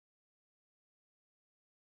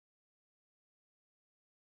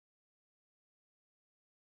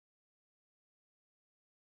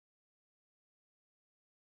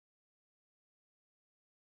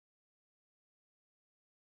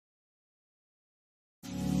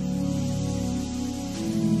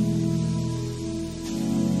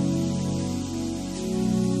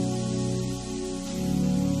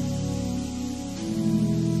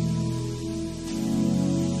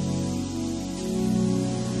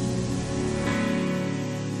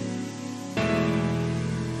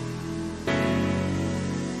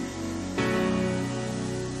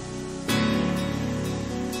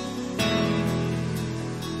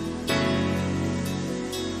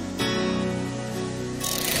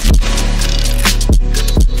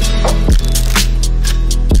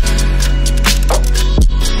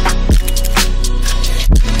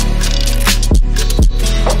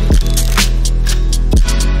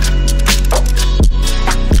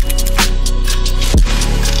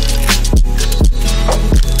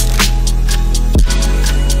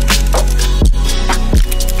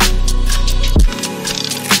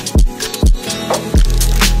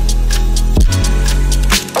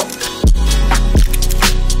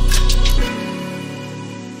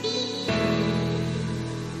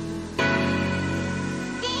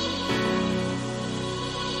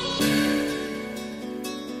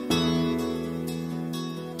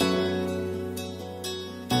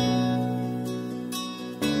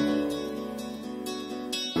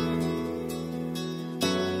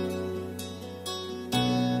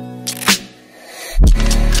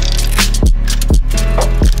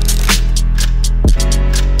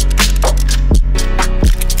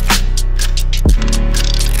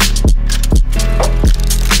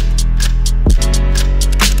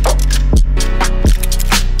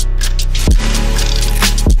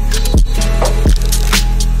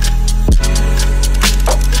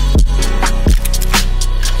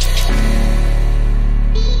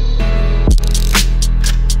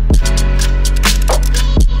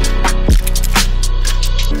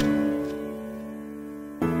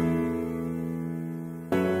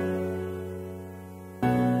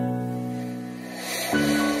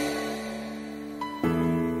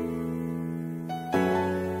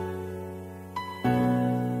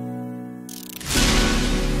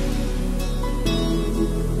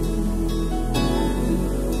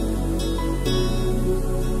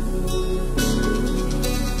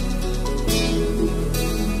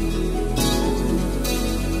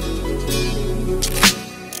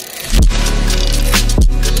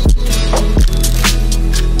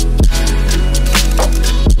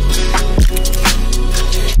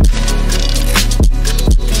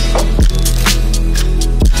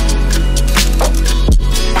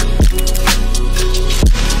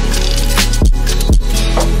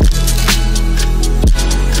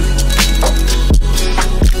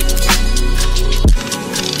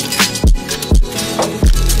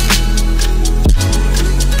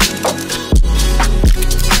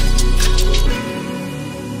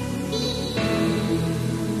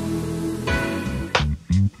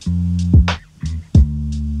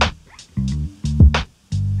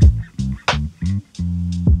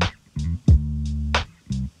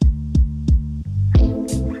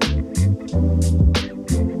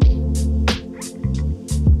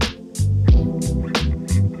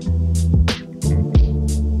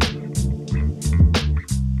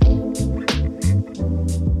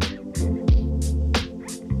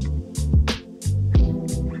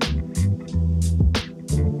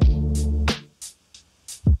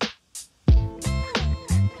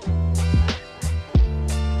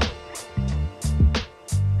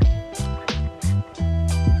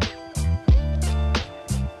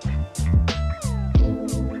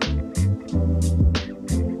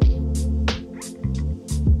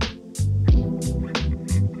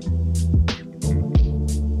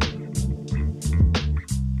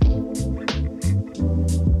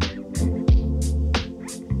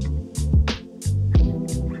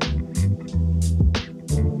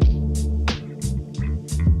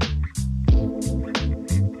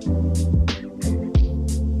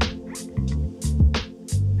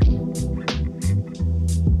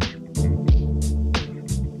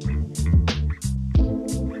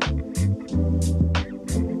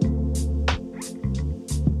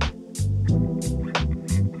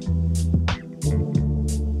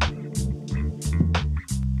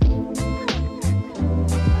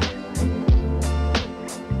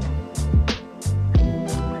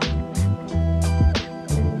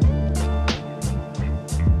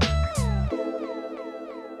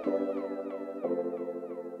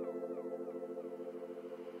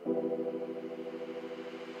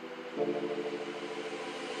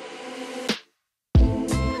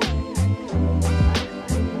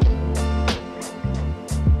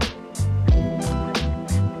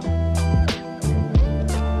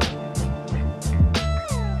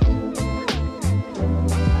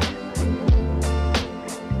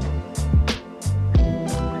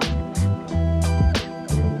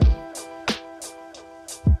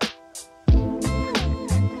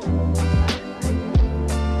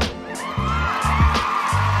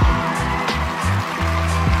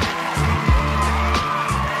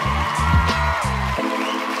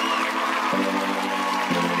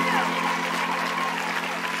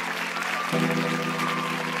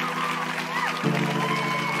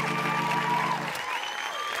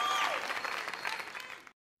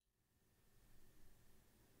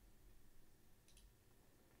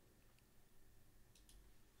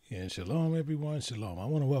And shalom, everyone. Shalom. I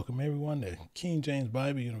want to welcome everyone to King James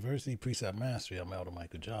Bible University Precept Mastery. I'm Elder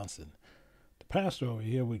Michael Johnson, the pastor over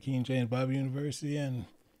here with King James Bible University and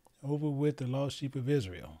over with the Lost Sheep of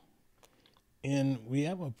Israel. And we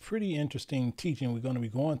have a pretty interesting teaching we're going to be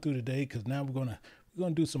going through today, because now we're going to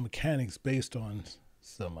do some mechanics based on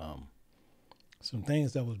some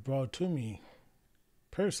things that was brought to me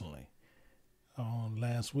personally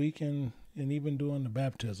last week and even during the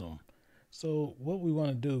baptism. So what we want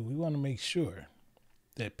to do, we want to make sure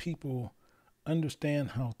that people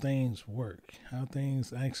understand how things work, how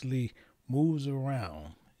things actually moves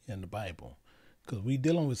around in the Bible, because we're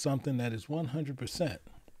dealing with something that is 100%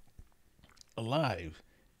 alive,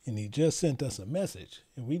 and he just sent us a message,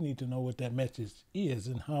 and we need to know what that message is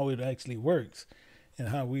and how it actually works and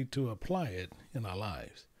how we to apply it in our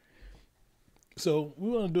lives. So we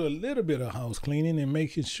want to do a little bit of house cleaning and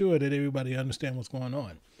making sure that everybody understands what's going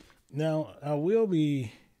on. Now, I will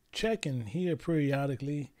be checking here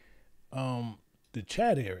periodically the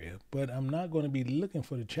chat area, but I'm not going to be looking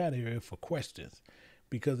for the chat area for questions,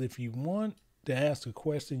 because if you want to ask a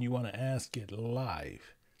question, you want to ask it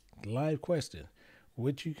live question.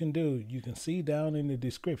 What you can do, you can see down in the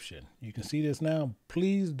description. You can see this now.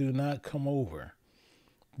 Please do not come over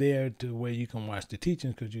there to where you can watch the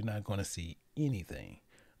teachings, because you're not going to see anything.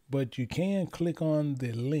 But you can click on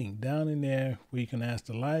the link down in there where you can ask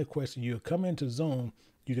the live question. You'll come into Zoom,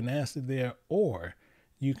 you can ask it there, or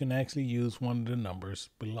you can actually use one of the numbers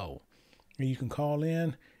below. And you can call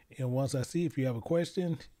in, and once I see if you have a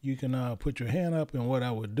question, you can put your hand up, and what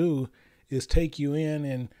I would do is take you in,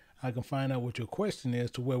 and I can find out what your question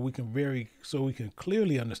is, to where we can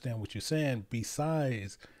clearly understand what you're saying,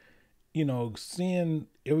 besides, seeing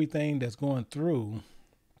everything that's going through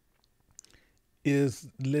is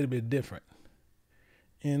a little bit different.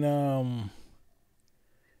 And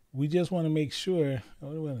we just want to make sure,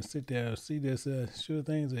 we want to sit there, see this, sure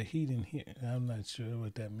things are heating here. I'm not sure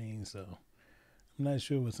what that means, so I'm not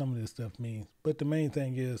sure what some of this stuff means. But the main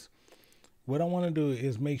thing is, what I want to do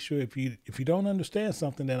is make sure if you don't understand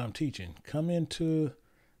something that I'm teaching, come into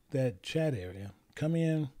that chat area, come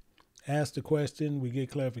in, ask the question, we get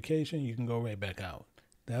clarification, you can go right back out.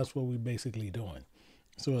 That's what we're basically doing.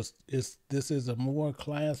 So this is a more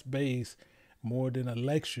class-based, more than a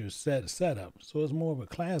lecture setup. So it's more of a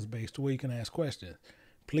class-based to where you can ask questions.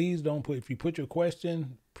 Please don't if you put your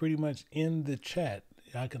question pretty much in the chat,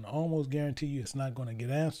 I can almost guarantee you it's not going to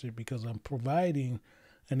get answered, because I'm providing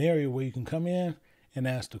an area where you can come in and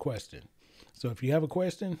ask the question. So if you have a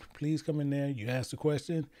question, please come in there, you ask the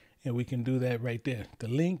question, and we can do that right there. The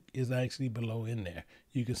link is actually below in there.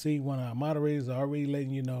 You can see one of our moderators are already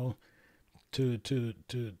letting you know to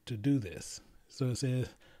do this. So it says,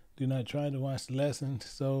 do not try to watch the lesson.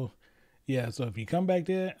 So yeah, so if you come back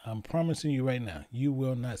there, I'm promising you right now, you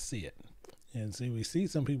will not see it. And see, we see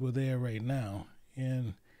some people there right now.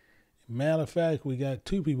 And matter of fact, we got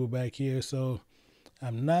 2 people back here. So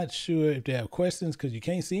I'm not sure if they have questions, because you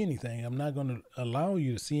can't see anything. I'm not going to allow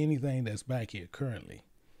you to see anything that's back here currently.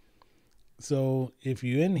 So if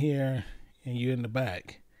you're in here and you're in the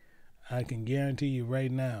back, I can guarantee you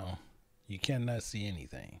right now, you cannot see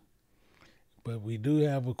anything. But we do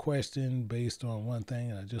have a question based on one thing,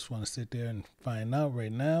 and I just want to sit there and find out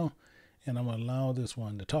right now, and I'm going to allow this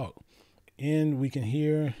one to talk. And we can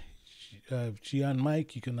hear, if she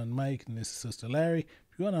unmic, you can unmic, and this is Sister Larry.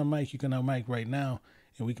 If you want to unmic, you can unmic right now,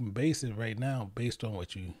 and we can base it right now based on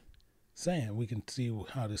what you're saying. We can see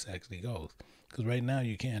how this actually goes, because right now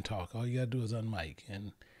you can't talk. All you got to do is unmic,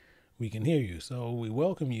 and we can hear you. So we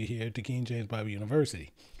welcome you here to King James Bible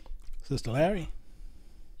University. Sister Larry?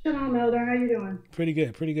 Shalom, Elder. How you doing? Pretty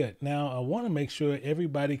good, pretty good. Now, I want to make sure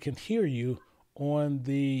everybody can hear you on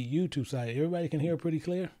the YouTube side. Everybody can hear pretty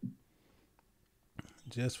clear?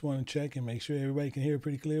 Just want to check and make sure everybody can hear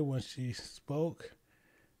pretty clear once she spoke.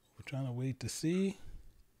 We're trying to wait to see.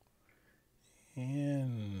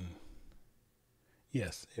 And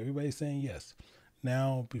yes, everybody's saying yes.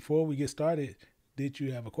 Now, before we get started, did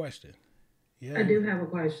you have a question? Yeah. I do have a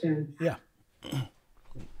question. Yeah.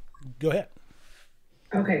 Go ahead.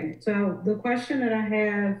 Okay, so the question that I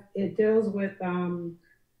have, it deals with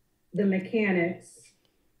the mechanics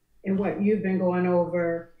and what you've been going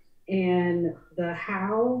over, and the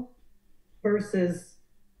how versus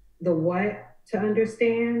the what to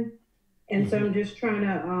understand. And so I'm just trying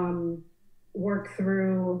to work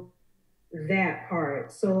through that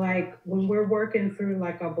part. So like when we're working through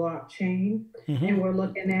like a blockchain and we're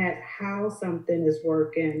looking at how something is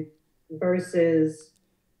working versus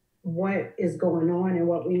what is going on and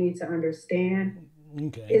what we need to understand.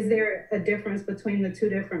 Okay. Is there a difference between the two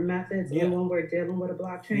different methods when we're dealing with a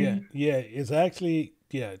blockchain? Yeah, it's actually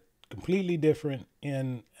Yeah, completely different.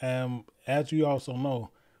 And as you also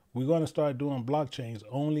know, we're going to start doing blockchains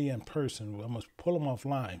only in person. I must pull them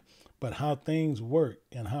offline. But how things work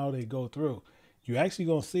and how they go through, you're actually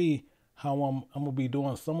going to see how I'm going to be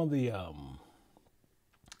doing some of the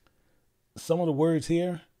words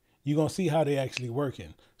here. You're going to see how they actually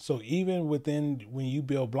working. So even within when you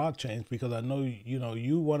build blockchains, because I know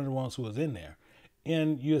you one of the ones who was in there,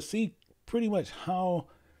 and you'll see pretty much how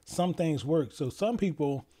some things work. So some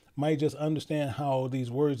people might just understand how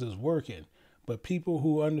these words is working, but people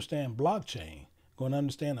who understand blockchain going to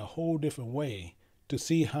understand a whole different way to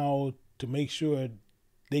see how to make sure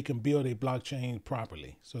they can build a blockchain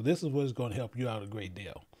properly. So this is what's going to help you out a great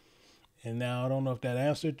deal. And now I don't know if that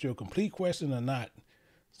answered your complete question or not.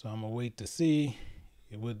 So I'm gonna wait to see.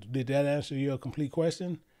 Did that answer your complete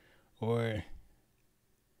question, or?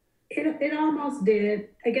 It almost did.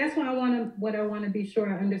 I guess what I want to be sure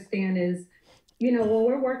I understand is, when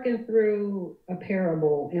we're working through a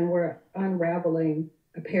parable and we're unraveling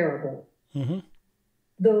a parable, Mm-hmm.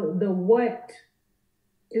 the what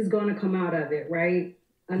is going to come out of it, right?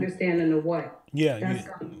 Understanding the what. Yeah, that's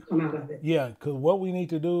going to come out of it. Yeah, because what we need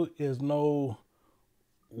to do is know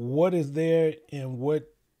what is there and what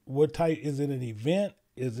type. Is it an event?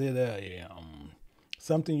 Is it a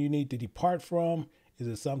something you need to depart from? Is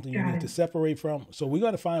it something you need to separate from? So we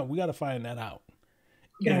got to find that out.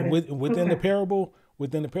 And within the parable,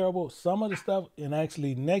 some of the stuff, and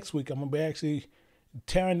actually next week I'm gonna be actually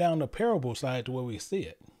tearing down the parable side to where we see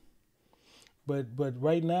it. But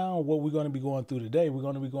right now, what we're going to be going through today, we're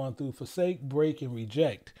going to be going through forsake, break, and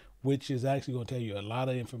reject, which is actually going to tell you a lot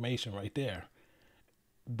of information right there.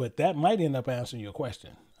 But that might end up answering your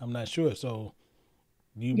question. I'm not sure. So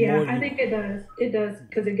I think it does. It does,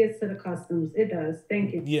 because it gets to the customs. It does.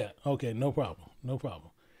 Thank you. Yeah. Okay. No problem.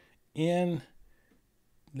 And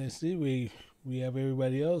let's see. We have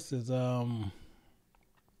everybody else is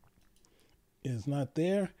not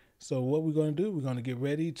there. So what we're going to do? We're going to get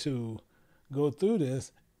ready to go through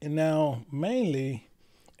this. And now, mainly,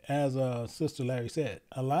 as Sister Larry said,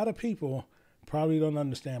 a lot of people probably don't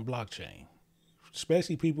understand blockchain,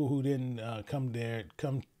 especially people who didn't come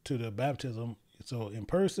to the baptism. So in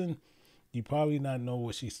person, you probably not know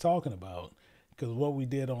what she's talking about, because what we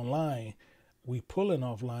did online, we pulling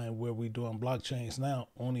offline where we doing blockchains now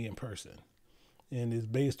only in person. And it's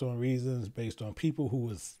based on reasons, based on people who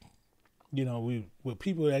was, what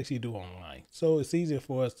people actually do online. So it's easier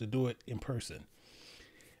for us to do it in person.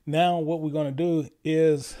 Now, what we're going to do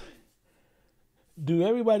is, do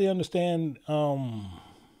everybody understand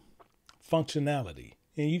functionality?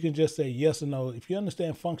 And you can just say yes or no. If you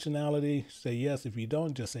understand functionality, say yes. If you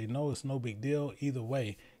don't, just say no. It's no big deal either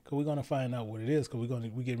way, because we're going to find out what it is, because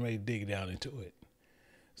we're getting ready to dig down into it.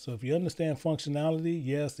 So if you understand functionality,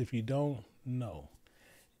 yes. If you don't, no.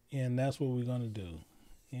 And that's what we're going to do.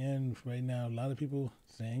 And right now, a lot of people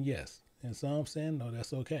saying yes, and some saying no.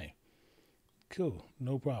 That's okay. Cool,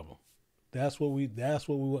 no problem. That's what we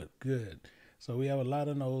want. Good. So we have a lot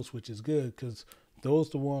of no's, which is good, because those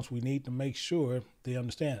are the ones we need to make sure they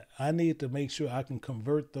understand. I need to make sure I can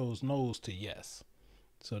convert those no's to yes.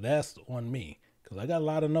 So that's on me, because I got a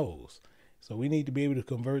lot of no's. So we need to be able to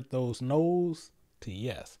convert those no's to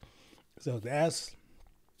yes. So that's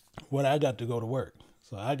what I got to go to work.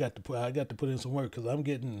 So I got to put in some work, because I'm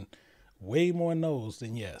getting way more no's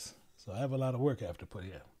than yes. So I have a lot of work I have to put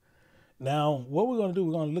in. Now, what we're going to do,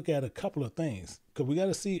 we're going to look at a couple of things, because we got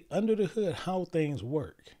to see under the hood how things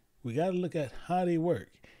work. We got to look at how they work.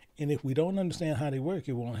 And if we don't understand how they work,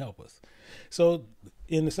 it won't help us. So,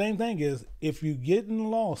 and the same thing is, if you're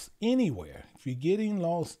getting lost anywhere,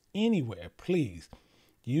 please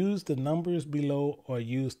use the numbers below or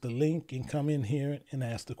use the link and come in here and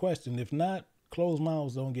ask the question. If not, closed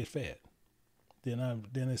mouths don't get fed. Then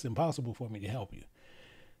it's impossible for me to help you.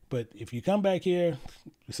 But if you come back here,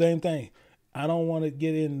 the same thing. I don't want to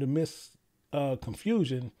get into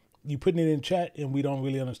confusion. You putting it in chat and we don't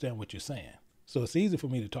really understand what you're saying. So it's easy for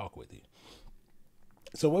me to talk with you.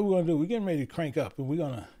 So what we're going to do, we're getting ready to crank up, and we're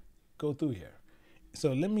going to go through here.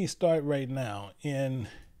 So let me start right now, and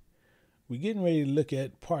we're getting ready to look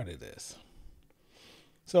at part of this.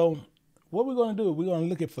 So what we're going to do, we're going to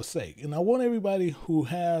look at forsake. And I want everybody who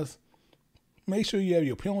make sure you have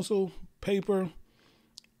your pencil, paper,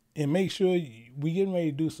 and make sure we're getting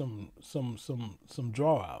ready to do some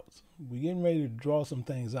draw outs. We're getting ready to draw some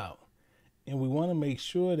things out. And we want to make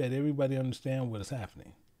sure that everybody understands what is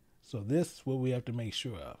happening. So this is what we have to make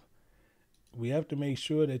sure of. We have to make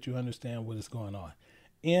sure that you understand what is going on.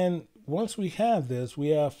 And once we have this, we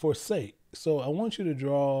have forsake. So I want you to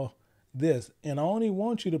draw this. And I only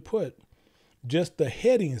want you to put just the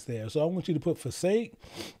headings there. So I want you to put forsake.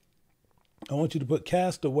 I want you to put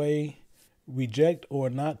cast away, reject or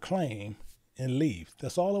not claim, and leave.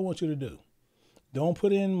 That's all I want you to do. Don't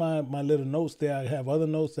put in my little notes there. I have other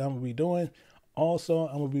notes that I'm going to be doing. Also,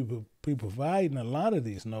 I'm going to be providing a lot of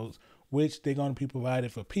these notes, which they're going to be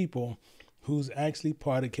provided for people who's actually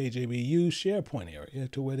part of KJBU's SharePoint area,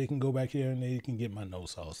 to where they can go back here and they can get my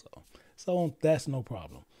notes also. So that's no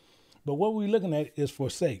problem. But what we're looking at is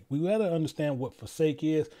forsake. We got to understand what forsake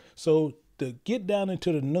is. So to get down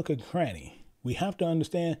into the nook and cranny, we have to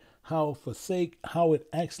understand how forsake, how it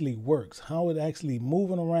actually works, how it actually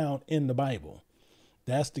moving around in the Bible.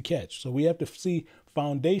 That's the catch. So we have to see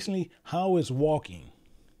foundationally how it's walking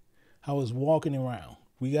around.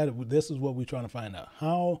 This is what we're trying to find out.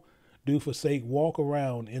 How do forsake walk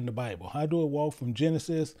around in the Bible? How do it walk from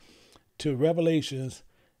Genesis to Revelations?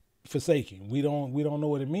 Forsaking. We don't know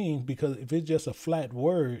what it means, because if it's just a flat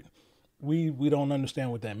word, we don't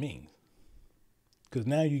understand what that means. Because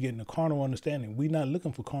now you're getting a carnal understanding. We're not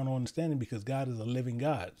looking for carnal understanding, because God is a living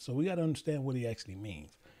God. So we got to understand what he actually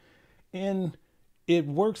means. And it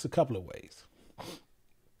works a couple of ways.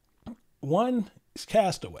 One is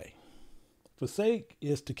cast away. Forsake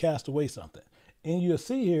is to cast away something. And you'll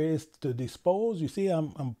see here is to dispose. You see,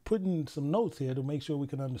 I'm putting some notes here to make sure we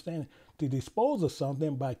can understand it. To dispose of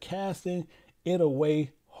something by casting it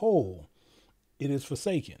away whole. It is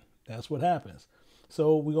forsaken. That's what happens.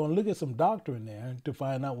 So we're going to look at some doctrine there to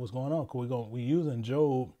find out what's going on. We're using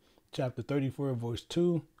Job chapter 34, verse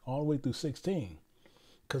 2, all the way through 16.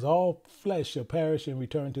 Because all flesh shall perish and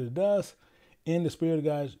return to the dust, and the spirit of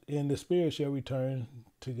God, and the spirit shall return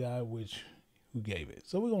to God who gave it.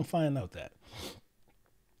 So we're going to find out that.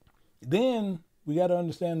 Then we got to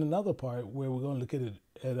understand another part where we're going to look at it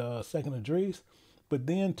at second address. But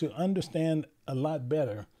then to understand a lot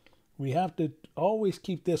better, we have to always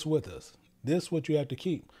keep this with us. This is what you have to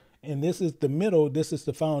keep. And this is the middle. This is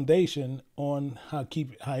the foundation on how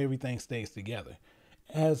everything stays together.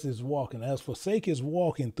 As forsake is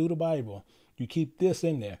walking through the Bible, you keep this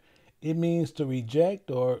in there. It means to reject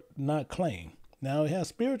or not claim. Now, it has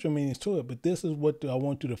spiritual meanings to it, but this is what I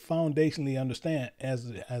want you to foundationally understand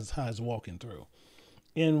as how it's walking through.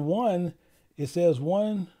 In 1, it says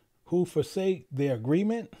one who forsake their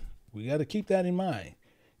agreement. We got to keep that in mind,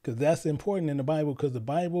 because that's important in the Bible, because the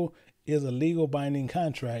Bible is a legal binding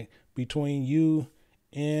contract between you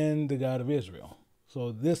and the God of Israel.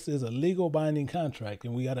 So this is a legal binding contract,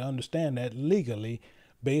 and we got to understand that legally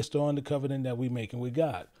based on the covenant that we're making with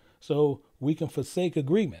God. So we can forsake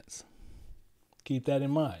agreements. Keep that in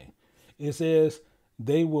mind. It says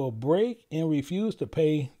they will break and refuse to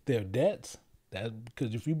pay their debts.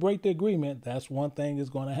 Because if you break the agreement, that's one thing that's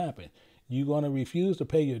going to happen. You're going to refuse to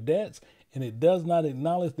pay your debts, and it does not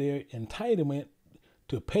acknowledge their entitlement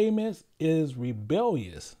to payments is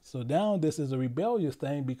rebellious. So now this is a rebellious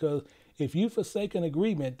thing, because if you forsake an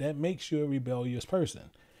agreement, that makes you a rebellious person.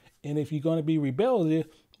 And if you're going to be rebellious,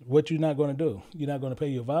 what you're not going to do? You're not going to pay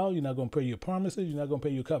your vow. You're not going to pay your promises. You're not going to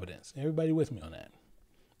pay your covenants. Everybody with me on that?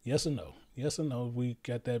 Yes or no? Yes or no? We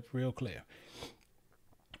got that real clear.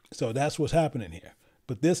 So that's what's happening here.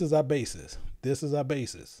 But this is our basis. This is our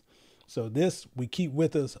basis. So this we keep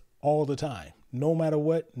with us all the time. No matter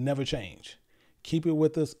what, never change. Keep it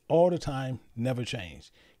with us all the time, never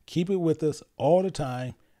change. Keep it with us all the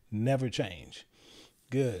time, never change.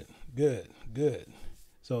 Good, good, good.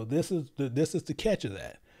 So this is the catch of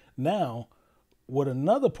that. Now, what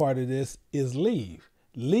another part of this is leave.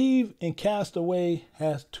 Leave and cast away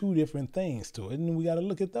has two different things to it, and we got to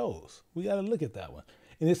look at those. We got to look at that one.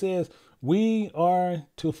 And it says, we are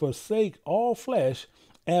to forsake all flesh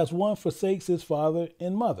as one forsakes his father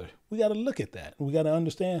and mother. We got to look at that. We got to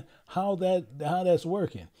understand how that's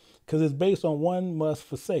working, because it's based on one must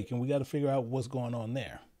forsake, and we got to figure out what's going on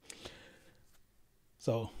there.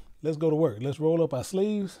 So let's go to work. Let's roll up our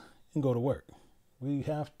sleeves and go to work. We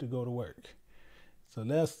have to go to work. So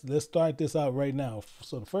let's start this out right now.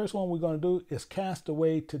 So the first one we're going to do is cast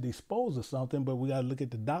away, to dispose of something, but we got to look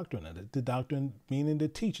at the doctrine of it. The doctrine meaning the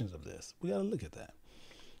teachings of this. We got to look at that.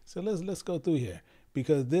 So let's go through here,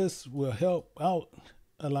 because this will help out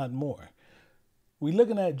a lot more. We're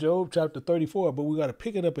looking at Job chapter 34, but we got to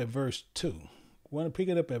pick it up at verse 2. We want to pick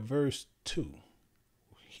it up at verse 2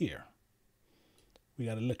 here. We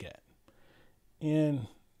got to look at. And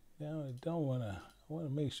now I want to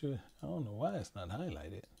make sure, I don't know why it's not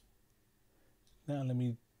highlighted. Now let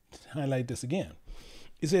me highlight this again.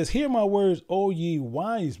 It says, hear my words, O ye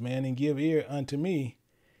wise men, and give ear unto me,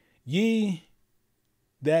 ye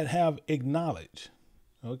that have acknowledged.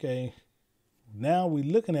 Okay. Now we're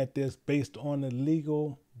looking at this based on the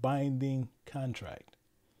legal binding contract.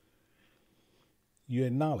 You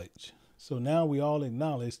acknowledge. So now we all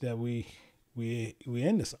acknowledge that we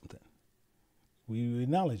into something. We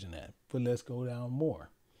acknowledging that. But let's go down more.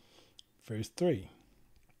 Verse 3.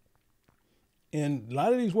 And a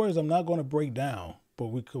lot of these words I'm not going to break down, but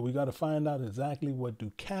we got to find out exactly what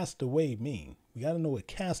do castaway mean. We got to know what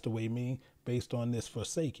castaway mean based on this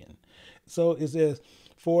forsaken. So it says,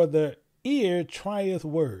 for the ear trieth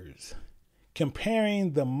words,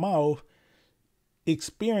 comparing the mouth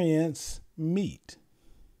experience meat.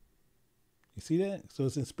 You see that? So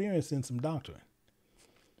it's experiencing some doctrine.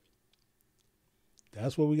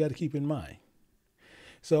 That's what we got to keep in mind.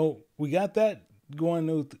 So we got that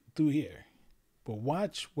going through here. But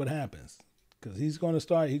watch what happens. Because he's going to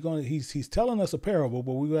start, he's telling us a parable,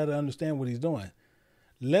 but we got to understand what he's doing.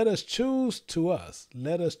 Let us choose to us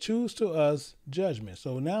judgment.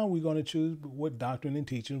 So now we're going to choose what doctrine and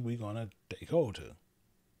teaching we're going to take hold to.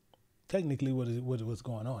 Technically, what's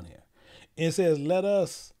going on here? It says, let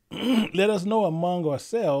us know among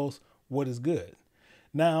ourselves what is good.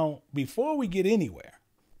 Now, before we get anywhere,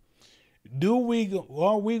 are we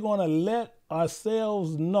going to let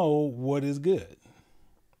ourselves know what is good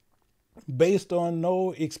based on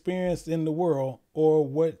no experience in the world or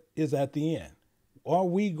what is at the end? Are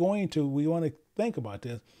we want to think about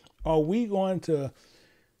this. Are we going to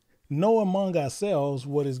know among ourselves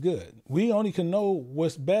what is good? We only can know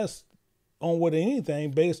what's best on what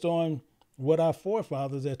anything based on what our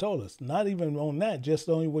forefathers had told us. Not even on that, just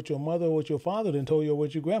only what your mother or what your father done told you or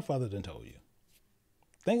what your grandfather done told you.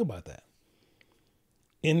 Think about that.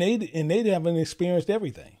 And they haven't experienced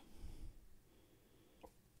everything.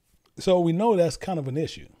 So we know that's kind of an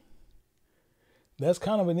issue. That's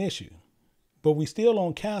kind of an issue. But we still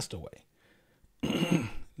on castaway.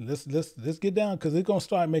 Let's get down, because it's going to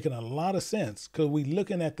start making a lot of sense, because we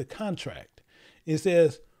looking at the contract. It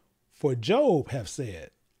says, for Job have said,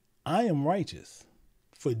 I am righteous.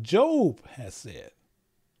 For Job has said,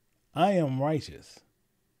 I am righteous.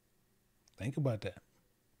 Think about that.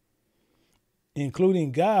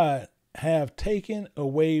 Including God have taken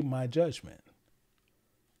away my judgment.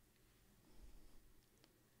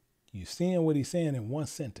 You seeing what he's saying in one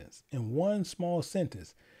sentence, in one small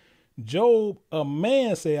sentence. Job, a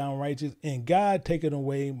man say I'm righteous, and God taking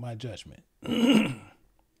away my judgment.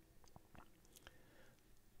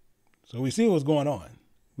 So we see what's going on.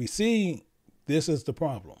 We see this is the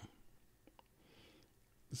problem.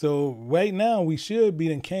 So right now we should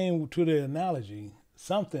be and came to the analogy,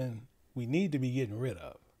 something we need to be getting rid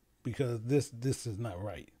of, because this is not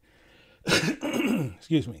right.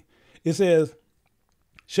 Excuse me. It says,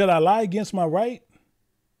 should I lie against my right?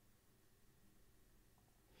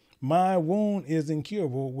 My wound is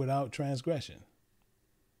incurable without transgression.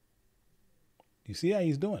 You see how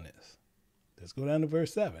he's doing this? Let's go down to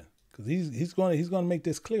verse 7, because he's going to make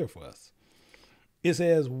this clear for us. It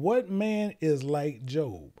says, what man is like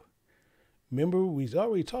Job? Remember, we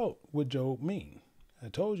already taught what Job mean. I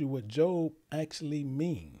told you what Job actually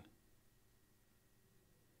mean.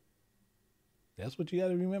 That's what you got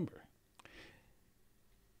to remember.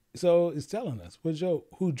 So it's telling us, what Job,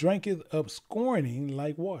 who drinketh up scorning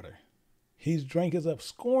like water. He's drinketh up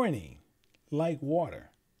scorning like water.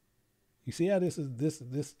 You see how this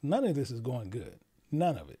none of this is going good.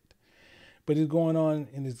 None of it. But it's going on,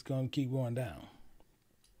 and it's going to keep going down.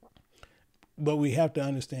 But we have to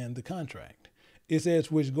understand the contract. It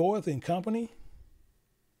says, which goeth in company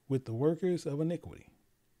with the workers of iniquity.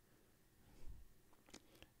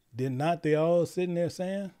 Did not they all sitting there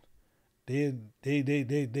saying, they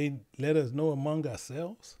let us know among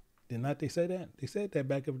ourselves? Did not they say that? They said that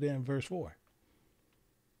back up there in verse 4.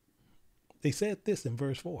 They said this in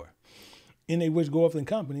verse 4. And they which go off in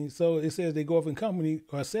company. So it says they go off in company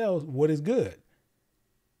ourselves, what is good?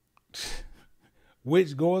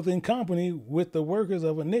 Which goeth in company with the workers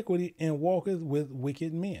of iniquity and walketh with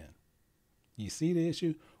wicked men. You see the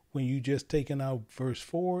issue? When you just taking out verse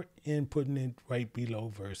 4 and putting it right below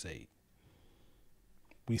verse 8.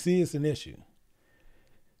 We see it's an issue.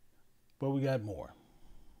 But we got more.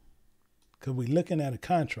 Because we're looking at a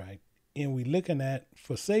contract, and we're looking at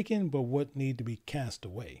forsaken, but what need to be cast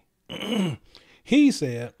away. He has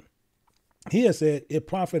said, it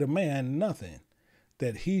profit a man nothing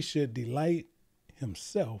that he should delight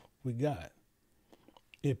himself with God.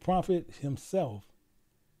 It profit himself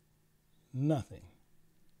nothing.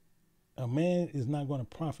 A man is not going to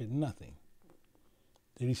profit nothing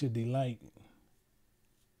that he should delight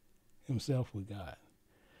himself with God.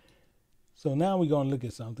 So now we're going to look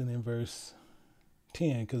at something in verse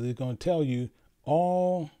 10, because it's going to tell you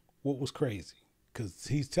all what was crazy. Because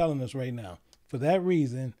he's telling us right now, for that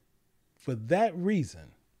reason,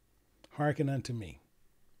 hearken unto me.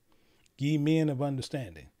 ye men of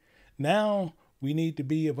understanding. Now we need to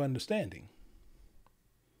be of understanding.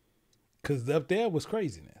 Because up there was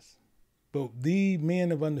craziness. But the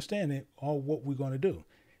men of understanding are what we're going to do.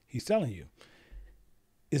 He's telling you.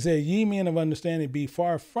 It said, ye men of understanding, be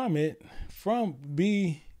far from it,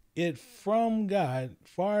 be it from God,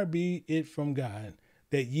 far be it from God,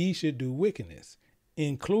 that ye should do wickedness,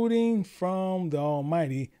 including from the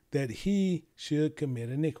Almighty, that he should commit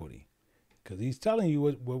iniquity. Because he's telling you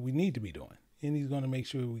what we need to be doing. And he's going to make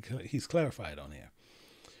sure he's clarified on here.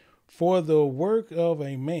 For the work of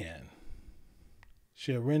a man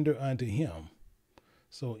shall render unto him.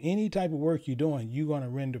 So any type of work you're doing, you're going to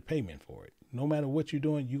render payment for it. No matter what you're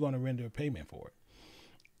doing, you're going to render a payment for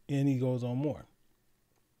it. And he goes on more.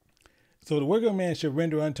 So the work of man shall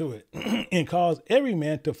render unto it and cause every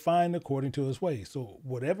man to find according to his ways. So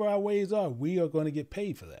whatever our ways are, we are going to get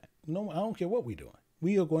paid for that. No, I don't care what we're doing.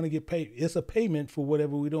 We are going to get paid. It's a payment for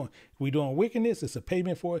whatever we're doing. If we're doing wickedness, it's a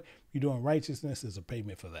payment for it. If you're doing righteousness, it's a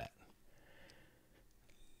payment for that.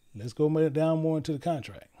 Let's go down more into the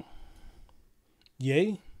contract.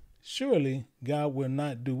 Yea, surely God will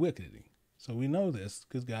not do wickedly. So we know this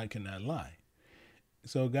because God cannot lie.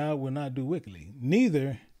 So God will not do wickedly.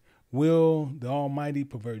 Neither will the Almighty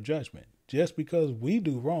pervert judgment. Just because we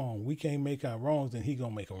do wrong, we can't make our wrongs, and he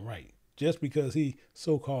gonna make them right. Just because he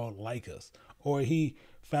so-called like us, or he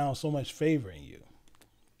found so much favor in you.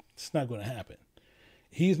 It's not going to happen.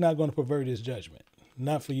 He's not going to pervert his judgment.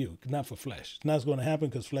 Not for you, not for flesh. It's not going to happen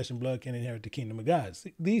because flesh and blood can inherit the kingdom of God.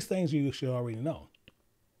 See, these things you should already know.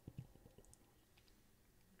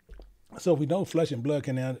 So if we know flesh and blood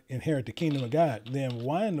can inherit the kingdom of God, then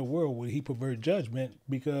why in the world would he pervert judgment?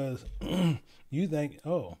 Because you think,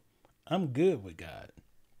 oh, I'm good with God.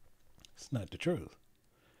 It's not the truth.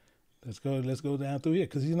 Let's go down through here,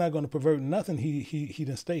 because he's not going to pervert nothing he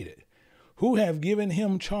done stated. Who have given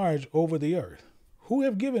him charge over the earth? Who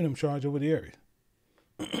have given him charge over the earth?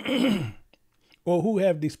 Or who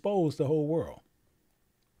have disposed the whole world?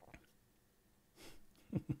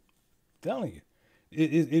 Telling you.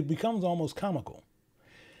 It becomes almost comical.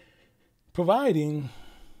 Providing,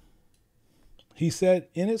 he set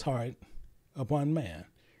in his heart upon man,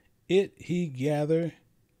 it he gather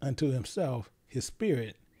unto himself his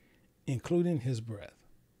spirit, including his breath.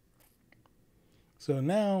 So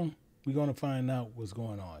now we're going to find out what's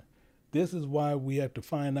going on. This is why we have to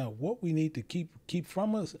find out what we need to keep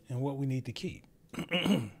from us and what we need to keep.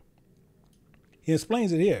 He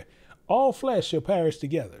explains it here. All flesh shall perish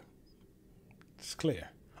together. It's clear.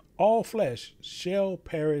 All flesh shall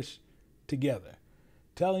perish together.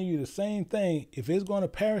 Telling you the same thing. If it's going to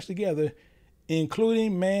perish together,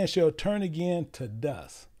 including man shall turn again to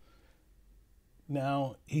dust.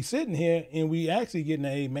 Now, he's sitting here, and we actually getting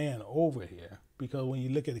an amen over here. Because when you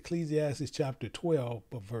look at Ecclesiastes chapter 12,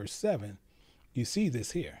 but verse 7, you see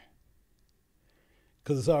this here.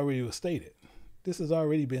 Because it's already was stated. This has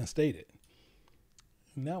already been stated.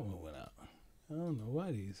 And that one went out. I don't know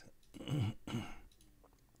why these...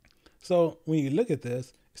 So when you look at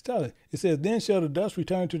this, it's telling. It says, then shall the dust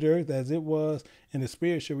return to the earth as it was, and the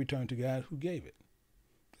spirit shall return to God who gave it.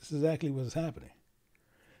 This is exactly what is happening.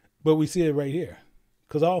 But we see it right here.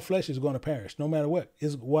 Because all flesh is going to perish, no matter what.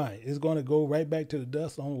 Why? It's going to go right back to the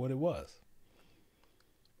dust on what it was.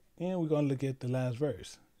 And we're going to look at the last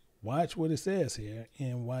verse. Watch what it says here,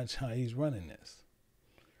 and watch how he's running this.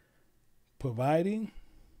 Providing,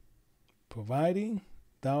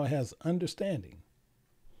 thou hast understanding.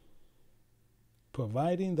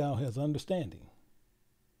 Providing thou hast understanding.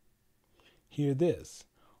 Hear this.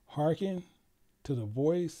 Hearken to the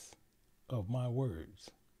voice of my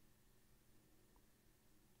words.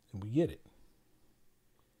 And we get it.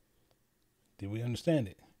 Did we understand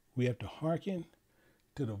it? We have to hearken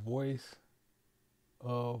to the voice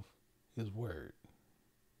of his word.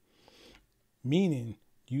 Meaning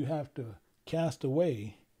you have to cast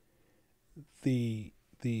away the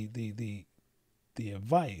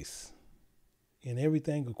advice and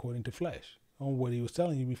everything according to flesh on what he was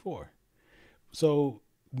telling you before. So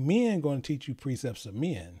men going to teach you precepts of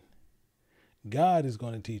men. God is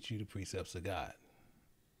going to teach you the precepts of God.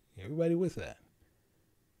 Everybody with that?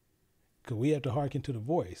 Because we have to hearken to the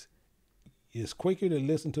voice. It's quicker to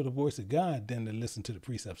listen to the voice of God than to listen to the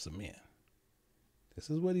precepts of men. This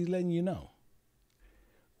is what he's letting you know.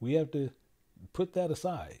 We have to put that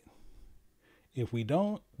aside. If we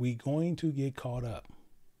don't, we're going to get caught up.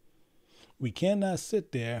 We cannot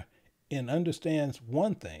sit there and understand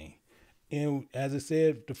one thing. And as I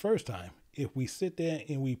said the first time, if we sit there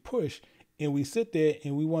and we push and we sit there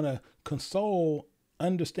and we want to console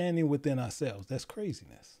understanding within ourselves, that's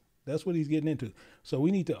craziness. That's what he's getting into. So we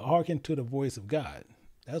need to hearken to the voice of God.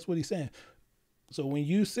 That's what he's saying. So when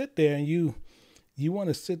you sit there and you want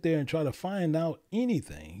to sit there and try to find out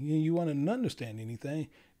anything, you want to understand anything,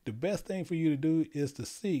 the best thing for you to do is to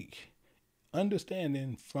seek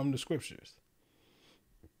understanding from the scriptures.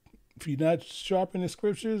 If you're not sharp in the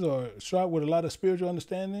scriptures or sharp with a lot of spiritual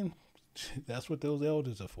understanding, that's what those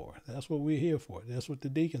elders are for. That's what we're here for. That's what the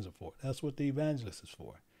deacons are for. That's what the evangelist is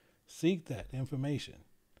for. Seek that information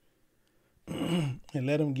and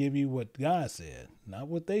let them give you what God said, not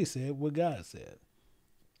what they said, what God said.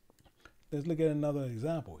 Let's look at another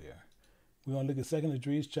example here. We're going to look at 2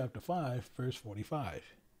 Esdras chapter 5, verse 45.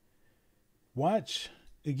 Watch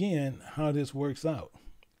again how this works out,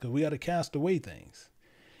 because we got to cast away things.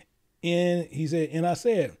 And he said, and I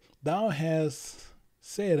said, thou hast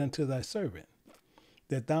said unto thy servant,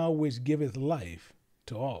 that thou which giveth life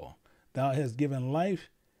to all, thou hast given life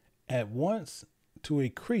at once to a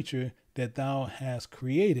creature that thou hast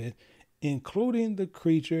created, including the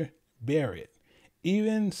creature buried.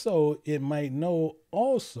 Even so it might know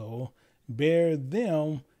also bear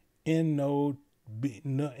them and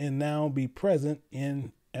now be present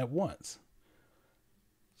in at once.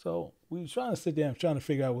 So we're trying to sit there and trying to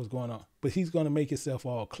figure out what's going on, but he's going to make himself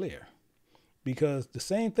all clear, because the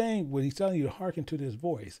same thing, what he's telling you to hearken to this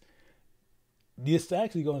voice, it's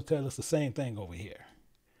actually going to tell us the same thing over here.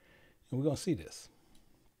 And we're going to see this.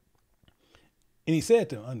 And he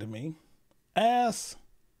said unto me, ask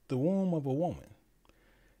the womb of a woman.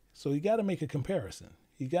 So you got to make a comparison.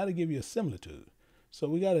 He got to give you a similitude. So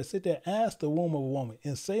we got to sit there, ask the womb of a woman,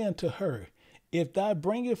 and say unto her, if thou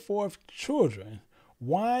bringest forth children,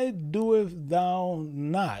 why doeth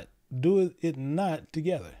it not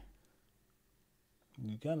together?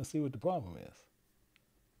 You kind of see what the problem is.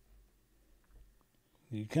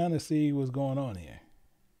 You kind of see what's going on here.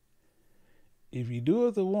 If you do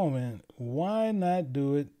it the woman, why not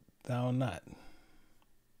do it thou not?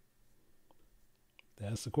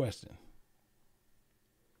 That's the question.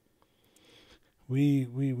 We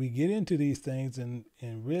get into these things and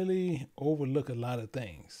really overlook a lot of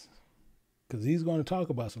things, because he's going to talk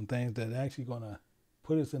about some things that are actually going to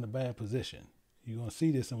put us in a bad position. You're going to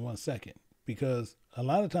see this in 1 second, because a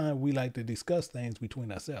lot of times we like to discuss things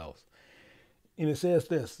between ourselves. And it says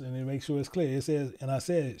this, and it makes sure it's clear. It says, and I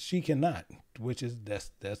said, she cannot, which is, that's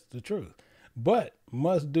the truth, but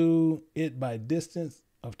must do it by distance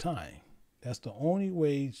of time. That's the only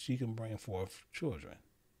way she can bring forth children,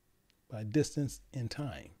 by distance in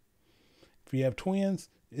time. If you have twins,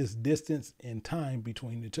 it's distance in time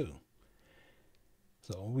between the two.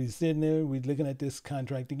 So we sitting there, we looking at this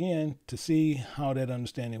contract again to see how that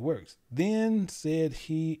understanding works. Then said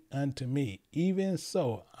he unto me, even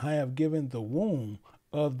so I have given the womb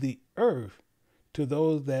of the earth to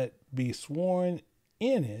those that be sworn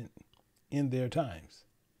in it in their times.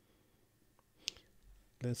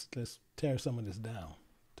 Let's tear some of this down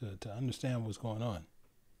to understand what's going on.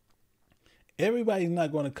 Everybody's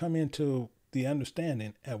not going to come into the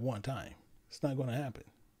understanding at one time. It's not going to happen.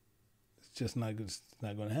 It's just not good. It's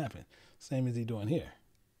not going to happen. Same as he's doing here.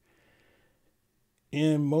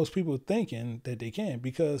 And most people thinking that they can,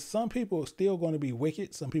 because some people are still going to be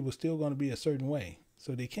wicked. Some people are still going to be a certain way.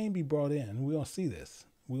 So they can't be brought in. We're going to see this.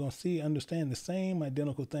 We're going to understand the same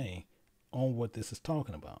identical thing on what this is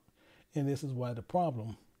talking about. And this is why the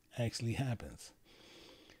problem actually happens.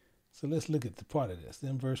 So let's look at the part of this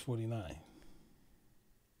in verse 49.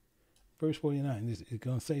 Verse 49 is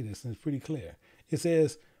going to say this, and it's pretty clear. It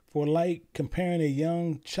says, for like comparing a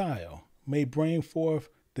young child may bring forth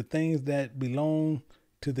the things that belong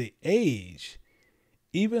to the age,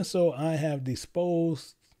 even so I have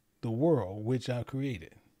disposed the world which I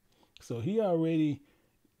created. So he already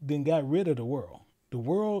then got rid of the world. The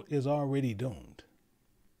world is already doomed.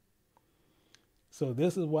 So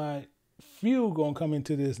this is why few gonna come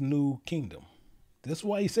into this new kingdom. That's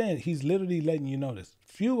why he's saying, he's literally letting you know this.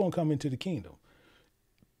 Few gonna come into the kingdom,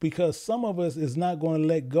 because some of us is not going to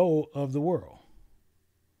let go of the world.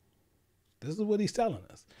 This is what he's telling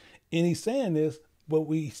us. And he's saying this, but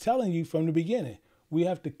he's telling you from the beginning, we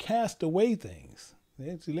have to cast away things.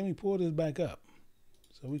 Actually, let me pull this back up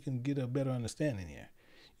so we can get a better understanding here.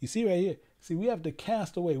 You see right here, we have to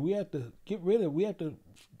cast away. We have to get rid of,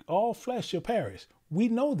 all flesh shall perish. We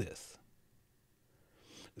know this.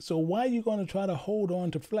 So why are you going to try to hold on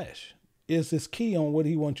to flesh? Is this key on what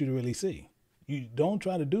he wants you to really see. You don't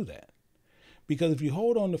try to do that. Because if you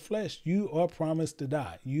hold on to flesh, you are promised to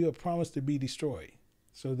die. You are promised to be destroyed.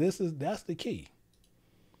 So that's the key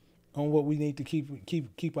on what we need to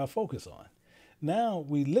keep our focus on. Now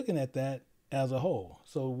we're looking at that as a whole.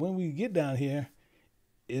 So when we get down here,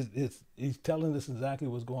 he's telling us exactly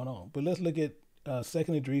what's going on. But let's look at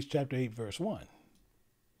 2 Esdras chapter 8, verse 1.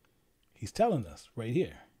 He's telling us right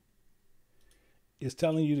here. It's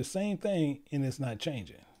telling you the same thing, and it's not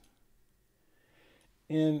changing.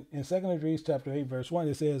 In 2 Esdras chapter 8, verse 1,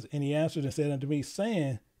 it says, and he answered and said unto me,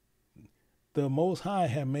 saying, the Most High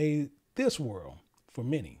have made this world for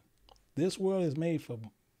many. This world is made for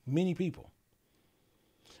many people,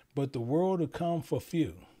 but the world to come for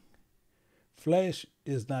few. Flesh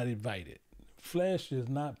is not invited. Flesh is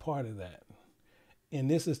not part of that. And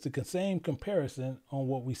this is the same comparison on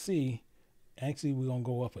what we see. Actually, we're going to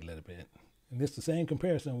go up a little bit. And this is the same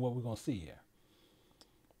comparison on what we're going to see here.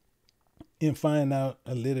 And find out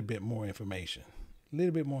a little bit more information. A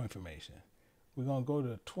little bit more information. We're going to go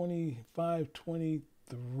to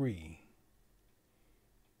 25:23.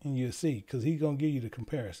 And you'll see, because he's going to give you the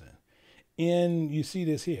comparison. And you see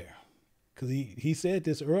this here. Because he said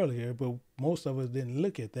this earlier, but most of us didn't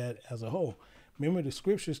look at that as a whole. Remember, the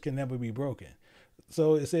scriptures can never be broken.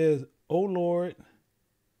 So it says, O Lord,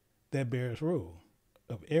 that bearest rule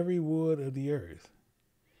of every wood of the earth,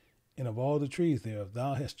 and of all the trees thereof,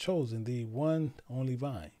 thou hast chosen thee one only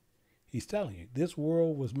vine. He's telling you, this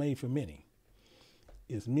world was made for many.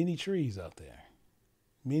 There's many trees out there,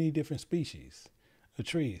 many different species of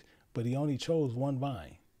trees, but he only chose one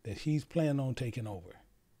vine that he's planning on taking over.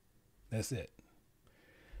 That's it.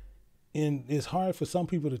 And it's hard for some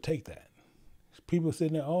people to take that. People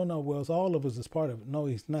sitting there, oh no, well, it's all of us as part of it. No,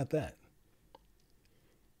 he's not that.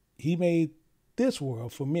 He made this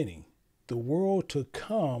world for many, the world to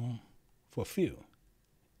come for few.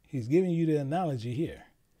 He's giving you the analogy here.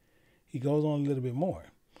 He goes on a little bit more.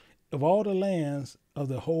 Of all the lands of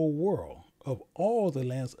the whole world, of all the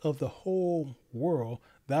lands of the whole world,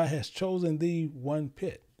 thou hast chosen thee one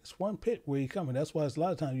pit. It's one pit where you're coming. That's why it's a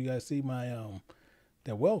lot of times you guys see my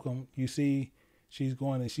that welcome. You see she's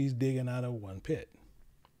going and she's digging out of one pit.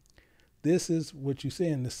 This is what you see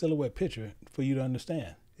in the silhouette picture for you to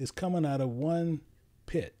understand. It's coming out of one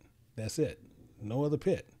pit. That's it. No other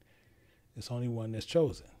pit. It's only one that's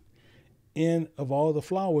chosen. And of all the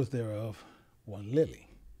flowers thereof, one lily.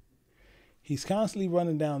 He's constantly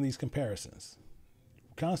running down these comparisons.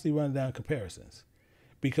 Constantly running down comparisons.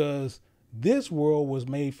 Because this world was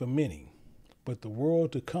made for many, but the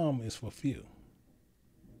world to come is for few.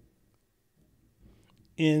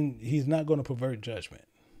 And he's not going to pervert judgment.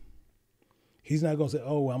 He's not going to say,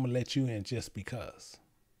 oh, I'm going to let you in just because.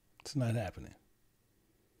 It's not happening.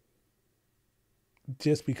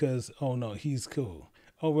 Just because, oh no, he's cool.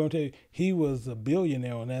 Oh, we're going to tell you, he was a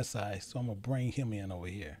billionaire on that side, so I'm going to bring him in over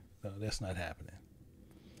here. No, that's not happening.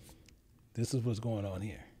 This is what's going on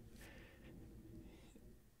here.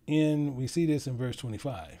 And we see this in verse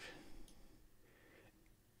 25.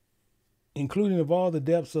 Including of all the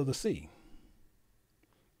depths of the sea,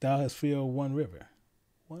 thou hast filled one river.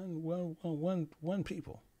 One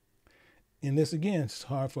people. And this again, it's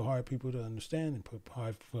hard for hard people to understand and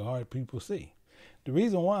hard for hard people to see. The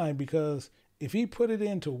reason why, because if he put it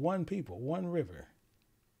into one people, one river,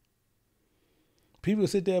 people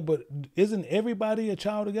sit there, but isn't everybody a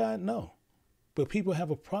child of God? No. But people have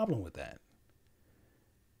a problem with that.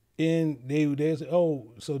 And they say,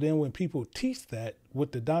 oh, so then when people teach that,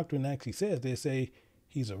 what the doctrine actually says, they say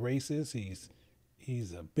he's a racist,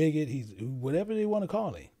 he's a bigot, he's whatever they want to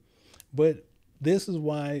call him. But this is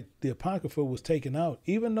why the Apocrypha was taken out,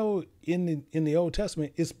 even though in the Old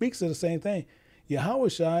Testament, it speaks of the same thing.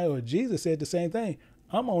 Yahushua or Jesus said the same thing.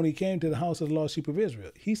 I'm only came to the house of the lost sheep of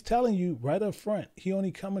Israel. He's telling you right up front, he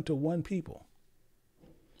only coming to one people.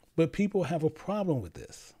 But people have a problem with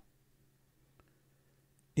this.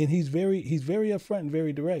 And he's very upfront and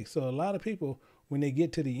very direct. So a lot of people, when they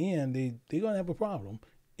get to the end, they're going to have a problem.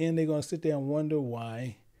 And they're going to sit there and wonder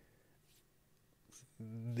why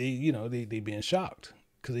they being shocked,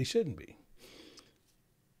 because they shouldn't be.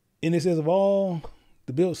 And it says, of all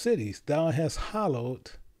the built cities, thou hast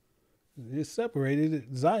hallowed, it's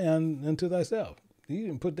separated Zion unto thyself. You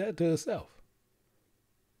didn't put that to itself.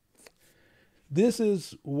 This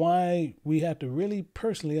is why we have to really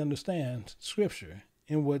personally understand Scripture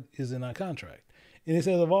and what is in our contract. And it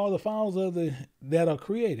says, of all the fowls that are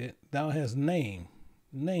created, thou hast named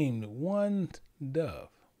one dove.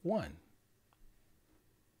 One.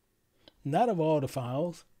 Not of all the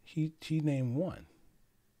fowls, he named one.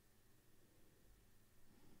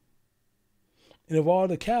 And of all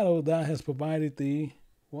the cattle, thou hast provided thee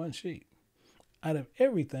one sheep. Out of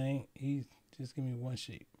everything, he just give me one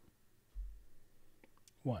sheep.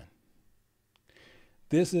 One.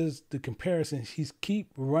 This is the comparison. He's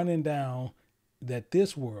keep running down that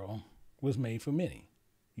this world was made for many.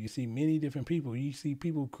 You see many different people. You see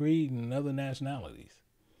people creating other nationalities.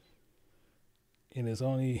 And it's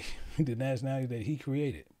only the nationality that he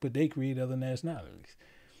created. But they create other nationalities.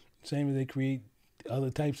 Same as they create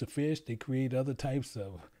other types of fish, they create other types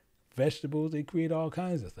of vegetables, they create all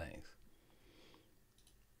kinds of things.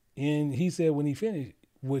 And he said when he finished,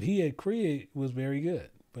 what he had created was very good.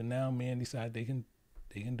 But now man decided they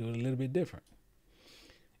can do it a little bit different.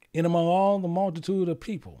 And among all the multitude of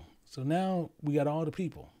people, so now we got all the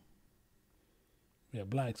people. We have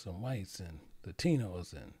blacks and whites and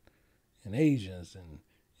Latinos and Asians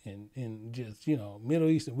and just, Middle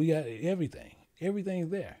Eastern. We got everything. Everything's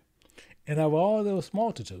there. And of all those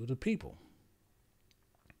multitude of people,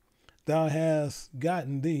 thou hast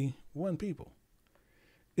gotten thee one people.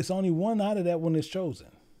 It's only one out of that one is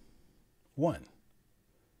chosen. One.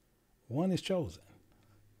 One is chosen.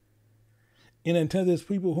 And unto this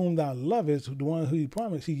people whom thou lovest, the one who he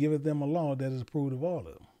promised, he giveth them a law that is approved of all of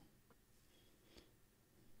them.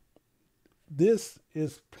 This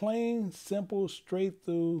is plain, simple, straight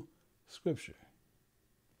through scripture.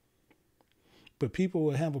 But people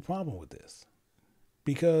will have a problem with this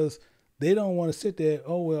because they don't want to sit there,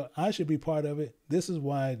 oh, well, I should be part of it. This is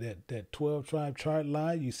why that 12 tribe chart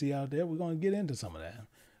lie you see out there, we're going to get into some of that.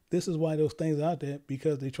 This is why those things are out there,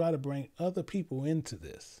 because they try to bring other people into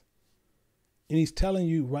this. And he's telling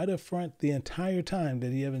you right up front the entire time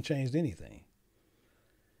that he haven't changed anything.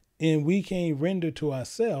 And we can't render to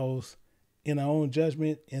ourselves in our own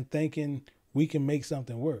judgment and thinking we can make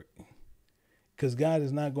something work. Because God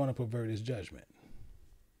is not going to pervert his judgment.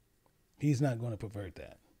 He's not going to pervert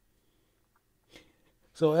that.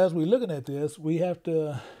 So as we're looking at this, we have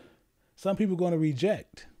to, some people are going to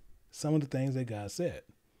reject some of the things that God said.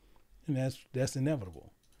 And that's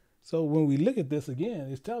inevitable. So when we look at this again,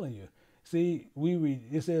 it's telling you, see,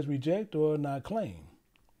 it says reject or not claim.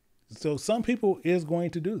 So some people is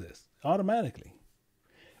going to do this automatically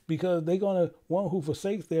because they're going to, one who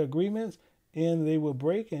forsakes their agreements and they will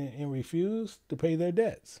break and refuse to pay their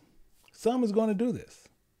debts. Some is going to do this.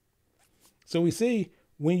 So we see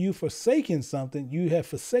when you forsaken something, you have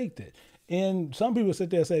forsaked it. And some people sit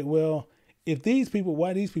there and say, well, if these people,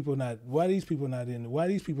 why these people not in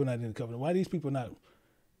the covenant? Why these people not?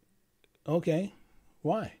 Okay,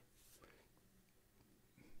 why?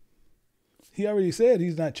 He already said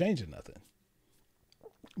he's not changing nothing.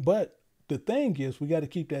 But the thing is, we got to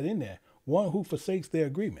keep that in there. One who forsakes their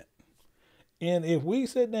agreement. And if we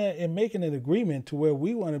sit there and making an agreement to where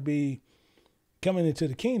we want to be coming into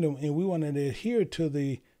the kingdom and we want to adhere to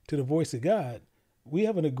the voice of God, we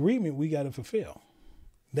have an agreement we got to fulfill.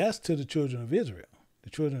 That's to the children of Israel, the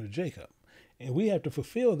children of Jacob. And we have to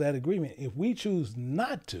fulfill that agreement. If we choose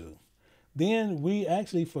not to, then we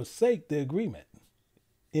actually forsake the agreement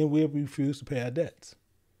and we'll refuse to pay our debts.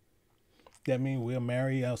 That means we'll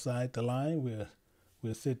marry outside the line.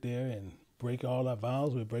 We'll sit there and break all our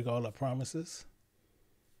vows. We'll break all our promises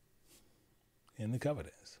in the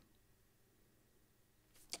covenants.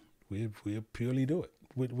 We'll purely do it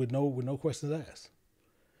with no questions asked.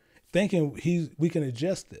 Thinking we can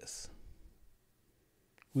adjust this.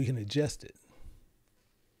 We can adjust it.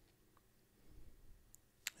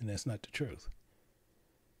 And that's not the truth.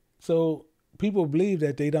 So people believe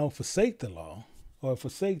that they don't forsake the law or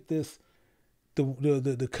forsake this,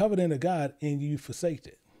 the covenant of God, and you forsake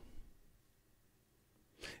it.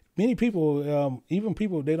 Many people, even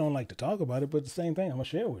people, they don't like to talk about it, but the same thing I'm going to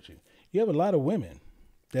share with you. You have a lot of women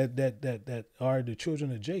that are the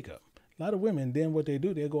children of Jacob. A lot of women, then what they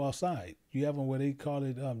do, they go outside. You have them where they call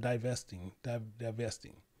it divesting. They'll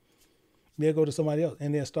go to somebody else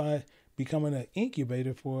and they'll start becoming an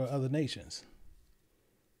incubator for other nations.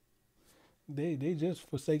 They just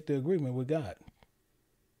forsake the agreement with God.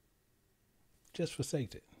 Just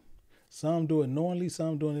forsake it. Some do it knowingly,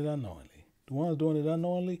 some doing it unknowingly. The ones doing it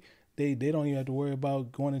unknowingly, they don't even have to worry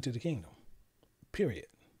about going into the kingdom. Period.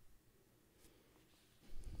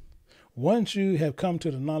 Once you have come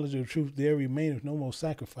to the knowledge of the truth, there remaineth no more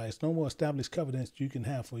sacrifice, no more established covenants you can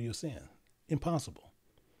have for your sin. Impossible.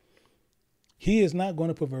 He is not going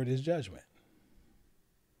to pervert his judgment.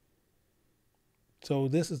 So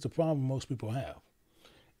this is the problem most people have.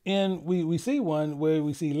 And we see one where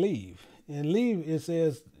we see leave. And leave, it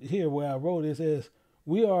says here where I wrote, it says,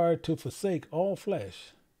 we are to forsake all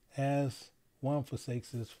flesh as one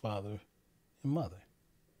forsakes his father and mother.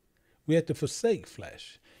 We have to forsake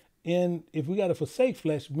flesh. And if we got to forsake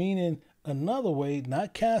flesh, meaning another way,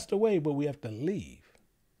 not cast away, but we have to leave.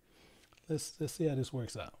 Let's see how this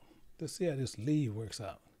works out. Let's see how this leave works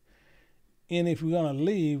out. And if we're going to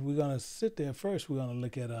leave, we're going to sit there first. We're going to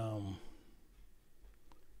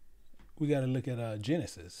look at,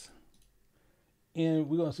 Genesis. And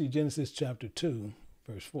we're going to see Genesis chapter 2,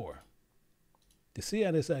 verse 4. To see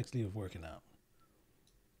how this actually is working out.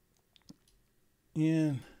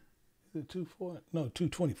 And Is it 2:4? No,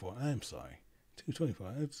 2:24. I'm sorry.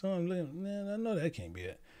 2:24. It's on. Man, I know that can't be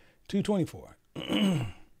it. 2:24.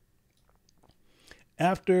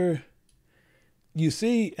 After he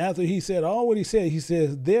said all what he said, he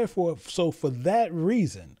says, therefore, so for that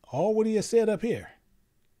reason, all what he has said up here,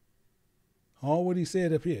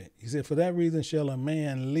 he said, for that reason shall a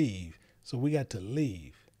man leave. So we got to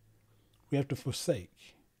leave. We have to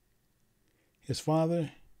forsake his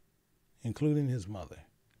father, including his mother,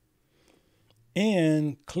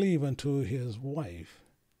 and cleave unto his wife,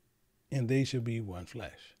 and they shall be one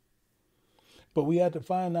flesh. But we have to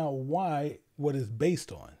find out what it's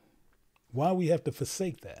based on, why we have to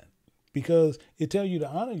forsake that. Because it tells you to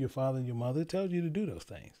honor your father and your mother. It tells you to do those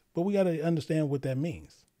things. But we got to understand what that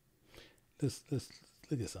means. Let's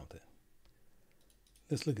look at something.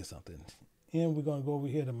 And we're going to go over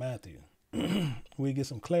here to Matthew. We get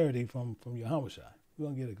some clarity from Yahushua. We're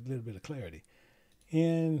going to get a little bit of clarity.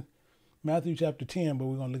 In Matthew chapter 10, but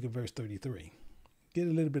we're going to look at verse 33. Get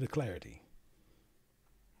a little bit of clarity.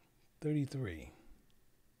 33.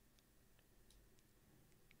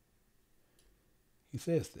 He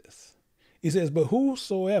says this. He says, but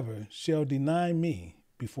whosoever shall deny me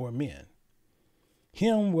before men,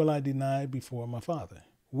 him will I deny before my Father,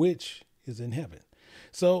 which is in heaven.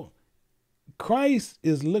 So Christ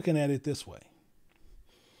is looking at it this way.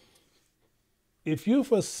 If you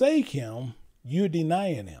forsake him, you're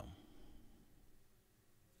denying him.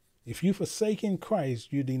 If you forsaken Christ,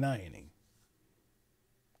 you're denying him.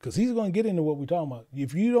 Because he's going to get into what we're talking about.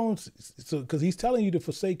 If you don't, because he's telling you to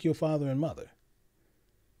forsake your father and mother.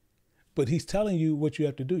 But he's telling you what you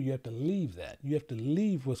have to do. You have to leave that. You have to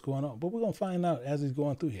leave what's going on. But we're going to find out as he's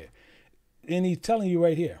going through here. And he's telling you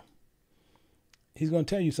right here. He's going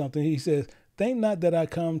to tell you something. He says, think not that I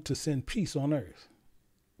come to send peace on earth.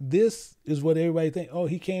 This is what everybody thinks. Oh,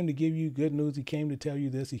 he came to give you good news. He came to tell you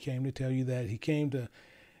this. He came to tell you that. He came to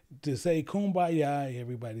say, kumbaya,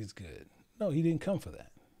 everybody's good. No, he didn't come for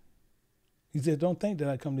that. He said, don't think that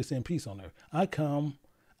I come to send peace on earth. I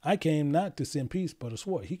came not to send peace, but a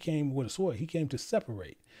sword. He came with a sword. He came to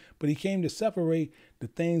separate. But he came to separate the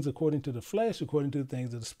things according to the flesh, according to the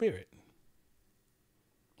things of the spirit.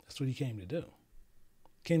 That's what he came to do.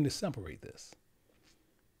 He came to separate this.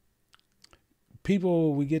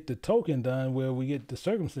 People, we get the token done where we get the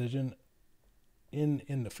circumcision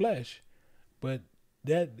in the flesh, but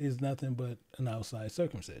that is nothing but an outside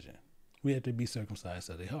circumcision. We have to be circumcised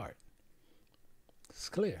of the heart. It's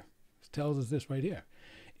clear. It tells us this right here.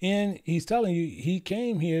 And he's telling you he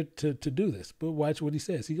came here to do this. But watch what he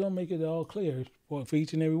says. He's going to make it all clear for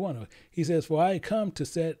each and every one of us. He says, for I come to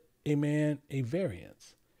set a man a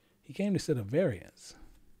variance. He came to set a variance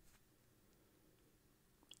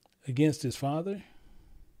against his father,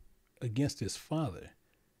 against his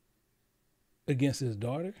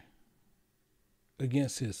daughter,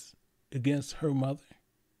 against her mother,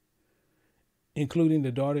 including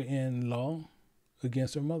the daughter-in-law,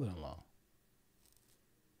 against her mother-in-law.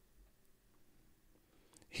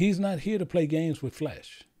 He's not here to play games with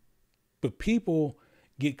flesh. But people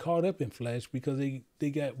get caught up in flesh because they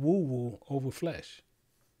got woo-woo over flesh.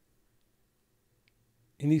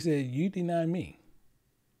 And he said, you deny me,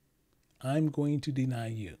 I'm going to deny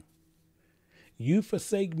you. You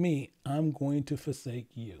forsake me, I'm going to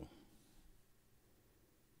forsake you.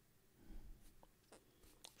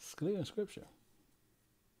 It's clear in Scripture.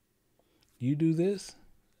 You do this,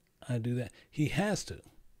 I do that. He has to.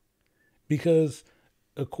 Because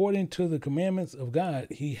according to the commandments of God,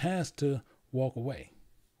 he has to walk away.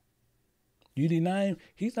 You deny him,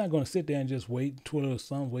 he's not going to sit there and just wait, twiddle his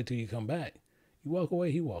thumbs, wait till you come back. You walk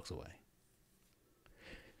away, he walks away.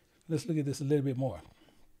 Let's look at this a little bit more.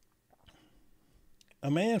 A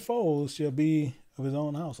man's foes shall be of his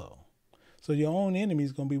own household. So your own enemy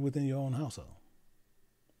is going to be within your own household.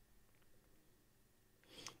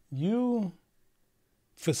 You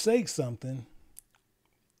forsake something,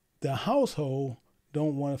 the household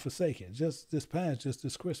don't want to forsake it. Just this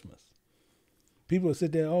Christmas. People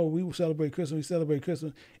sit there, oh, we celebrate Christmas,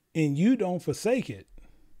 and you don't forsake it.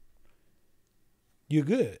 You're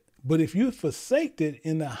good. But if you forsaked it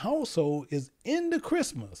and the household is in the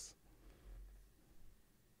Christmas,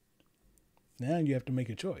 now you have to make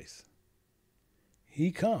a choice.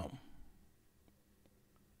 He come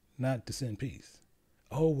not to send peace.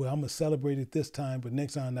 Oh, well, I'm going to celebrate it this time, but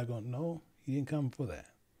next time I'm not going to. No, he didn't come for that.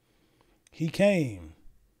 He came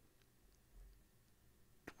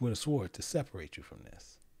with a sword to separate you from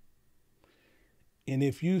this. And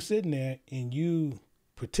if you sitting there and you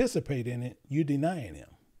participate in it, you're denying him.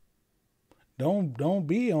 Don't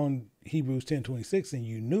be on Hebrews 10:26 and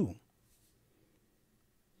you knew.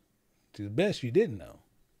 To the best you didn't know.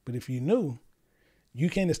 But if you knew, you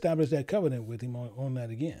can't establish that covenant with him on that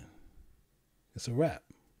again. It's a wrap.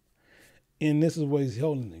 And this is what he's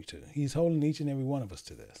holding you to. He's holding each and every one of us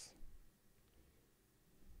to this.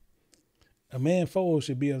 A man's foe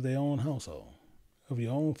should be of their own household, of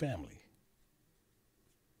your own family.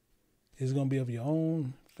 It's going to be of your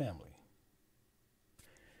own family.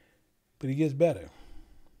 But he gets better.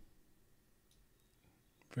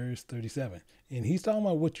 Verse 37. And he's talking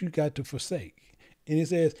about what you got to forsake. And it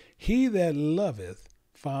says, he that loveth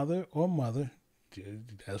father or mother,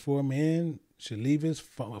 as for a man should leave his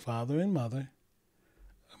father and mother.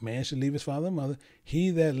 A man should leave his father and mother.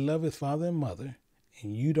 He that loveth father and mother,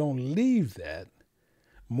 and you don't leave that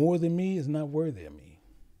more than me, is not worthy of me.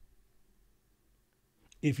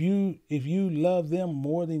 If you love them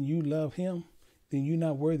more than you love him, then you're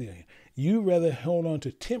not worthy of him. You rather hold on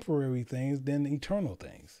to temporary things than eternal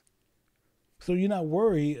things. So you're not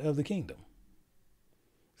worthy of the kingdom.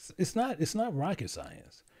 It's not rocket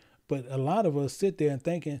science. But a lot of us sit there and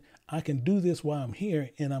thinking, I can do this while I'm here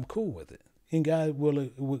and I'm cool with it. And God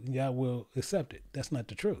will accept it. That's not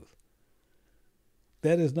the truth.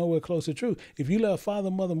 That is nowhere close to truth. If you love father,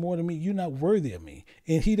 mother more than me, you're not worthy of me.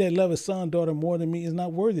 And he that loveth son, daughter more than me is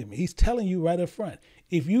not worthy of me. He's telling you right up front.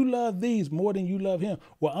 If you love these more than you love him,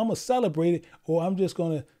 well, I'm gonna celebrate it, or I'm just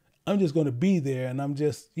gonna be there, and I'm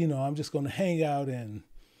just gonna hang out, and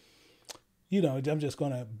I'm just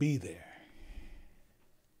gonna be there.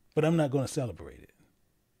 But I'm not gonna celebrate it.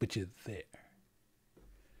 But you're there.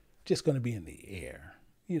 Just gonna be in the air,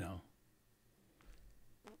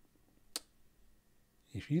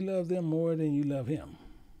 If you love them more than you love him,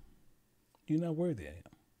 you're not worthy of him.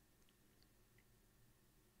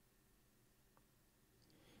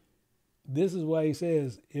 This is why he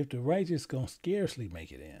says, if the righteous gonna scarcely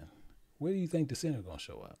make it in, where do you think the sinner gonna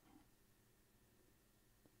show up?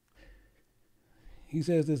 He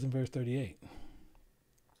says this in verse 38.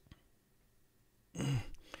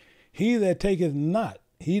 He that taketh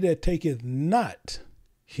not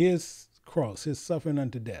his cross, his suffering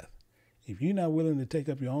unto death. If you're not willing to take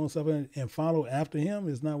up your own suffering and follow after him,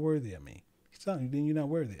 is not worthy of me. He's telling you, then you're not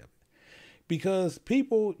worthy of it. Because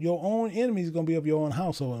people, your own enemies, are going to be of your own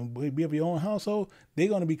household, and be of your own household, they're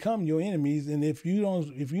going to become your enemies. And if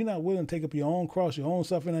you're not willing to take up your own cross, your own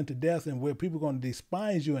suffering unto death, and where people are going to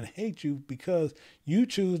despise you and hate you because you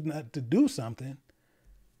choose not to do something,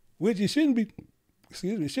 which it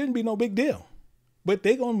shouldn't be no big deal, but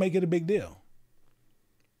they're going to make it a big deal.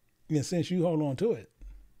 And since you hold on to it,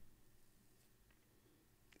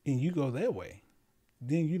 and you go their way,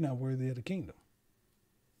 then you're not worthy of the kingdom.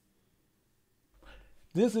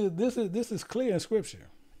 This is clear in Scripture.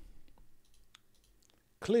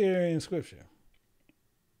 Clear in Scripture.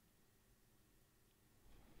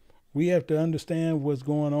 We have to understand what's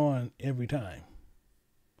going on every time.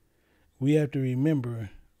 We have to remember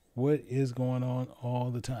what is going on all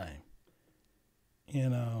the time.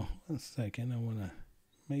 And 1 second, I want to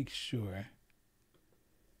make sure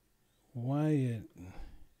why it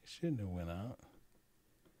shouldn't have went out.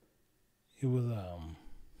 It was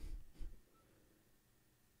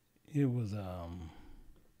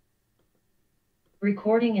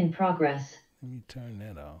recording in progress. Let me turn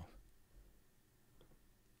that off.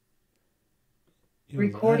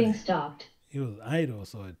 Recording stopped. It was idle,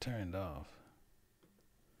 so it turned off.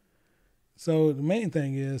 So the main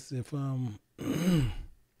thing is, if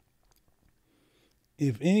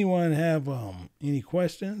anyone have any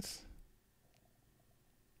questions,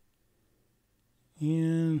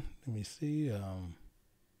 and let me see,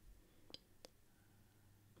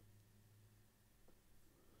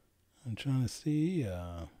 I'm trying to see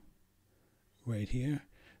right here.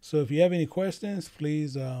 So if you have any questions,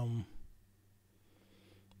 please come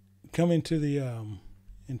into the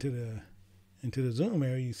Zoom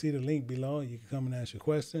area. You see the link below. You can come and ask your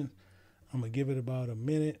question. I'm gonna give it about a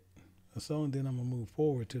minute or so, and then I'm gonna move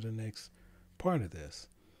forward to the next part of this.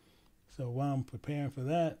 So while I'm preparing for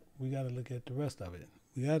that, we got to look at the rest of it.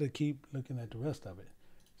 We got to keep looking at the rest of it.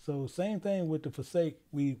 So same thing with the forsake.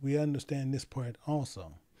 We understand this part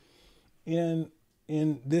also. And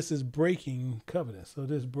this is breaking covenants. So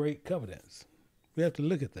this break covenants. We have to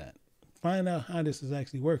look at that. Find out how this is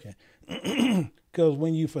actually working. Because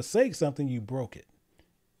when you forsake something, you broke it.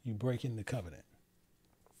 You breaking the covenant.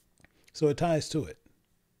 So it ties to it.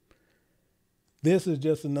 This is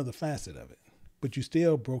just another facet of it. But you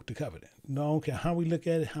still broke the covenant. No, I don't care how we look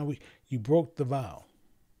at it, you broke the vow.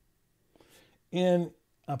 And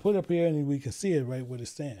I put up here, and we can see it right what it's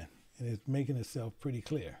saying. And it's making itself pretty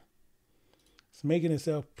clear. It's making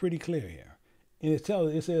itself pretty clear here. And it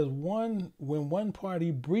says when one party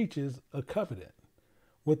breaches a covenant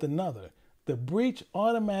with another, the breach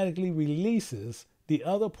automatically releases the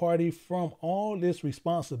other party from all its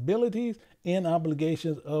responsibilities and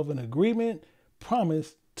obligations of an agreement,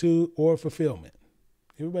 promise to, or fulfillment.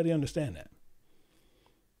 Everybody understand that?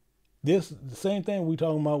 This the same thing we're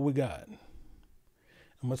talking about with God.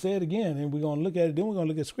 I'm going to say it again, and we're going to look at it. Then we're going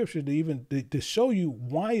to look at scripture to show you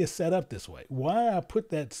why it's set up this way, why I put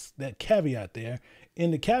that caveat there.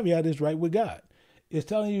 And the caveat is right with God. It's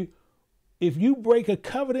telling you, if you break a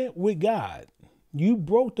covenant with God, you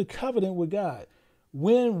broke the covenant with God.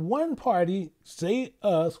 When one party, say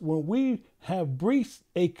us, when we have breached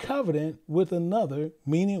a covenant with another,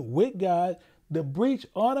 meaning with God, the breach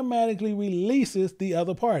automatically releases the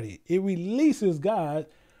other party. It releases God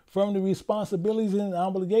from the responsibilities and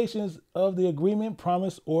obligations of the agreement,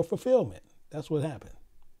 promise, or fulfillment. That's what happened.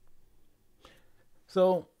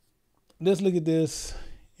 So let's look at this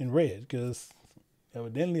in red, because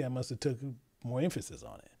evidently I must have took more emphasis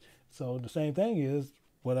on it. So the same thing is,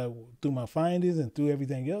 what I, through my findings and through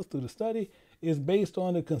everything else, through the study, is based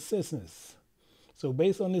on the consensus. So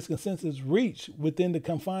based on this consensus reached within the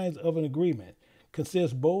confines of an agreement,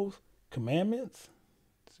 consists both commandments.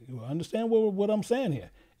 You understand what I'm saying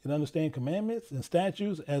here. You understand commandments and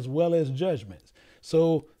statutes as well as judgments.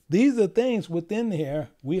 So these are things within here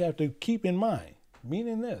we have to keep in mind.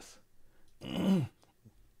 Meaning this,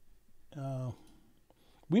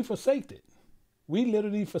 we forsaked it. We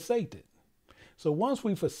literally forsaked it. So once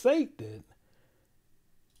we forsaked it,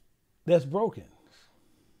 that's broken.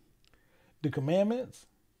 The commandments,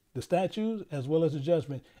 the statutes, as well as the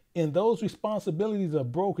judgment, and those responsibilities are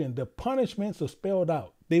broken. The punishments are spelled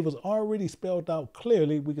out. They was already spelled out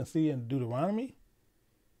clearly. We can see in Deuteronomy.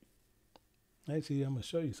 Actually, I'm going to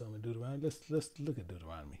show you something in Deuteronomy. Let's look at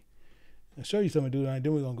Deuteronomy. I'll show you something in Deuteronomy,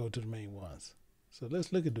 then we're going to go to the main ones. So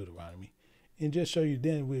let's look at Deuteronomy and just show you,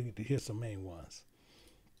 then we'll get to hear some main ones.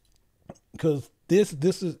 Because this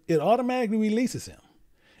is, it automatically releases him.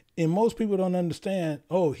 And most people don't understand,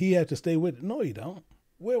 oh, he had to stay with it. No, you don't.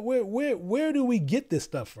 Where do we get this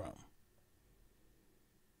stuff from?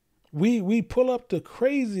 We pull up the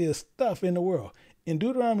craziest stuff in the world. In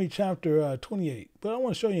Deuteronomy chapter 28, but I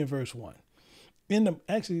want to show you in verse 1.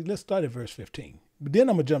 Actually, let's start at verse 15. But then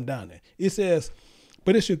I'm going to jump down there. It says,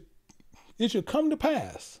 but it should come to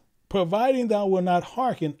pass, providing thou wilt not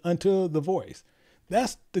hearken unto the voice.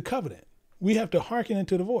 That's the covenant. We have to hearken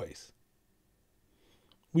into the voice.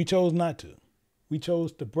 We chose not to. We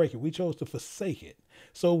chose to break it. We chose to forsake it.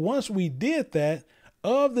 So once we did that,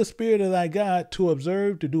 of the Spirit of thy God, to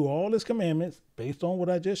observe, to do all his commandments, based on what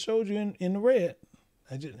I just showed you in the red.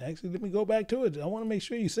 Actually, let me go back to it. I want to make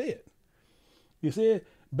sure you see it. You see it?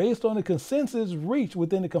 Based on the consensus reached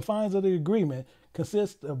within the confines of the agreement,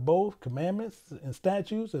 consists of both commandments and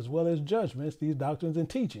statutes, as well as judgments, these doctrines and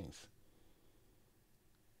teachings.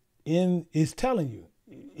 It's telling you,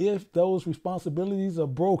 if those responsibilities are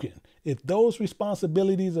broken, the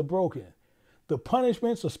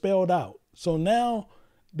punishments are spelled out. So now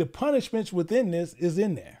the punishments within this is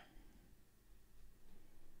in there.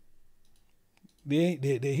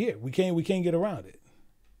 They're here. We can't get around it.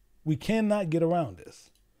 We cannot get around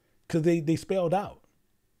this because they spelled out.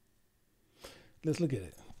 Let's look at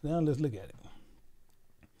it. Now let's look at it.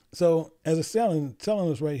 So as it's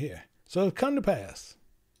telling us right here. So it's come to pass.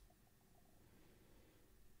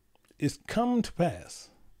 It's come to pass.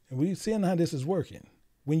 And we're seeing how this is working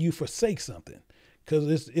when you forsake something.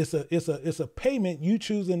 Because it's a payment you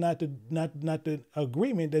choosing not to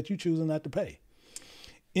agreement that you choosing not to pay.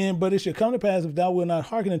 But it shall come to pass, if thou wilt not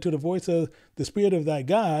hearken unto the voice of the Spirit of thy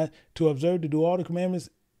God, to observe to do all the commandments,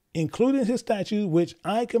 including his statutes, which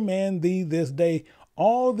I command thee this day,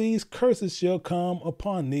 all these curses shall come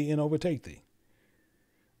upon thee and overtake thee.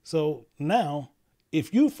 So now,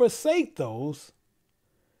 if you forsake those,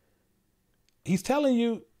 he's telling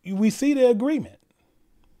you, we see the agreement.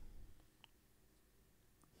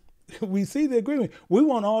 We see the agreement. We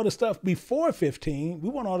want all the stuff before 15. We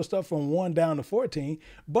want all the stuff from 1 down to 14,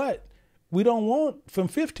 but we don't want from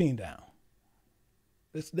 15 down.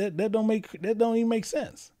 That don't even make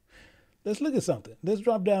sense. Let's look at something. Let's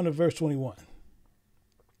drop down to verse 21.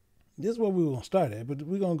 This is where we're going to start at, but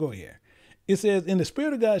we're going to go here. It says, and the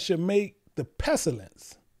Spirit of God shall make the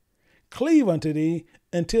pestilence cleave unto thee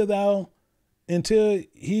until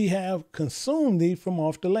he have consumed thee from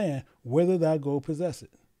off the land, whither thou go possess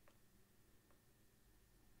it.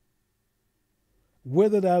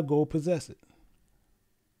 Whither thou go possess it.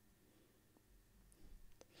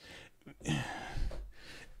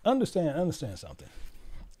 Understand something.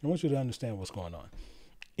 I want you to understand what's going on.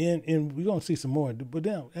 And we're going to see some more, but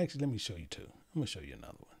then actually let me show you two. I'm going to show you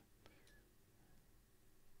another one.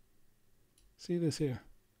 See this here?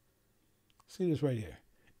 See this right here.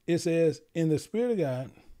 It says, "In the Spirit of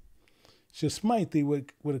God shall smite thee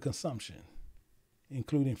with a consumption,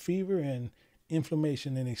 including fever and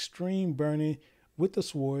inflammation and extreme burning with the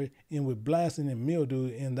sword and with blasting and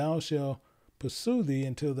mildew, and thou shalt pursue thee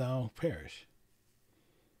until thou perish."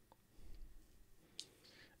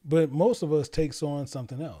 But most of us takes on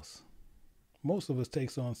something else. Most of us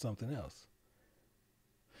takes on something else.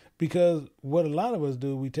 Because what a lot of us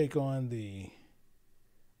do, we take on the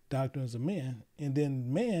doctrines of men, and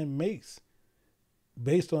then man makes,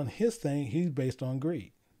 based on his thing, he's based on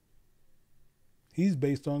greed. He's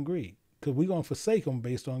based on greed. Because we're going to forsake him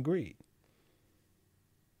based on greed.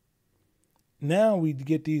 Now we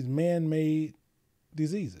get these man-made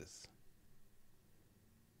diseases.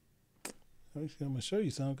 Actually, I'm going to show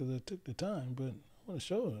you something because I took the time, but I want to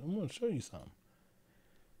show it. I'm going to show you something.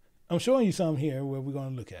 I'm showing you something here where we're going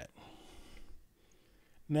to look at.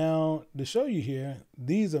 Now, to show you here,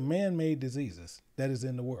 these are man-made diseases that is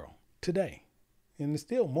in the world today. And there's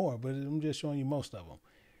still more, but I'm just showing you most of them.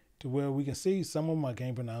 To where we can see some of them I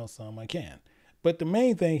can't pronounce, some I can. But the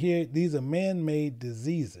main thing here, these are man-made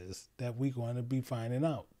diseases that we're going to be finding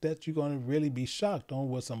out. That you're going to really be shocked on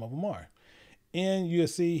what some of them are. And you'll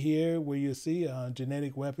see here where you see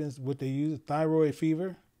genetic weapons, what they use, thyroid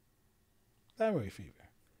fever,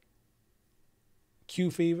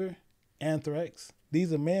 Q fever, anthrax.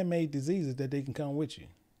 These are man-made diseases that they can come with you.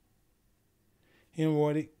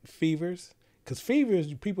 Hemorrhagic fevers. Because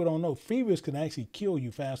fevers, people don't know, fevers can actually kill you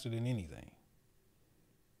faster than anything.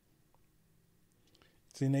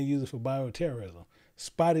 See, they use it for bioterrorism.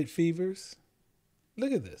 Spotted fevers.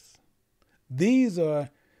 Look at this. These are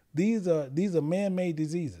man-made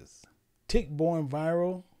diseases. Tick-borne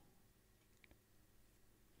viral.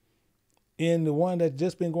 And the one that's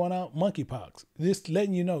just been going out, monkeypox. Just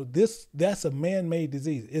letting you know, that's a man-made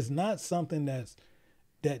disease. It's not something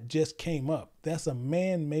that just came up. That's a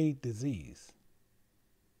man-made disease.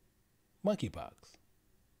 Monkeypox.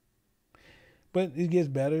 But it gets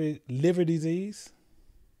better. Liver disease.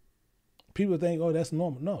 People think, oh, that's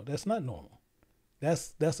normal. No, that's not normal.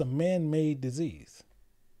 That's a man-made disease.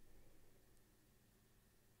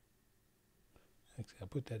 Actually, I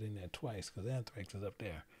put that in there twice because anthrax is up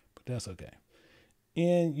there. But that's okay.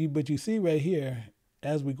 But you see right here,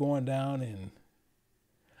 as we're going down in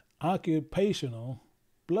occupational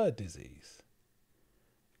blood disease,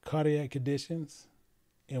 cardiac conditions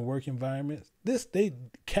in work environments.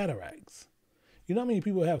 Cataracts. You know how many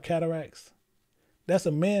people have cataracts? That's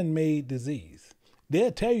a man-made disease.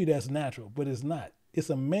 They'll tell you that's natural, but it's not. It's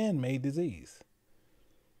a man-made disease.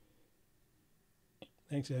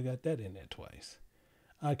 Actually, I got that in there twice.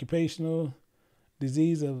 Occupational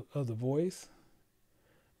disease of the voice,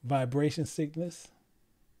 vibration sickness.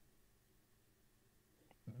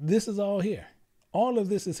 This is all here. All of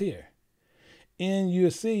this is here. And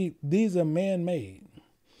you'll see these are man-made.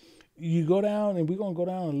 You go down, and we're going to go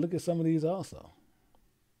down and look at some of these also.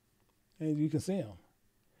 And you can see them.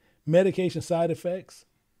 Medication side effects.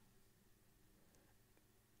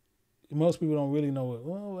 Most people don't really know it.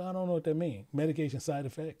 Well, I don't know what that means. Medication side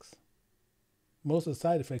effects. Most of the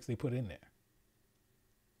side effects they put in there.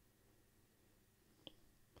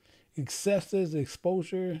 Excessive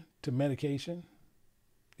exposure to medication.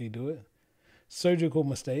 They do it. Surgical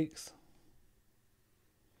mistakes.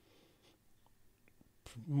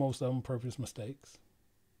 Most of them purpose mistakes.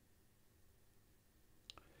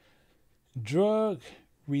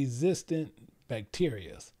 Drug-resistant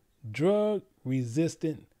bacteria.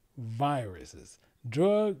 Drug-resistant viruses.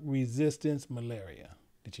 Drug-resistance malaria.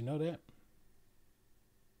 Did you know that?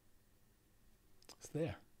 It's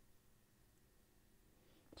there.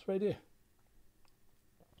 It's right there.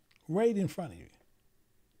 Right in front of you.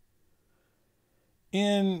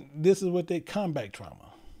 And this is what they combat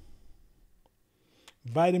trauma.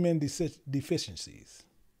 Vitamin deficiencies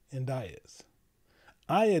in diets.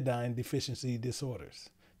 Iodine deficiency disorders.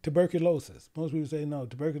 Tuberculosis. Most people say, no,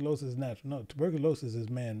 tuberculosis is natural. No, tuberculosis is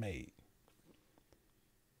man-made.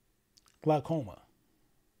 Glaucoma.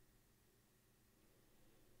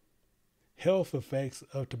 Health effects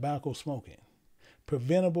of tobacco smoking.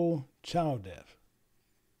 Preventable child death.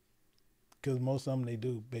 Because most of them they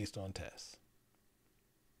do based on tests.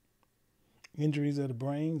 Injuries of the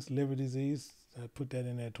brains, liver disease. I put that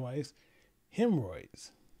in there twice.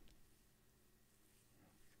 Hemorrhoids.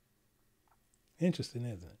 Interesting,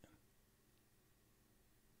 isn't it?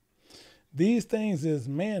 These things is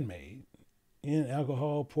man-made in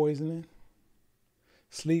alcohol poisoning,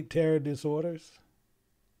 sleep terror disorders,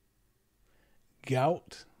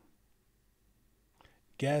 gout,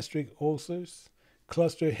 gastric ulcers,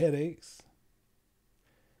 cluster headaches,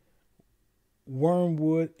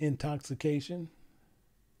 wormwood intoxication.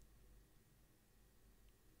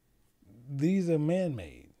 These are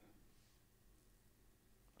man-made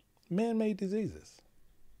diseases.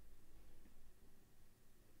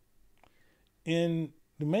 And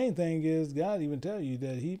the main thing is God even tell you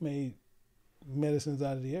that he made medicines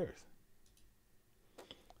out of the earth.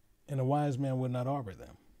 And a wise man would not harbor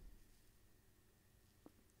them.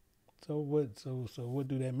 So what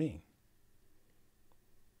do that mean?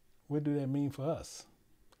 What do that mean for us?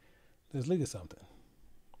 Let's look at something.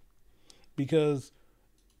 Because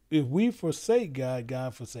if we forsake God,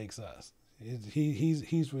 God forsakes us.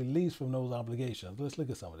 He's released from those obligations. Let's look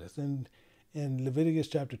at some of this. In Leviticus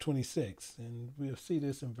chapter 26, and we'll see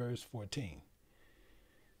this in verse 14.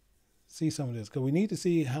 See some of this, because we need to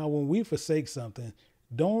see how when we forsake something,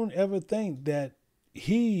 don't ever think that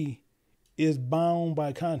he is bound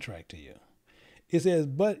by contract to you. It says,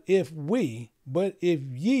 but if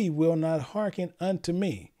ye will not hearken unto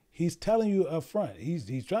me. He's telling you up front.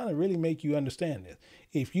 He's trying to really make you understand this.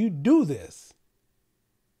 If you do this,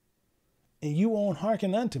 and you won't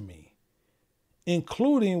hearken unto me,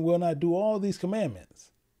 including will not do all these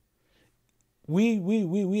commandments,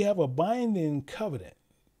 we have a binding covenant.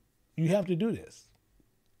 You have to do this.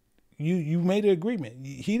 You made an agreement.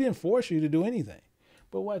 He didn't force you to do anything.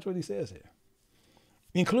 But watch what he says here.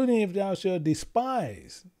 Including if thou shalt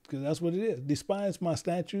despise, because that's what it is, despise my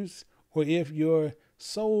statutes, or if your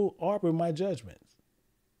soul arbor my judgments.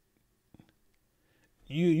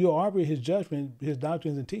 You arbor his judgment, his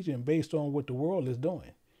doctrines and teaching based on what the world is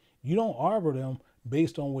doing. You don't arbor them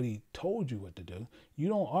based on what he told you what to do. You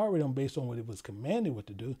don't arbor them based on what it was commanded what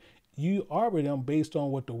to do. You arbor them based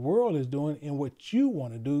on what the world is doing and what you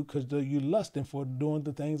want to do, because you're lusting for doing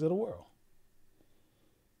the things of the world.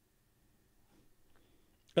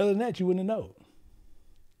 Other than that, you wouldn't know.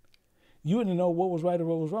 You wouldn't know what was right or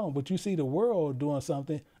what was wrong. But you see the world doing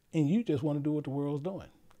something, and you just want to do what the world's doing.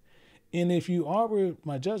 And if you arbor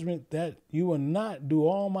my judgment that you will not do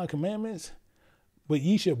all my commandments, but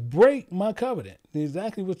ye should break my covenant.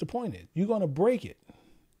 Exactly what the point is. You're going to break it.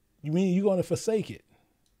 You mean you're going to forsake it.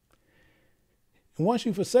 And once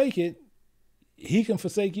you forsake it, he can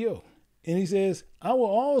forsake you. And he says, I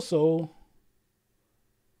also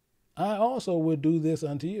will do this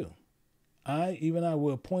unto you. I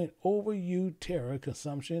will appoint over you terror,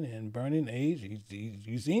 consumption, and burning age.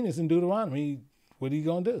 You've seen this in Deuteronomy. What are you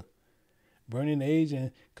going to do? Burning age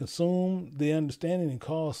and consume the understanding and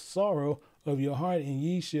cause sorrow of your heart, and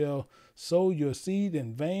ye shall sow your seed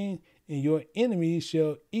in vain, and your enemies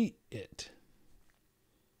shall eat it.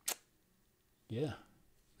 Yeah.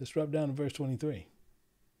 Let's drop down to verse 23.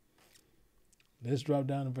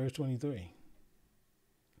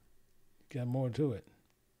 Got more to it.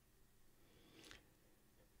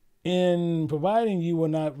 In providing you will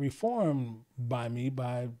not reform by me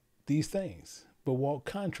by these things, but walk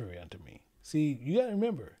contrary unto me. See, you got to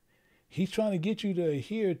remember, he's trying to get you to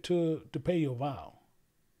adhere to pay your vow.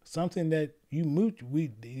 Something that he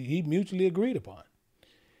mutually agreed upon.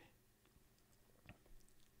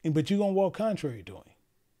 But you're going to walk contrary to him.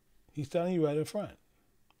 He's telling you right up front.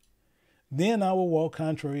 Then I will walk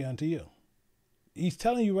contrary unto you. He's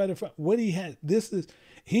telling you right up front what he has.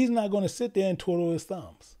 He's not going to sit there and twiddle his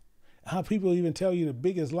thumbs. How people even tell you the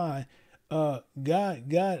biggest lie,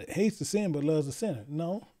 God hates the sin but loves the sinner.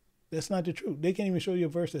 No, that's not the truth. They can't even show you a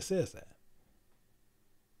verse that says that.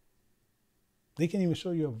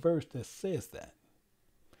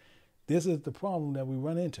 This is the problem that we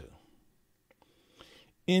run into.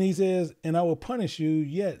 And he says, and I will punish you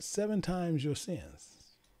yet 7 times your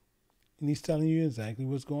sins. And he's telling you exactly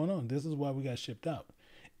what's going on. This is why we got shipped out.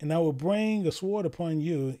 And I will bring a sword upon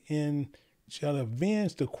you and shall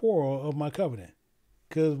avenge the quarrel of my covenant.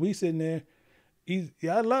 Because we sitting there,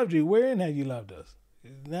 I loved you. Wherein have you loved us?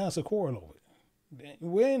 Now it's a quarrel over it.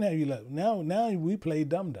 Wherein have you loved? Now we play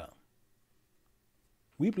dumb-dumb.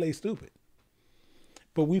 We play stupid.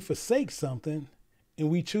 But we forsake something and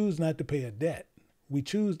we choose not to pay a debt. We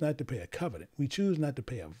choose not to pay a covenant. We choose not to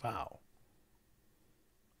pay a vow.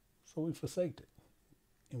 So we forsaked it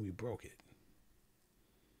and we broke it.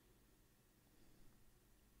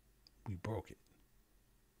 We broke it.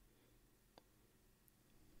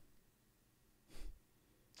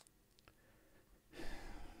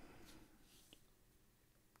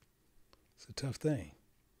 It's a tough thing.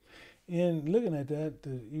 And looking at that,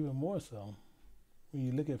 even more so, when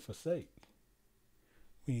you look at forsake,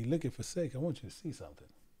 I want you to see something.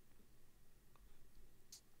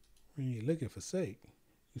 When you look at forsake,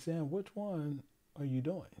 you're saying, which one are you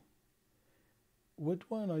doing? Which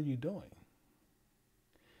one are you doing?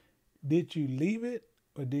 Did you leave it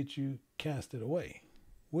or did you cast it away?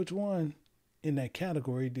 Which one in that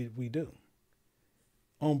category did we do?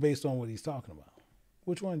 Based on what he's talking about.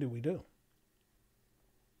 Which one did we do?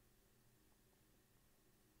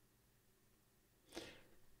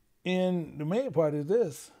 And the main part is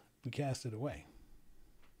this: we cast it away.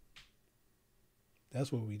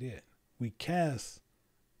 That's what we did. We cast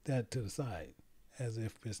that to the side as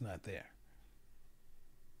if it's not there.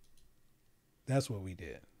 That's what we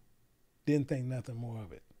did. Didn't think nothing more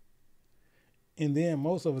of it. And then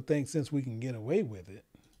most of us think since we can get away with it,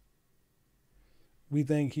 we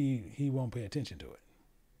think he won't pay attention to it.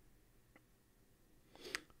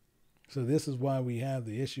 So this is why we have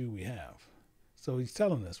the issue we have. So he's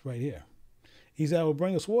telling us right here. He said, I will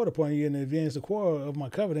bring a sword upon you and advance the quarrel of my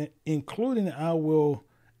covenant, including I will,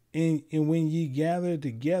 and when ye gather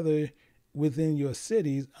together within your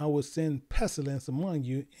cities, I will send pestilence among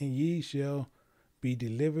you, and ye shall be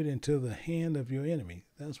delivered into the hand of your enemy.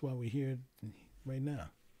 That's why we're here right now.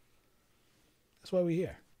 That's why we're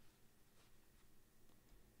here.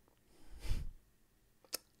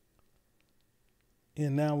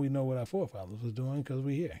 And now we know what our forefathers was doing because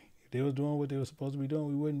we're here. If they were doing what they were supposed to be doing,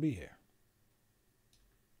 we wouldn't be here.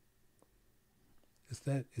 It's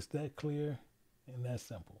that clear and that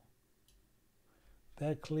simple.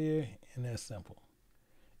 That clear and that simple.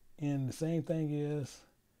 And the same thing is,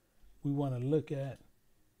 we want to look at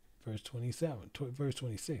verse 26,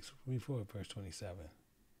 before verse 27.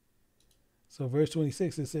 So verse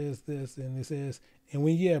 26, it says this, and it says, and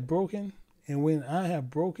when ye have broken, and when I have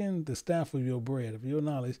broken the staff of your bread, of your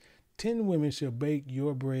knowledge, 10 women shall bake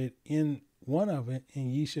your bread in one oven,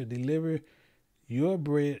 and ye shall deliver your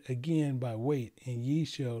bread again by weight, and ye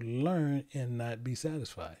shall learn and not be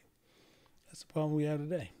satisfied. That's the problem we have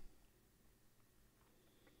today.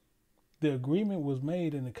 The agreement was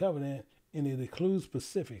made in the covenant, and it includes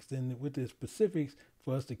specifics. And with the specifics,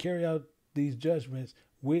 for us to carry out these judgments,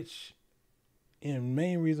 which, and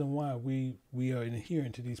main reason why we are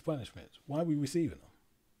adhering to these punishments, why we receiving them,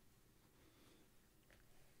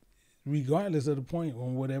 regardless of the point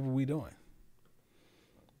on whatever we're doing.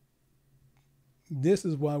 This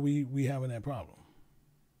is why we having that problem.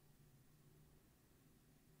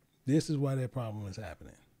 This is why that problem is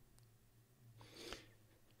happening.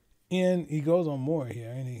 And he goes on more here,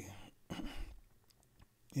 and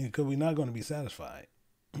because we're not going to be satisfied.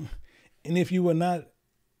 And if you will not,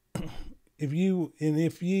 if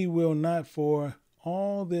ye will not for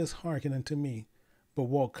all this hearken unto me, but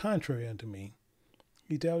walk contrary unto me,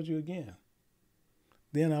 he tells you again,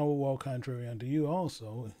 then I will walk contrary unto you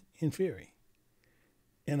also in fury.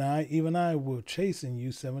 And even I will chasten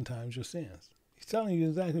you 7 times your sins. He's telling you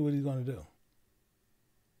exactly what he's going to do.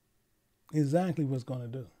 Exactly what's going to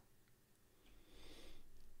do.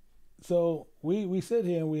 So we sit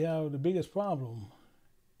here and we have the biggest problem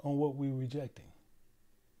on what we're rejecting.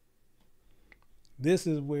 This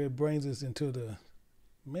is where it brings us into the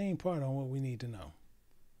main part on what we need to know.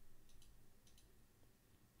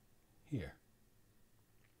 Here.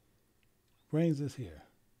 Brings us here.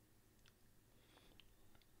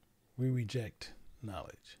 We reject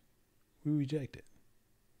knowledge. We reject it.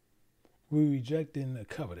 We rejecting the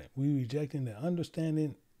covenant. We rejecting the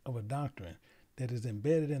understanding of a doctrine that is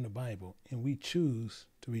embedded in the Bible, and we choose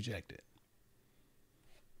to reject it.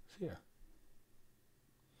 It's here.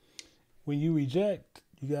 When you reject,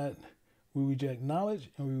 we reject knowledge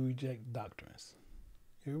and we reject doctrines.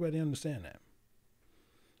 Everybody understand that?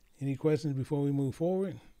 Any questions before we move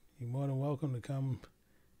forward? You're more than welcome to come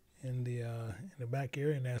in the back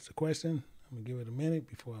area and ask a question. I'm gonna give it a minute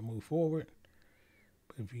before I move forward.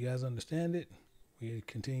 But if you guys understand it, we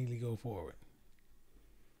continually go forward.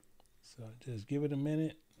 So just give it a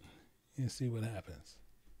minute and see what happens.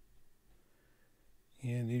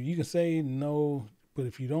 And if you can say no, but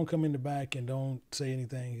if you don't come in the back and don't say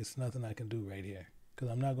anything, it's nothing I can do right here, because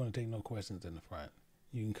I'm not going to take no questions in the front.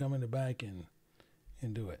 You can come in the back and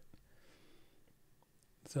do it.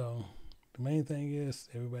 So the main thing is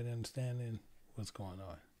everybody understanding what's going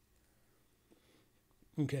on.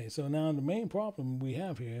 Okay, so now the main problem we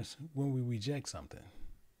have here is when we reject something.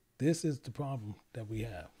 This is the problem that we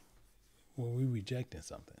have when we're rejecting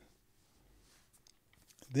something.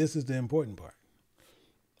 This is the important part.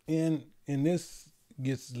 And this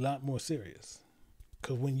gets a lot more serious,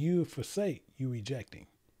 because when you forsake, you're rejecting.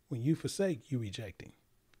 When you forsake, you're rejecting.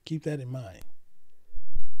 Keep that in mind.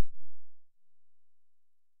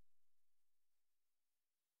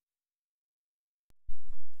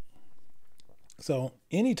 So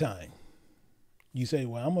anytime you say,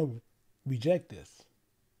 well, I'm going to reject this,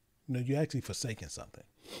 you're actually forsaking something.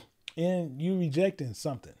 And you're rejecting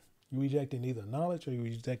something. You're rejecting either knowledge or you're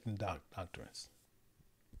rejecting doctrines.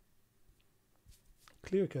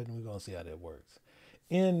 Clear cutting, we're going to see how that works.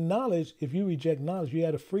 In knowledge, if you reject knowledge, you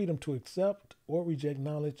have the freedom to accept or reject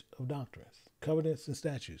knowledge of doctrines, covenants, and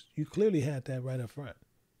statutes. You clearly had that right up front.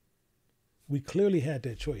 We clearly had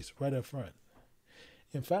that choice right up front.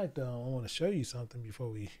 In fact, I want to show you something before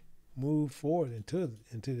we move forward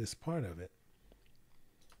into this part of it.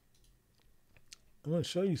 I'm going to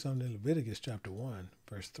show you something in Leviticus chapter 1,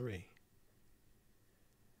 verse 3.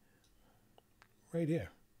 Right here.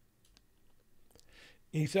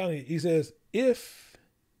 He says, if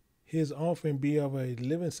his offering be of a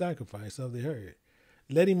living sacrifice of the herd,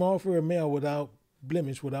 let him offer a male without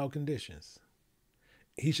blemish, without conditions.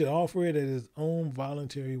 He should offer it at his own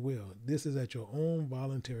voluntary will. This is at your own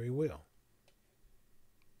voluntary will.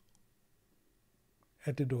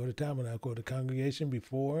 At the door of the tabernacle of the congregation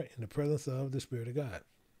before in the presence of the Spirit of God.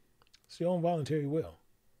 It's your own voluntary will.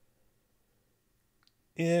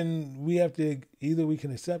 And we have to, either we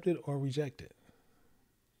can accept it or reject it.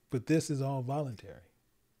 But this is all voluntary.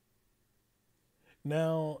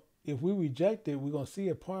 Now, if we reject it, we're going to see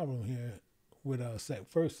a problem here with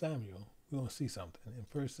 1 Samuel. We're going to see something in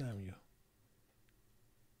 1 Samuel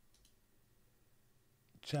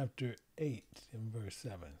chapter 8 and verse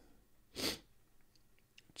 7.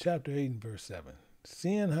 Chapter 8 and verse 7.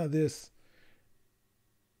 Seeing how this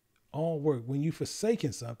all work, when you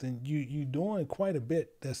forsaken something, you're doing quite a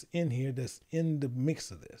bit that's in here, that's in the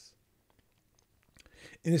mix of this.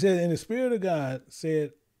 And it says, and the Spirit of God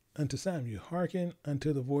said unto Samuel, hearken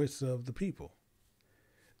unto the voice of the people.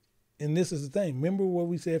 And this is the thing. Remember what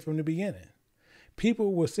we said from the beginning.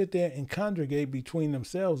 People will sit there and congregate between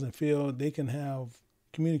themselves and feel they can have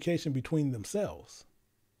communication between themselves.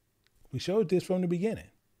 We showed this from the beginning.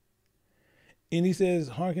 And he says,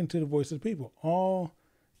 hearken to the voice of the people, all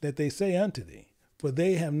that they say unto thee, for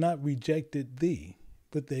they have not rejected thee,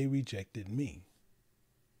 but they rejected me.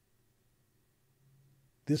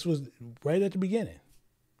 This was right at the beginning.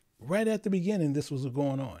 Right at the beginning, this was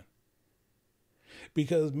going on.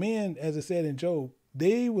 Because men, as I said in Job,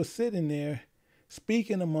 they were sitting there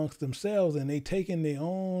speaking amongst themselves, and they taking their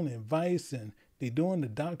own advice, and they doing the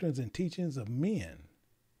doctrines and teachings of men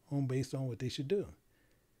based on what they should do.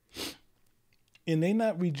 And they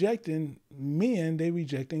not rejecting men, they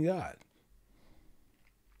rejecting God.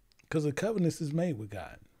 Because the covenant is made with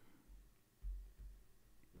God.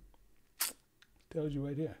 Tells you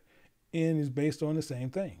right here. And it's based on the same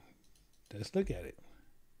thing. Let's look at it.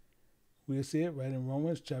 We'll see it right in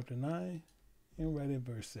Romans chapter 9 and right in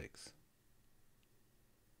verse 6.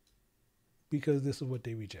 Because this is what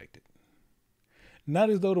they rejected. Not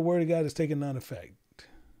as though the word of God is taken none effect,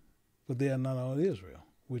 but they are not all Israel,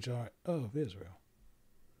 which are of Israel.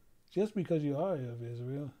 Just because you are of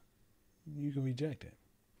Israel, you can reject it.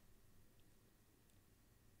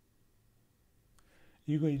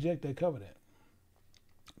 You can reject that covenant.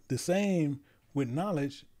 The same with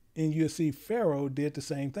knowledge, and you'll see Pharaoh did the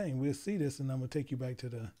same thing. We'll see this, and I'm going to take you back to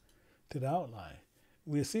the outline.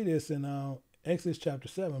 We'll see this in Exodus chapter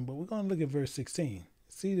 7, but we're going to look at verse 16.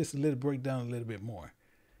 See this break down a little bit more.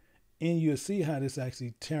 And you'll see how this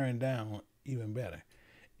actually tearing down even better.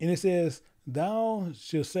 And it says, thou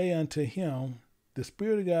shalt say unto him, the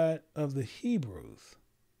Spirit of God of the Hebrews,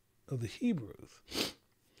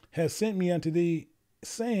 has sent me unto thee,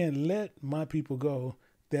 saying, let my people go,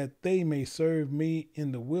 that they may serve me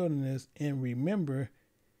in the wilderness, and remember,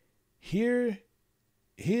 hear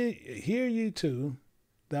you too,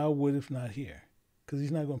 thou wouldest not hear. Because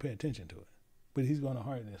he's not going to pay attention to it, but he's going to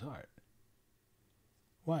harden his heart.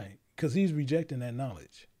 Why? Because he's rejecting that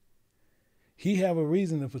knowledge. He have a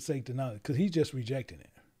reason to forsake the knowledge, because he's just rejecting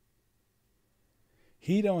it.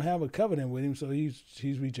 He don't have a covenant with him, so he's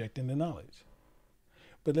rejecting the knowledge.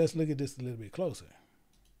 But let's look at this a little bit closer.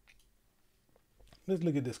 Let's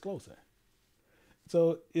look at this closer.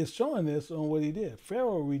 So it's showing this on what he did.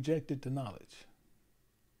 Pharaoh rejected the knowledge.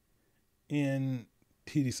 And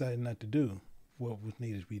he decided not to do what was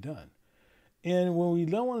needed to be done. And when we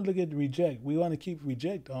don't want to look at the reject, we want to keep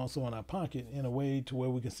reject also in our pocket in a way to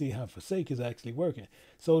where we can see how forsake is actually working.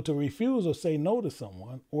 So to refuse or say no to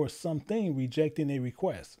someone or something, rejecting a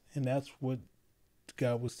request. And that's what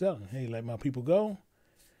God was telling. Hey, let my people go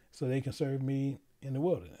so they can serve me in the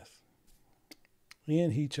wilderness.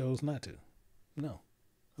 And he chose not to. No,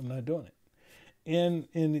 I'm not doing it. And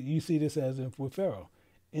you see this as with Pharaoh.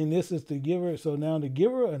 And this is the giver. So now the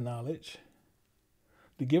giver of knowledge,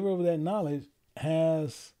 the giver of that knowledge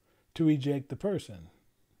has to reject the person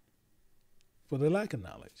for the lack of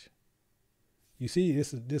knowledge. You see,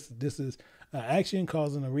 this is an action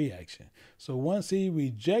causing a reaction. So once he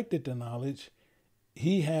rejected the knowledge,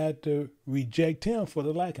 he had to reject him for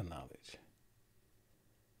the lack of knowledge.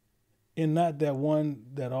 and not that one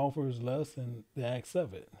that offers lust and the acts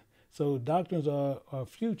of it. So doctrines are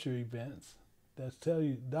future events. That's tell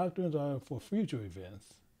you doctrines are for future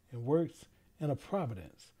events, and works in a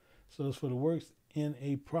providence. So it's for the works in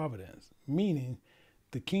a providence, meaning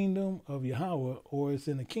the kingdom of Yahweh, or it's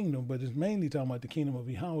in the kingdom, but it's mainly talking about the kingdom of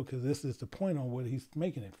Yahweh because this is the point on what he's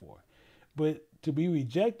making it for. But to be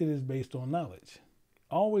rejected is based on knowledge.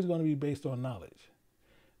 Always going to be based on knowledge.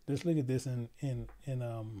 Let's look at this in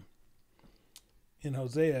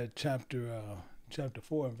Hosea chapter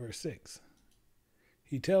 4 and verse 6.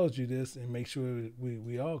 He tells you this and make sure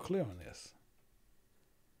we all clear on this.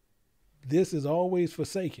 This is always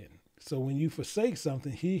forsaken. So when you forsake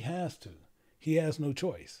something, he has to. He has no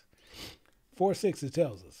choice. 4:6 it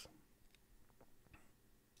tells us.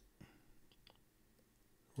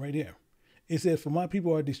 Right here. It says, "For my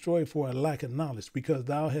people are destroyed for a lack of knowledge, because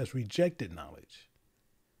thou hast rejected knowledge.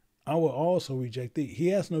 I will also reject thee." He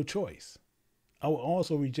has no choice. "I will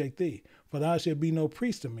also reject thee, for thou shalt be no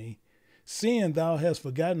priest to me. Seeing thou hast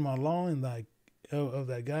forgotten my law and of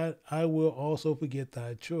thy God, I will also forget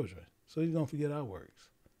thy children." So he's going to forget our works.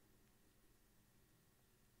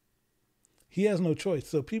 He has no choice.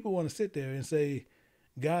 So people want to sit there and say,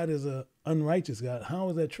 God is an unrighteous God. How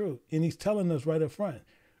is that true? And he's telling us right up front,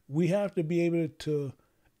 we have to be able to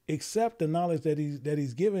accept the knowledge that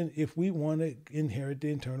he's given if we want to inherit the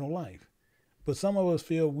eternal life. But some of us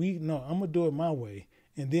feel no, I'm going to do it my way.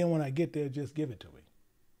 And then when I get there, just give it to me.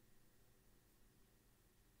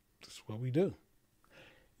 That's what we do.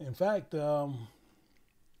 In fact,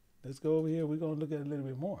 let's go over here. We're going to look at it a little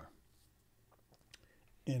bit more.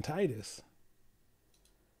 In Titus,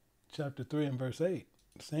 chapter 3 and verse 8,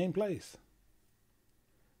 same place.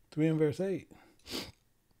 3 and verse 8.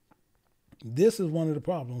 This is one of the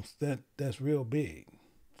problems that's real big.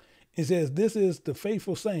 It says, "This is the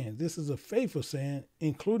faithful saying." This is a faithful saying,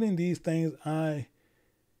 "Including these things I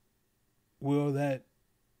will that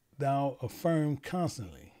thou affirm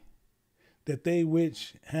constantly, that they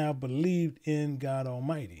which have believed in God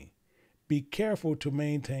Almighty be careful to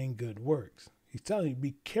maintain good works." He's telling you,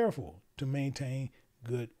 be careful to maintain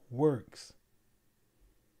good works.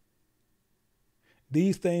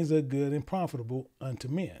 "These things are good and profitable unto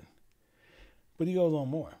men." But he goes on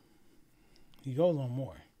more. He goes on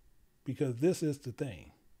more. Because this is the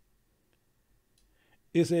thing.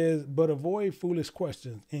 It says, "But avoid foolish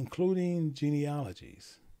questions, including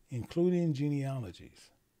genealogies." Including genealogies.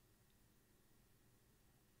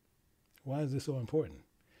 Why is this so important?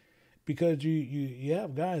 Because you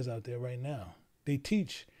have guys out there right now. They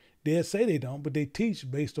teach. They say they don't, but they teach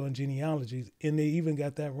based on genealogies, and they even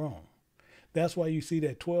got that wrong. That's why you see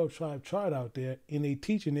that 12-tribe chart out there, and they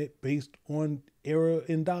teaching it based on error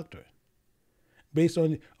in doctrine. Based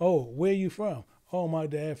on, oh, where are you from? Oh, my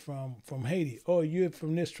dad from Haiti. Oh, you're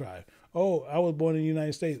from this tribe. Oh, I was born in the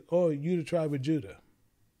United States. Oh, you the tribe of Judah.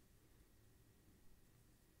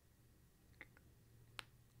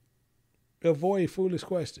 Avoid foolish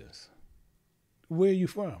questions. Where are you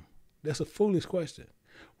from? That's a foolish question.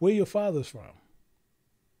 Where your father's from?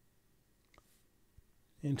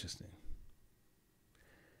 Interesting.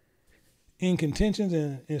 In contentions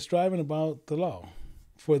and striving about the law,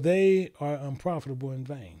 for they are unprofitable in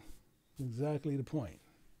vain. Exactly the point.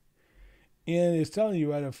 And it's telling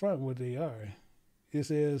you right up front what they are. It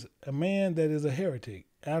says, "A man that is a heretic,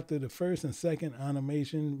 after the first and second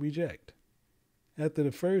animation reject." After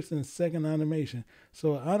the first and second animation.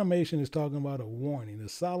 So animation is talking about a warning, a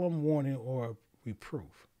solemn warning or a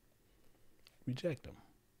reproof. Reject them.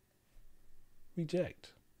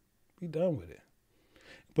 Reject. Be done with it.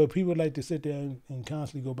 But people like to sit there and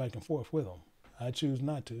constantly go back and forth with them. I choose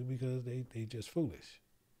not to because they just foolish.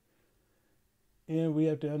 And we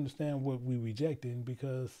have to understand what we rejecting,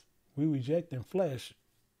 because we rejecting flesh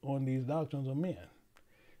on these doctrines of men.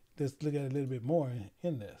 Let's look at it a little bit more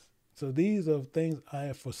in this. So these are things I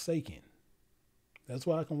have forsaken. That's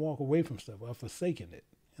why I can walk away from stuff. I've forsaken it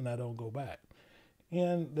and I don't go back.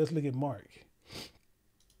 And let's look at Mark.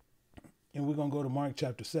 And we're going to go to Mark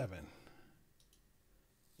chapter 7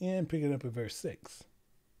 and pick it up at verse 6.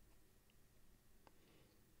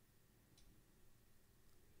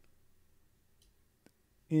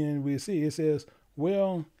 And we see it says,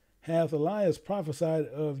 "Well hath Elias prophesied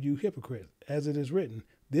of you hypocrites, as it is written,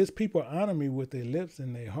 this people honor me with their lips,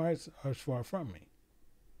 and their hearts are far from me."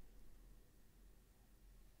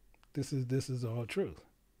 This is all truth.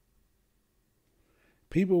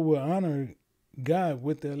 People will honor God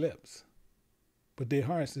with their lips, but their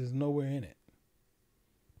hearts is nowhere in it.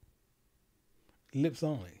 Lips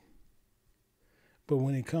only. But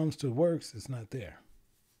when it comes to works, it's not there.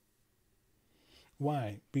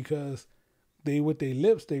 Why? Because They with their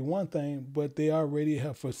lips, they one thing, but they already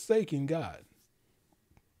have forsaken God.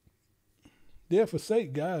 They'll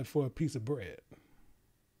forsake God for a piece of bread.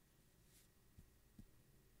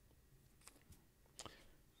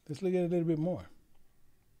 Let's look at it a little bit more.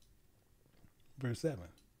 Verse 7.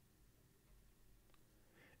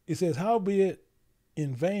 It says, howbeit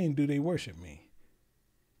in vain do they worship me,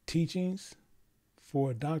 teachings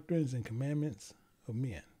for doctrines and commandments of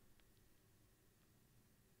men.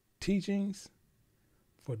 Teachings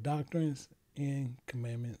for doctrines and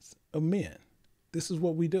commandments of men. This is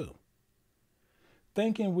what we do.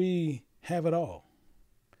 Thinking we have it all.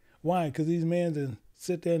 Why? Because these men that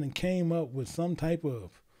sit there and came up with some type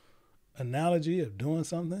of analogy of doing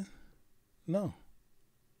something? No.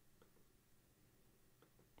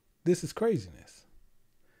 This is craziness.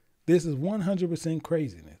 This is 100%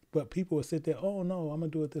 craziness. But people will sit there, oh no, I'm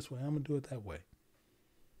going to do it this way, I'm going to do it that way.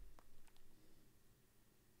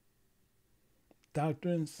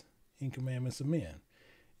 Doctrines and commandments of men.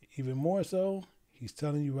 Even more so, he's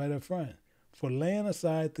telling you right up front, for laying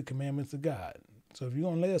aside the commandments of God. So if you're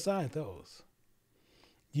going to lay aside those,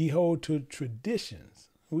 ye hold to traditions.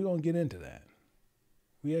 We're going to get into that.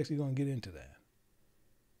 We're actually going to get into that.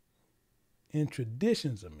 In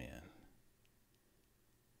traditions of men.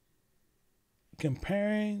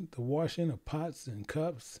 Comparing the washing of pots and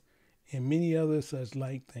cups and many other such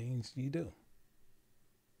like things ye do.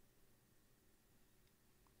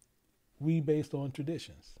 We based on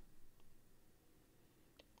traditions.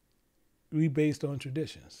 We based on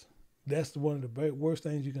traditions. That's one of the worst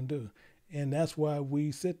things you can do. And that's why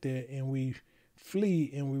we sit there and we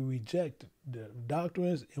flee and we reject the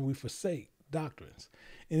doctrines and we forsake doctrines.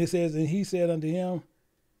 And it says, and he said unto him,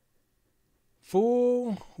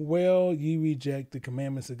 full well ye reject the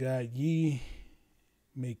commandments of God, ye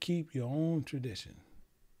may keep your own tradition.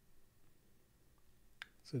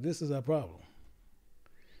 So this is our problem.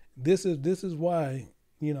 This is why,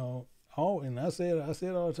 you know, and I say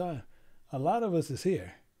it all the time, a lot of us is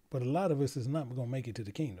here, but a lot of us is not going to make it to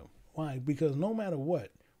the kingdom. Why? Because no matter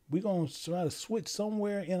what, we're going to try to switch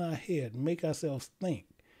somewhere in our head, make ourselves think,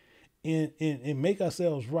 and make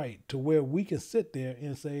ourselves right to where we can sit there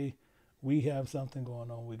and say we have something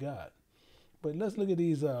going on with God. But let's look at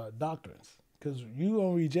these doctrines, because you're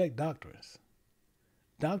going to reject doctrines.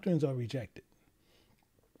 Doctrines are rejected.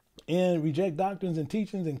 And reject doctrines and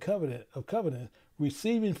teachings and covenant,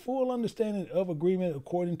 receiving full understanding of agreement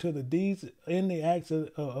according to the deeds in the acts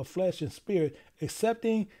of flesh and spirit,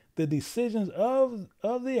 accepting the decisions of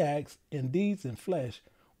the acts and deeds in flesh,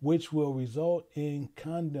 which will result in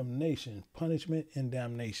condemnation, punishment, and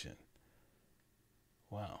damnation.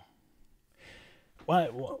 Wow. Why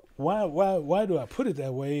do I put it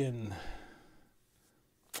that way? And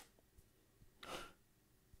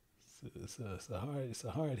it's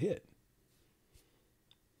a hard hit.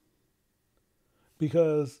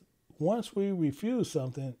 Because once we refuse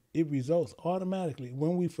something, it results automatically.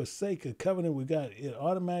 When we forsake a covenant with God, it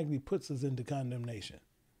automatically puts us into condemnation.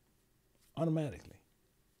 Automatically.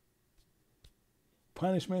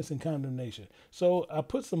 Punishments and condemnation. So I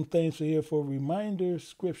put some things here for reminder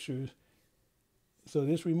scriptures. So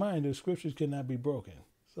this reminder, scriptures cannot be broken.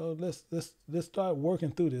 So let's start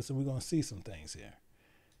working through this, and we're going to see some things here.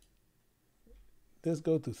 Let's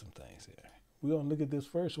go through some things here. We're going to look at this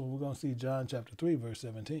first one. We're going to see John chapter 3, verse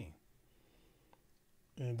 17.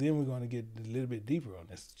 And then we're going to get a little bit deeper on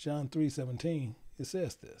this. John 3:17, it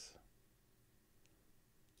says this.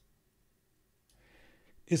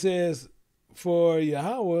 It says, for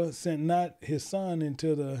Yahweh sent not his son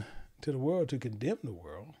into the world to condemn the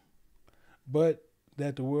world, but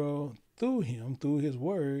that the world through him, through his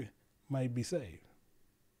word, might be saved.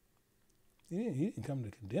 He didn't come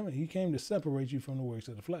to condemn it. He came to separate you from the works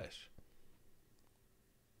of the flesh.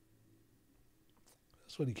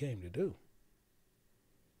 That's what he came to do.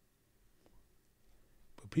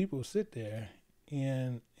 But people sit there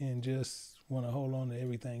and just want to hold on to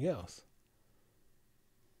everything else.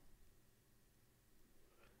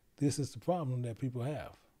 This is the problem that people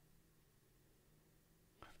have.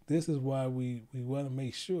 This is why we want to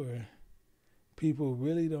make sure people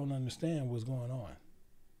really don't understand what's going on.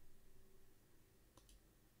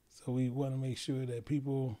 So we want to make sure that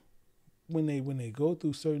people, when they go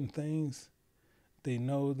through certain things, they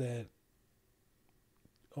know that,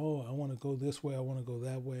 oh, I want to go this way, I want to go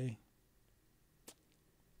that way.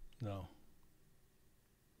 No.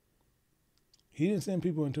 He didn't send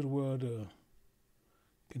people into the world to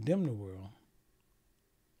condemn the world,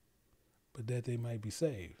 but that they might be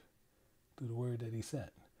saved through the word that he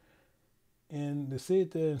sent. And to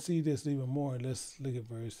sit there and see this even more, let's look at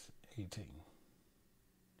verse 18.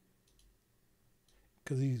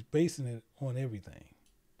 because he's basing it on everything.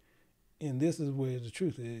 And this is where the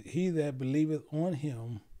truth is. He that believeth on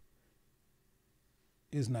him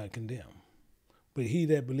is not condemned, but he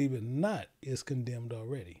that believeth not is condemned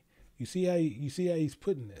already. You see how he's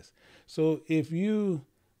putting this. So if you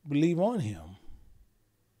believe on him,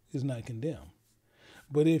 is not condemned.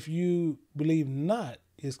 But if you believe not,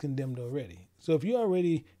 is condemned already. So if you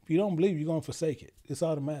don't believe, you're going to forsake it. It's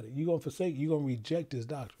automatic. You're going to reject his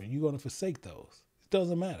doctrine. You're going to forsake those. It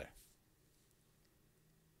doesn't matter.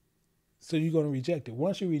 So you're going to reject it.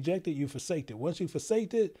 Once you reject it, you forsake it. Once you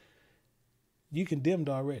forsake it, you condemned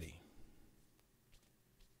already.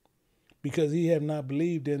 Because he have not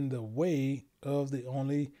believed in the way of the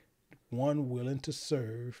only one willing to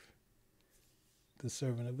serve, the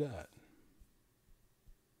servant of God.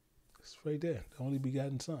 It's right there, the only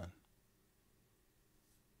begotten Son.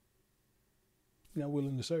 You're not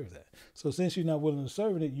willing to serve that. So since you're not willing to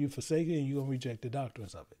serve it, you forsake it and you're going to reject the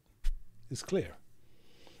doctrines of it. It's clear.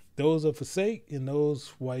 Those are forsake, and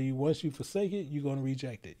those, once you forsake it, you're going to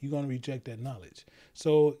reject it. You're going to reject that knowledge.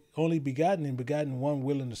 So only begotten and begotten one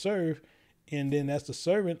willing to serve, and then that's the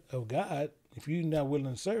servant of God. If you're not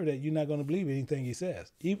willing to serve that, you're not going to believe anything he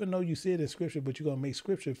says. Even though you see it in Scripture, but you're going to make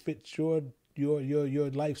Scripture fit your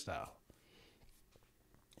lifestyle.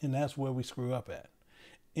 And that's where we screw up at.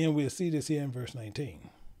 And we'll see this here in verse 19.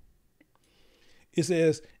 It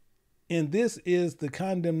says, and this is the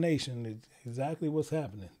condemnation, exactly what's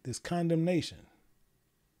happening, this condemnation.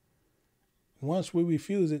 Once we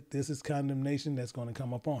refuse it, this is condemnation that's going to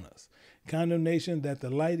come upon us. Condemnation that the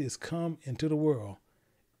light is come into the world,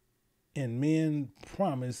 and men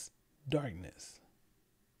promise darkness.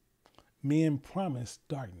 Men promise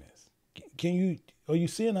darkness. Are you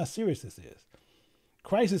seeing how serious this is?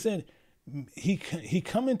 Christ is saying he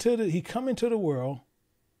come into the world.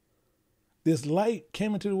 This light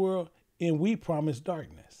came into the world, and we promise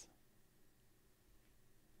darkness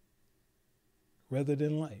rather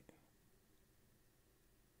than light.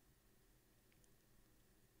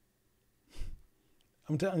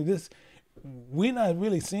 I'm telling you this, we're not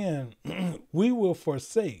really seeing, we will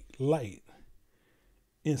forsake light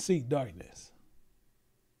and seek darkness.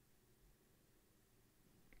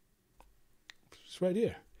 It's right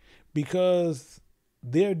here. Because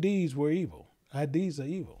their deeds were evil. Our deeds are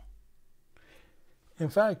evil. In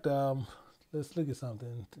fact, let's look at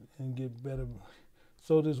something and get better.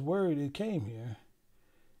 So this word, it came here,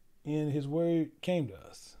 and his word came to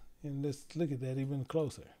us. And let's look at that even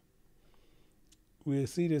closer. We'll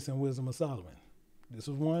see this in Wisdom of Solomon. This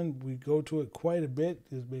is one, we go to it quite a bit.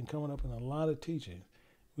 It's been coming up in a lot of teaching.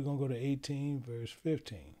 We're going to go to 18, verse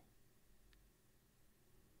 15.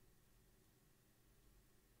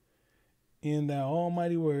 In thy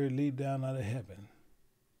almighty word leap down out of heaven,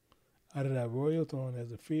 out of thy royal throne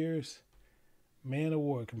as a fierce man of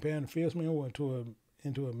war, comparing a fierce man of war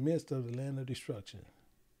into a midst of the land of destruction.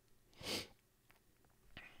 It's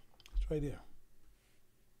right here.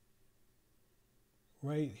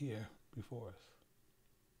 Right here before us.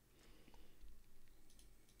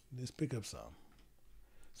 Let's pick up some.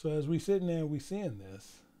 So as we sitting there and we seeing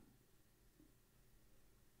this,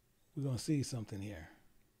 we're going to see something here.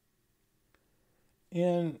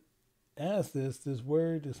 And as this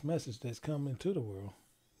word, this message that's come into the world,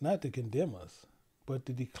 not to condemn us, but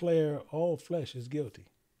to declare all flesh is guilty.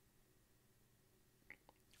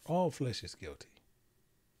 All flesh is guilty.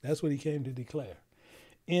 That's what he came to declare.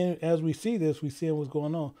 And as we see this, we see what's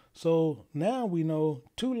going on. So now we know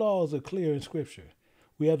two laws are clear in Scripture.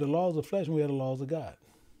 We have the laws of flesh and we have the laws of God.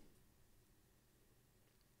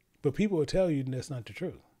 But people will tell you that's not the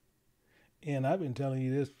truth. And I've been telling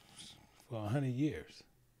you this for 100 years.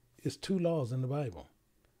 It's two laws in the Bible.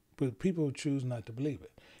 But people choose not to believe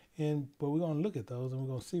it. But we're going to look at those and we're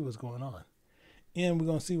going to see what's going on. And we're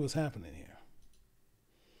going to see what's happening here.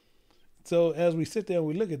 So as we sit there and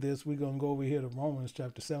we look at this, we're going to go over here to Romans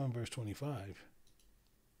chapter 7, verse 25.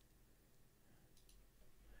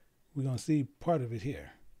 We're going to see part of it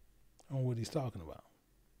here on what he's talking about.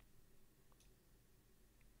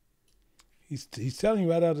 He's telling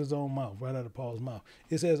you right out of his own mouth, right out of Paul's mouth.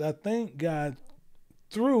 It says, I thank God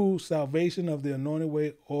through salvation of the anointed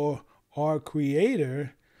way or our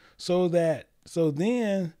Creator, so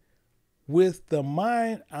then with the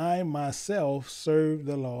mind I myself serve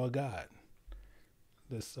the law of God.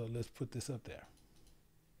 Let's put this up there.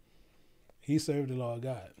 He served the law of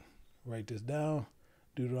God. Write this down.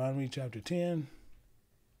 Deuteronomy chapter 10,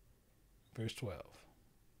 verse 12.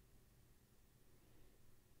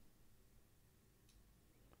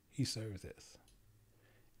 He served this.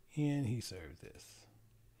 And he served this.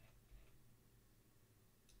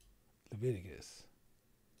 Leviticus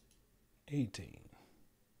 18.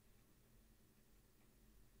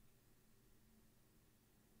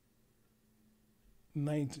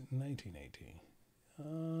 1918.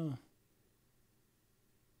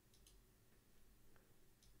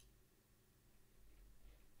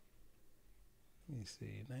 Let me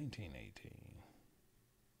see, 1918.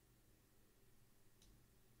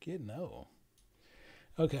 Getting old.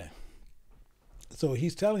 Okay. So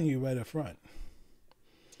he's telling you right up front.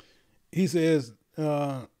 He says,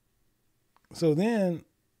 so then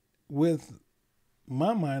with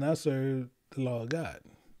my mind, I serve the law of God,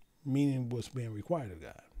 meaning what's being required of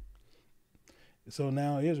God. So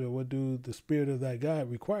now, Israel, what do the Spirit of thy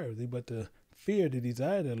God require of thee, but to fear, to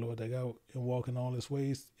desire the Lord thy God, and walk in all his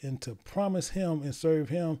ways, and to promise him and serve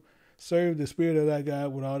the Spirit of thy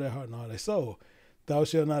God with all thy heart and all thy soul. Thou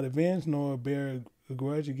shalt not avenge nor bear a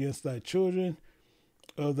grudge against thy children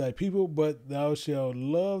of thy people, but thou shalt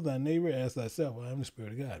love thy neighbor as thyself. I am the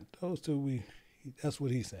Spirit of God. Those two, that's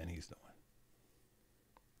what he's saying he's doing.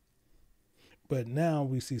 But now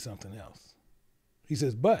we see something else. He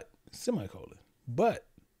says, but, semicolon, but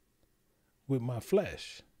with my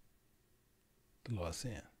flesh, the law of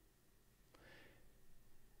sin,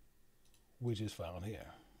 which is found here.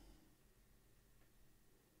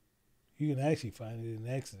 You can actually find it in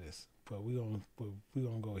Exodus, but we're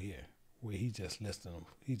gonna go here where he just listing them.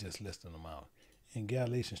 He just listing them out in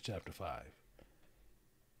Galatians chapter 5.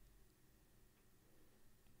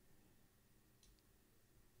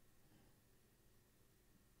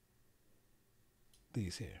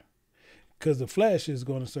 These here, because the flesh is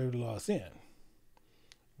going to serve the law of sin.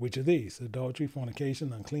 Which are these? Adultery,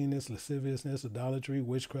 fornication, uncleanness, lasciviousness, idolatry,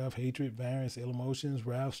 witchcraft, hatred, variance, ill emotions,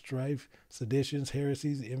 wrath, strife, seditions,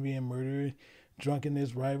 heresies, envy and murder,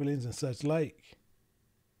 drunkenness, rivalries, and such like.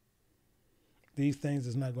 These things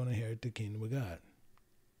is not going to inherit the kingdom of God.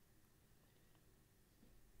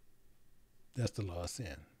 That's the law of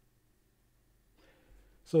sin.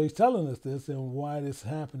 So he's telling us this and why this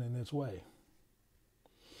happened in this way.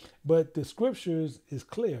 But the scriptures is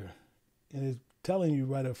clear and is telling you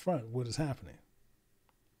right up front what is happening.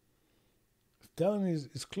 It's telling you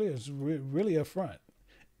it's clear. It's really up front.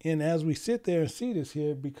 And as we sit there and see this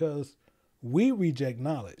here, because we reject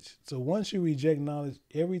knowledge. So once you reject knowledge,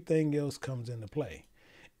 everything else comes into play.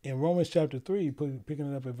 In Romans chapter 3,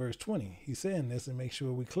 picking it up at verse 20, he's saying this and make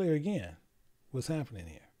sure we clear again what's happening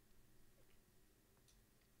here.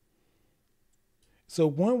 So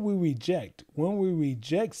when we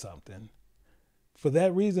reject something, for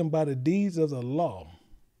that reason, by the deeds of the law,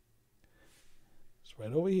 it's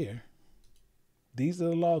right over here, deeds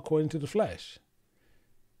of the law according to the flesh,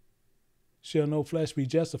 shall no flesh be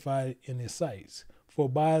justified in his sight. For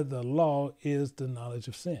by the law is the knowledge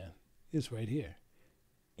of sin. It's right here.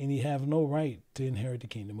 And ye have no right to inherit the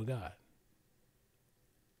kingdom of God.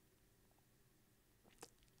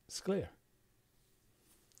 It's clear.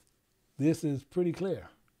 This is pretty clear.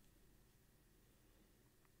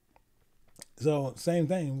 So same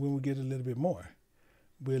thing when we get a little bit more.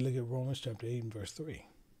 We'll look at Romans chapter 8 and verse 3.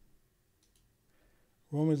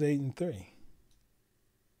 Romans 8 and 3.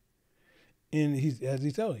 And as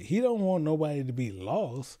he's telling you, he don't want nobody to be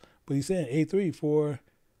lost, but he's saying 8:3, for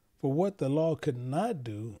what the law could not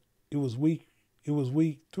do, it was weak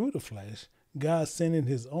through the flesh, God sending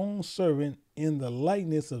his own servant in the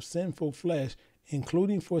likeness of sinful flesh,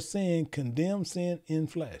 including for sin, condemned sin in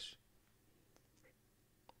flesh.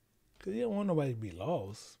 Because he don't want nobody to be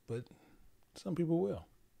lost, but some people will.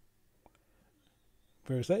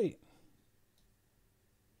 Verse 8.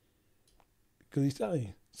 Because he's telling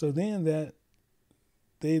you, so then that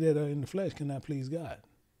they that are in the flesh cannot please God.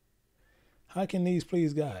 How can these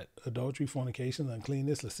please God? Adultery, fornication,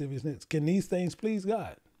 uncleanness, lasciviousness. Can these things please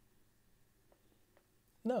God?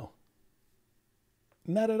 No.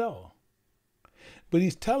 Not at all. But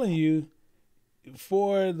he's telling you,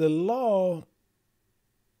 for the law,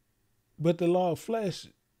 but the law of flesh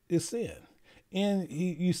is sin. And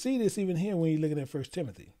you see this even here when you're looking at 1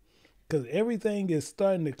 Timothy. Because everything is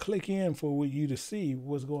starting to click in for you to see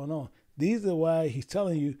what's going on. These are why he's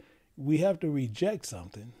telling you we have to reject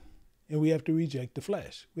something, and we have to reject the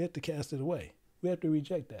flesh. We have to cast it away. We have to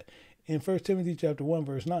reject that. In 1 Timothy chapter 1,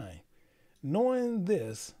 verse 9, knowing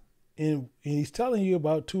this, and he's telling you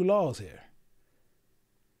about two laws here.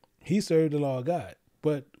 He served the law of God,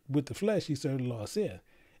 but with the flesh he served the law of sin,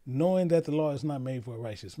 knowing that the law is not made for a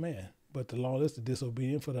righteous man, but the lawless, the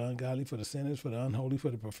disobedient, for the ungodly, for the sinners, for the unholy, for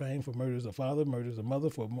the profane, for murderers of father, murderers of mother,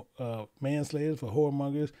 for manslayers, for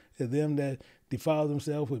whoremongers, for them that defile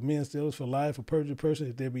themselves with men stealers, for life, for perjured persons,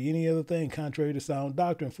 if there be any other thing contrary to sound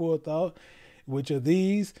doctrine, forethought, which are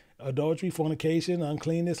these: adultery, fornication,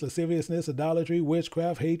 uncleanness, lasciviousness, idolatry,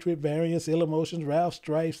 witchcraft, hatred, variance, ill emotions, wrath,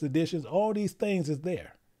 strife, seditions. All these things is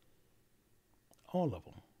there. All of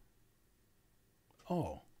them.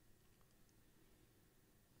 all.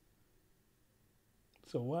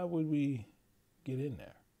 So why would we get in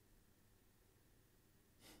there?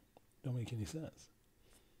 Don't make any sense.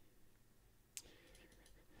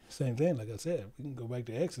 Same thing, like I said, we can go back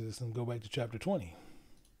to Exodus and go back to chapter 20.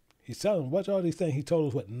 He's telling them, watch all these things. He told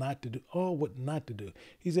us what not to do, all what not to do.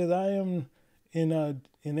 He says, I am,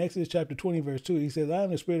 in Exodus chapter 20, verse 2, he says, I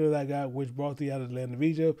am the Spirit of thy God, which brought thee out of the land of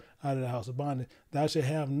Egypt, out of the house of bondage. Thou shalt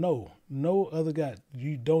have no other God.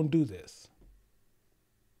 You don't do this.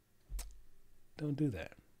 Don't do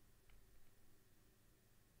that.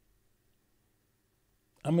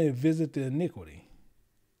 I may visit the iniquity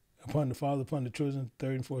upon the father, upon the children,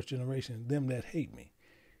 third and fourth generation, them that hate me.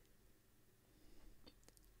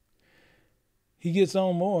 He gets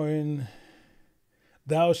on more, and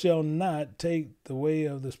thou shalt not take the way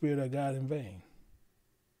of the Spirit of God in vain.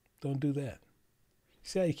 Don't do that.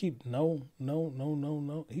 See how he keep no.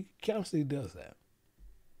 He constantly does that.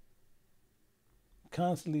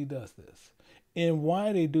 Constantly does this. And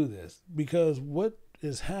why they do this? Because what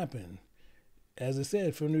has happened, as I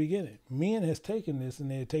said from the beginning, men has taken this and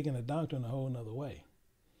they're taking the doctrine a whole nother way.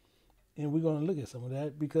 And we're going to look at some of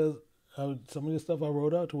that because some of this stuff I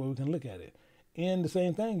wrote out to where we can look at it. And the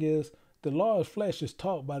same thing is, the law of flesh is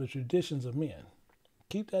taught by the traditions of men.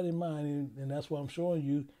 Keep that in mind, and that's why I'm showing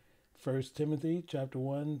you 1 Timothy chapter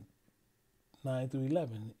 1, 9 through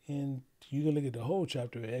 11. And you can look at the whole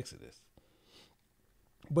chapter of Exodus.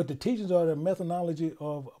 But the teachings are the methodology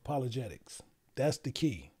of apologetics. That's the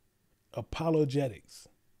key. Apologetics.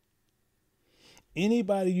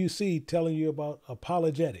 Anybody you see telling you about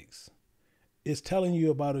apologetics is telling you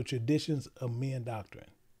about the traditions of men doctrine.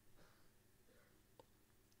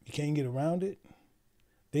 You can't get around it.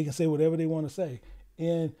 They can say whatever they want to say.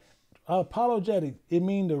 And apologetics, it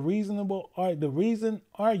means the reason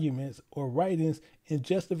arguments or writings in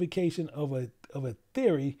justification of a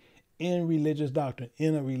theory in religious doctrine,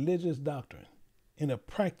 in a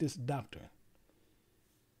practice doctrine.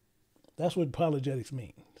 That's what apologetics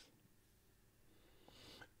means.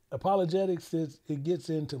 Apologetics it gets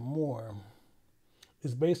into more.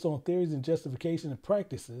 It's based on theories and justification and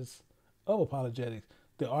practices of apologetics.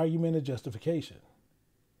 The argument of justification.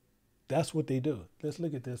 That's what they do. Let's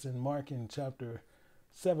look at this in Mark in chapter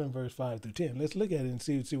 7, verse 5 through 10. Let's look at it and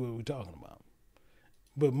see what we're talking about.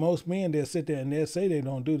 But most men, they'll sit there and they'll say they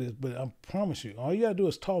don't do this, but I promise you, all you got to do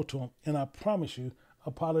is talk to them, and I promise you,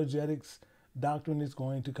 apologetics doctrine is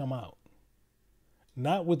going to come out.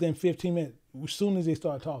 Not within 15 minutes. As soon as they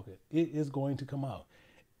start talking, it is going to come out.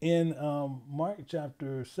 In Mark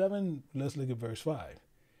chapter 7, let's look at verse 5.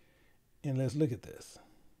 And let's look at this.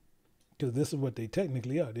 Because this is what they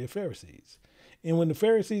technically are. They're Pharisees. And when the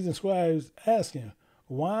Pharisees and scribes ask him,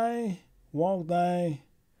 why walk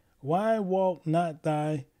not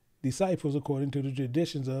thy disciples according to the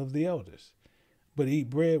traditions of the elders, but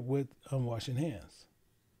eat bread with unwashed hands?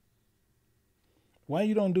 Why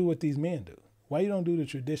you don't do what these men do? Why you don't do the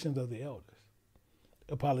traditions of the elders?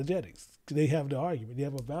 Apologetics. They have the argument. They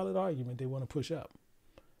have a valid argument they want to push up.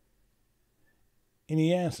 And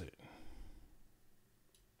he answered,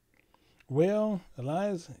 well,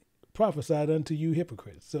 Elias prophesied unto you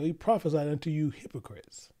hypocrites. So he prophesied unto you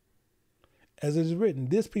hypocrites. As it is written,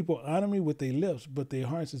 this people honor me with their lips, but their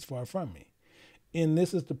hearts is far from me. And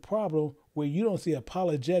this is the problem where you don't see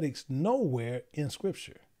apologetics nowhere in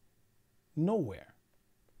Scripture. Nowhere.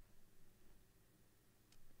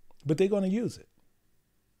 But they're going to use it.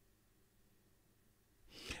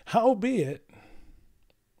 Howbeit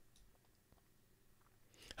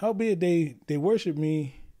they worship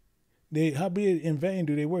me, howbeit in vain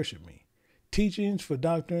do they worship me. Teachings for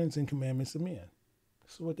doctrines and commandments of men.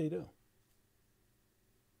 This is what they do.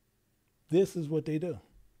 This is what they do.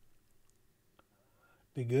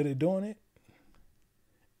 They're good at doing it,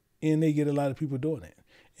 and they get a lot of people doing it.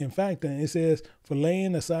 In fact, it says, for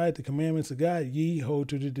laying aside the commandments of God, ye hold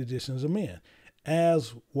to the traditions of men,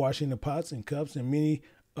 as washing the pots and cups and many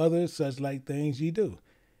other such like things ye do,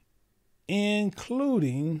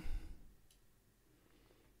 including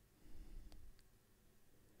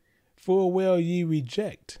full well ye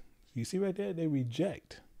reject. You see right there, they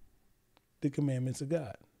reject the commandments of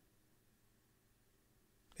God.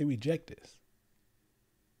 They reject this.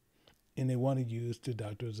 And they want to use the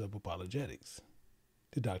doctrines of apologetics,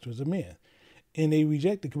 the doctrines of men. And they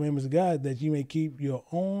reject the commandments of God that you may keep your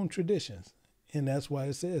own traditions. And that's why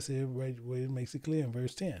it says here, right where it makes it clear in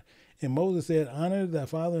verse 10. And Moses said, honor thy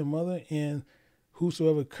father and mother, and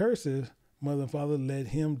whosoever curses mother and father, let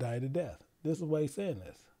him die to death. This is why he's saying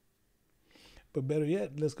this. But better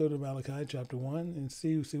yet, let's go to Malachi chapter 1 and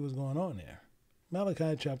see what's going on there.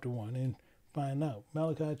 Malachi chapter 1 and find out.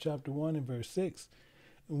 Malachi chapter 1 and verse 6.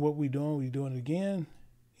 And what we're doing it again.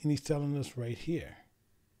 And he's telling us right here.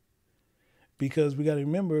 Because we got to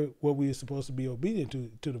remember what we are supposed to be obedient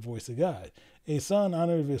to the voice of God. A son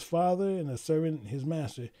honors his father and a servant his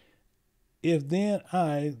master. If then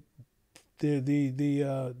I,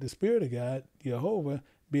 the Spirit of God, Jehovah,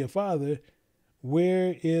 be a father,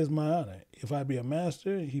 where is my honor? If I be a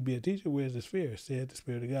master, he be a teacher, where is his fear? Said the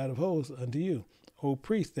Spirit of God of hosts unto you, O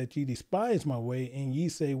priest, that ye despise my way, and ye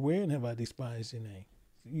say, wherein have I despised your name?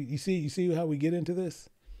 You see how we get into this?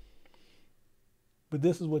 But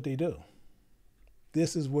this is what they do.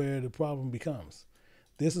 This is where the problem becomes.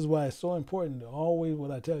 This is why it's so important to always, what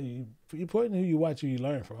I tell you, important who you watch, who you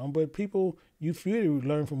learn from. But people, you freely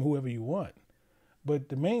learn from whoever you want. But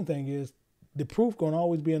the main thing is, the proof going to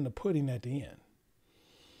always be in the pudding at the end.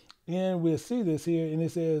 And we'll see this here, and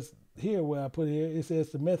it says here where I put it here, it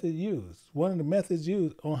says the method used. One of the methods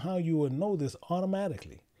used on how you will know this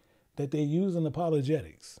automatically, that they use in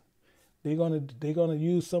apologetics. They're gonna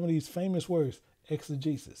use some of these famous words,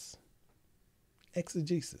 exegesis.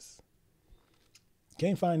 Exegesis.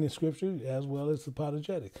 Can't find in scripture as well as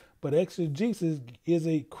apologetics. But exegesis is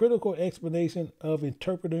a critical explanation of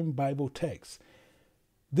interpreting Bible texts.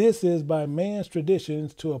 This is by man's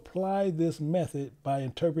traditions to apply this method by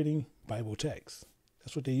interpreting Bible texts.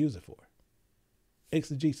 That's what they use it for.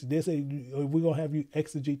 Exegesis. They say, we're going to have you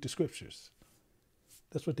exegete the scriptures.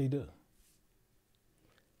 That's what they do.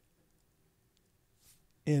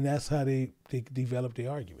 And that's how they develop the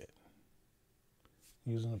argument,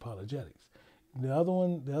 using apologetics. The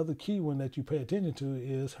other key one that you pay attention to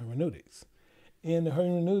is hermeneutics. And the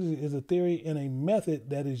hermeneutics is a theory and a method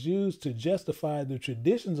that is used to justify the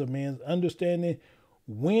traditions of man's understanding.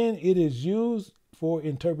 When it is used for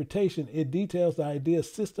interpretation, it details the idea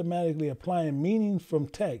systematically applying meaning from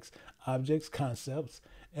text, objects, concepts,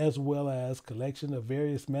 as well as collection of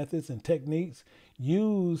various methods and techniques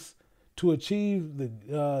used to achieve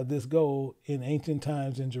this goal in ancient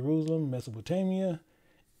times in Jerusalem, Mesopotamia,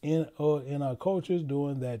 in our cultures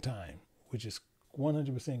during that time, which is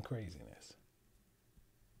 100% craziness.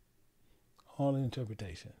 All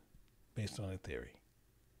interpretation based on a theory.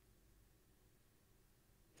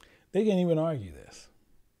 They can't even argue this.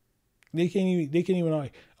 They can't even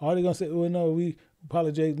argue. Are they gonna say, "Well, no, we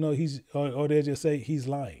apologize"? No, or they'll just say he's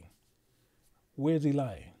lying. Where's he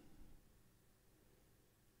lying?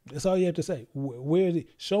 That's all you have to say. Where is he?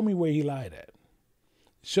 Show me where he lied at.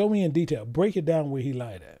 Show me in detail. Break it down where he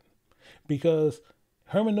lied at. Because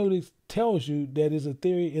hermeneutics tells you that it's a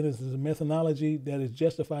theory and it's a methodology that is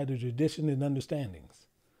justified to tradition and understandings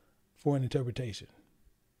for an interpretation.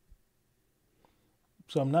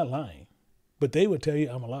 So I'm not lying. But they would tell you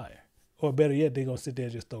I'm a liar. Or better yet, they're going to sit there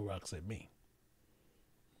and just throw rocks at me.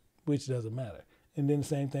 Which doesn't matter. And then the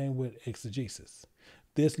same thing with exegesis.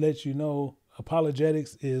 This lets you know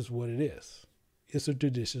apologetics is what it is. It's the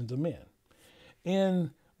traditions of men.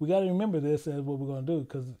 And we got to remember this as what we're going to do,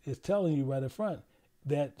 because it's telling you right up front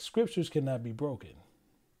that scriptures cannot be broken.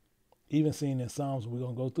 Even seen in Psalms, we're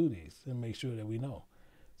going to go through these and make sure that we know.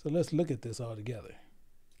 So let's look at this all together.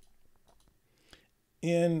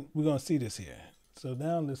 And we're going to see this here. So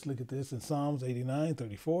now let's look at this in Psalms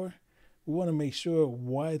 89:34. We want to make sure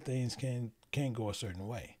why things can't go a certain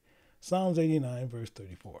way. Psalms 89, verse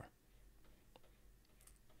 34.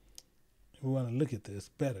 We want to look at this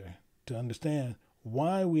better to understand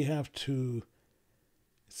why we have to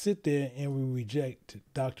sit there and we reject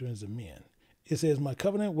doctrines of men. It says, my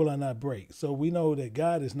covenant will I not break. So we know that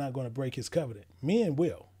God is not going to break his covenant. Men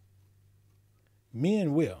will.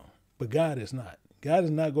 Men will, but God is not. God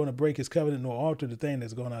is not going to break his covenant nor alter the thing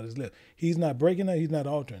that's going out of his lips. He's not breaking it. He's not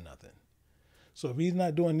altering nothing. So if he's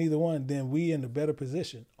not doing neither one, then we in a better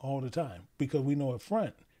position all the time, because we know up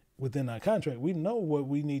front within our contract, we know what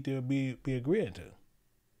we need to be agreeing to.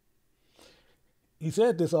 He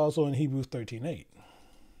said this also in Hebrews 13:8.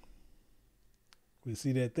 We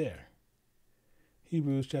see that there.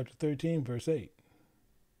 Hebrews chapter 13, verse 8.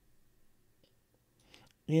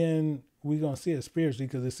 And we're going to see it spiritually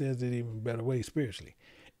because it says it even better way spiritually.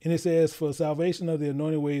 And it says, for salvation of the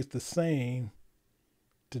anointed way is the same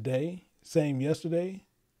today, same yesterday,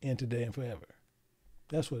 and today and forever.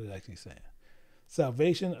 That's what it's actually saying.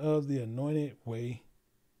 Salvation of the anointed way,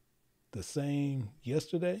 the same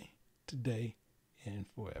yesterday, today, and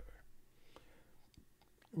forever.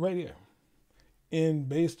 Right here. And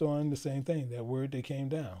based on the same thing, that word that came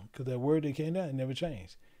down. Because that word that came down, it never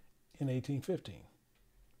changed in 1815.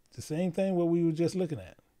 It's the same thing what we were just looking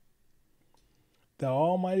at. The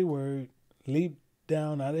almighty word leaped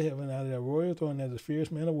down out of heaven, out of that royal throne as a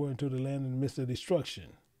fierce man of war into the land in the midst of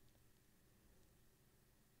destruction.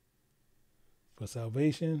 for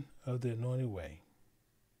salvation of the anointed way,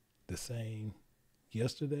 the same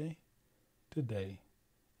yesterday, today,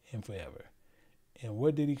 and forever. And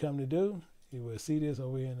what did he come to do? You will see this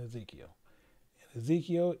over here in Ezekiel. In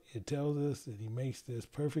Ezekiel, it tells us that he makes this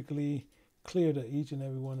perfectly clear to each and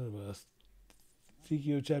every one of us.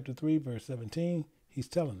 Ezekiel chapter 3, verse 17, he's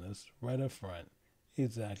telling us right up front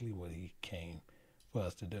exactly what he came for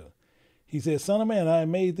us to do. He said, Son of man, I have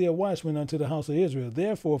made thee a watchman unto the house of Israel.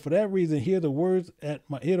 Therefore, for that reason, hear the word at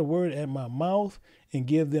my mouth and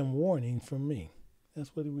give them warning from me.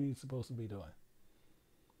 That's what we're supposed to be doing.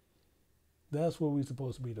 That's what we're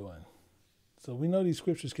supposed to be doing. So we know these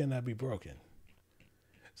scriptures cannot be broken.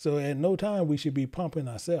 So at no time we should be pumping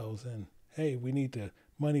ourselves and, hey, we need the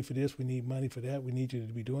money for this, we need money for that, we need you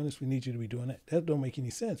to be doing this, we need you to be doing that. That don't make any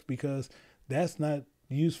sense because that's not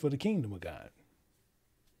used for the kingdom of God.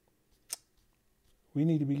 We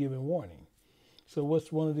need to be given warning. So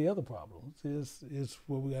what's one of the other problems is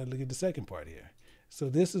what we got to look at the second part here. So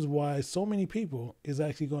this is why so many people is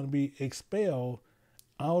actually going to be expelled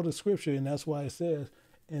out of Scripture, and that's why it says,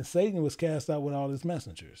 and Satan was cast out with all his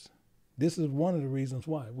messengers. This is one of the reasons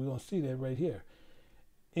why. We're going to see that right here.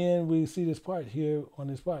 And we see this part here on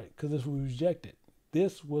this part, because this was rejected.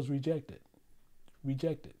 This was rejected.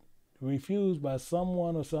 Rejected. Refused by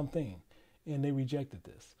someone or something, and they rejected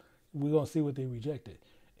this. We're going to see what they rejected.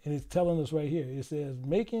 And it's telling us right here. It says,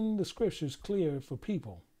 making the scriptures clear for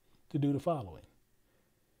people to do the following.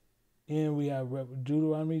 And we have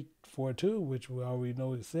Deuteronomy 4:2, which we already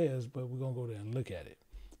know it says, but we're going to go there and look at it.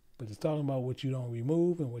 But it's talking about what you don't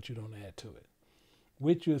remove and what you don't add to it.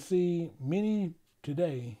 Which you'll see many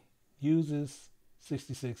today uses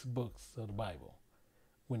 66 books of the Bible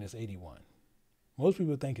when it's 81. Most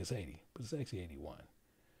people think it's 80, but it's actually 81.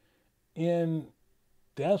 And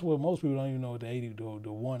that's what most people don't even know what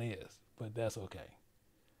the one is, but that's okay.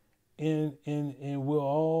 And we'll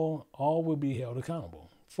all will be held accountable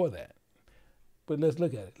for that. But let's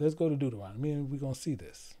look at it. Let's go to Deuteronomy, and we're going to see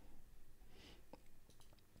this.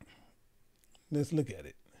 Let's look at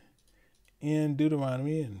it. In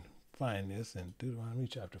Deuteronomy, and find this in Deuteronomy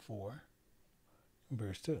chapter 4,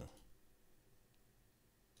 verse 2.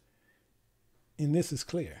 And this is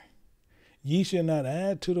clear. Ye shall not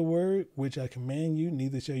add to the word which I command you,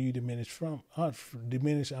 neither shall you diminish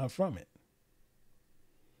out from it.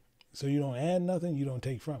 So you don't add nothing, you don't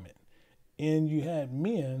take from it. And you had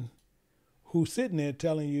men who sitting there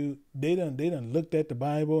telling you they done looked at the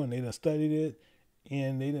Bible and they done studied it,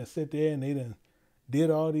 and they done sit there and they done did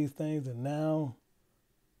all these things, and now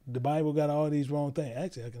the Bible got all these wrong things.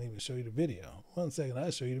 Actually, I can even show you the video. 1 second, I'll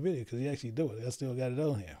show you the video because he actually do it. I still got it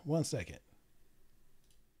on here. 1 second.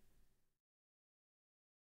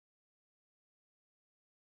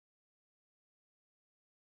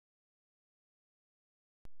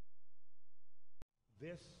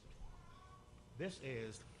 This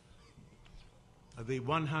is the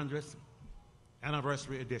 100th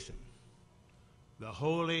anniversary edition. The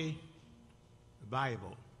Holy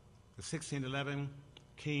Bible, the 1611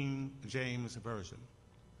 King James Version.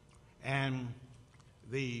 And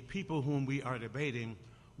the people whom we are debating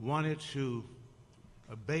wanted to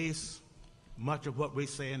base much of what we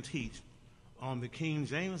say and teach on the King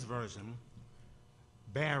James Version,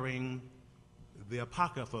 bearing the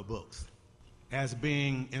Apocrypha books as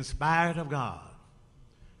being inspired of God,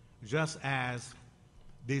 just as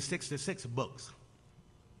the 66 books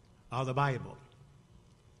of the Bible.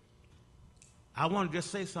 I want to just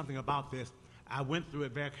say something about this. I went through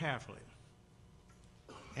it very carefully.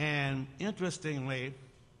 And interestingly,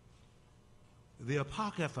 the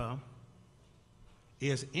Apocrypha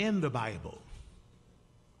is in the Bible,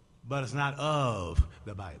 but it's not of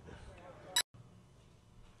the Bible.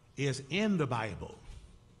 It's in the Bible,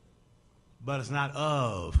 but it's not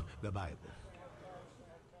of the Bible.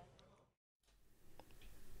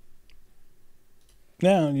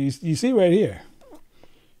 Now, you see right here,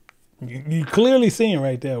 you clearly seeing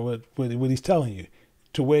right there what he's telling you,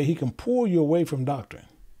 to where he can pull you away from doctrine.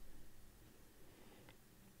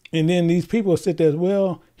 And then these people sit there,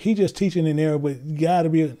 well, he just teaching in there, but you got to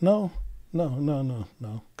be, no,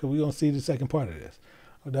 because we're going to see the second part of this.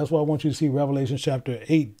 That's why I want you to see Revelation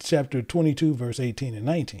chapter 22, verse 18 and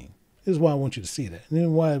 19. This is why I want you to see that. And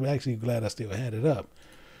then why I'm actually glad I still had it up,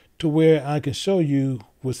 to where I can show you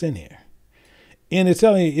what's in here. And it's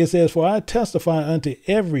telling you, it says, for I testify unto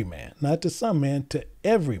every man, not to some man, to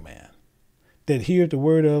every man that heareth the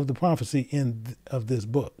word of the prophecy of this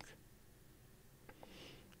book.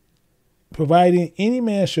 Providing any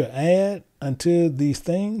man shall add unto these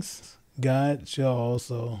things, God shall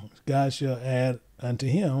add unto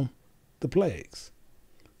him the plagues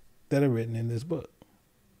that are written in this book.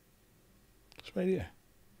 It's right here.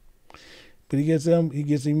 But he gets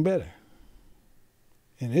even better.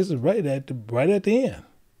 And this is right at the end,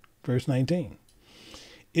 verse 19.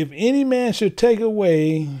 If any man should take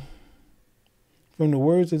away from the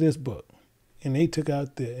words of this book, and they took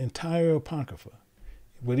out the entire Apocrypha,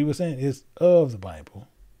 what he was saying is of the Bible.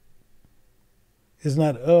 It's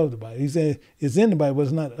not of the Bible. He said it's in the Bible, but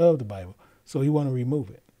it's not of the Bible. So he want to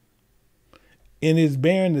remove it. And it's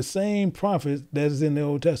bearing the same prophet that is in the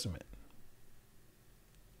Old Testament.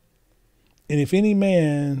 And if any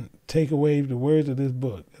man take away the words of this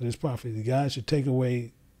book, of this prophet, God should take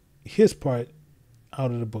away his part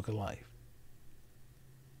out of the book of life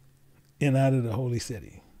and out of the holy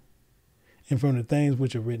city and from the things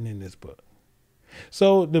which are written in this book.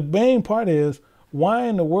 So the main part is, why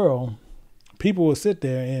in the world people will sit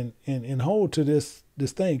there and hold to this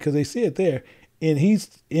thing, because they see it there, and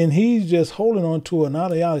he's just holding on to an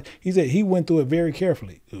ideology. He said he went through it very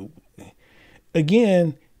carefully.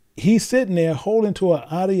 Again, he's sitting there holding to an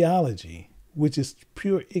ideology which is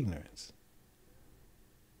pure ignorance.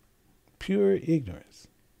 Pure ignorance.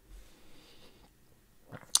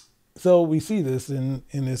 So we see this, and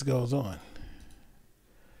this goes on.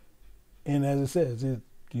 And as it says,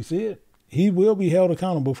 you see it? He will be held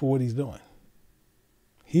accountable for what he's doing.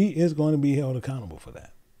 He is going to be held accountable for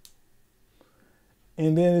that.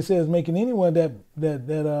 And then it says, making anyone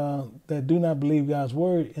that do not believe God's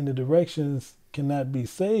word in the directions cannot be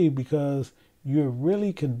saved, because you're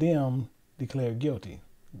really condemned, declared guilty.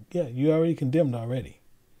 Yeah, you're already condemned already.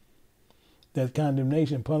 That's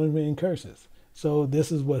condemnation, punishment, and curses. So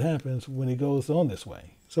this is what happens when it goes on this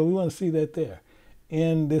way. So we want to see that there.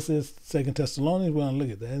 And this is 2 Thessalonians. We're going to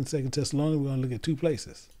look at that. In 2 Thessalonians, we're going to look at two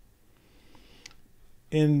places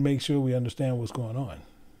and make sure we understand what's going on.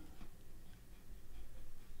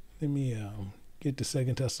 Let me get to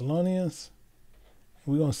 2 Thessalonians.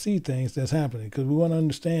 We're going to see things that's happening, because we want to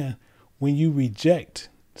understand when you reject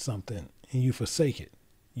something and you forsake it,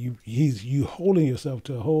 you holding yourself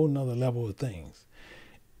to a whole nother level of things.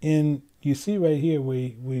 And you see right here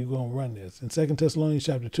where we're going to run this. In 2 Thessalonians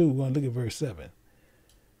chapter 2, we're going to look at verse 7.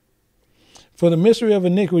 For the mystery of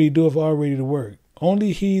iniquity doeth already the work.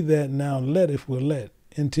 Only he that now letteth will let,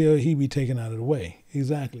 until he be taken out of the way.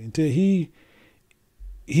 Exactly. Until he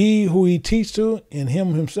who he teach to, and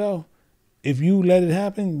him himself, if you let it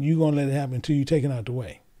happen, you're going to let it happen until you're taken out of the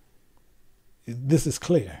way. This is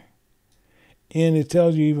clear. And it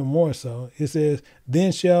tells you even more so. It says,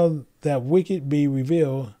 then shall that wicked be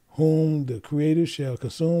revealed, whom the Creator shall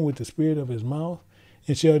consume with the spirit of his mouth,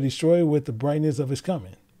 and shall destroy with the brightness of his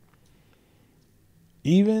coming.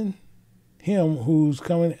 Even him who's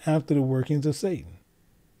coming after the workings of Satan,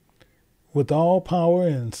 with all power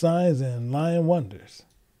and signs and lying wonders.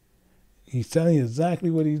 He's telling you exactly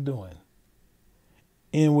what he's doing.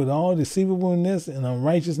 And with all deceivableness and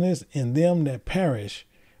unrighteousness in them that perish,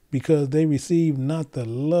 because they receive not the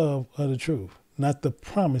love of the truth, not the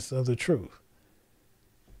promise of the truth.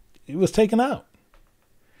 It was taken out.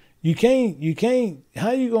 You can't,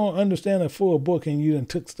 how you going to understand a full book and you done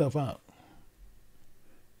took stuff out?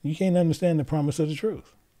 You can't understand the promise of the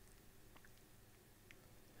truth,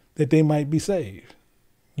 that they might be saved,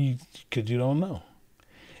 because you don't know.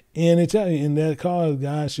 And it tells you, in that cause,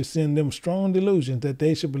 God should send them strong delusions that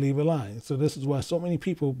they should believe a lie. So this is why so many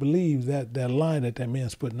people believe that lie that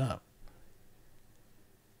man's putting out.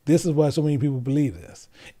 This is why so many people believe this.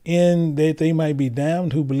 And that they might be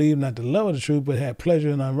damned who believe not the love of the truth, but have pleasure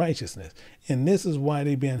in unrighteousness. And this is why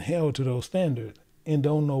they're being held to those standards and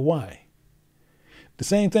don't know why. The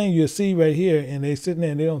same thing you'll see right here, and they sitting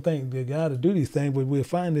there and they don't think they got to do these things, but we'll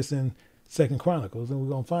find this in 2 Chronicles, and we're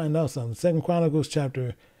going to find out something. 2 Chronicles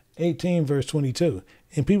chapter 18, verse 22.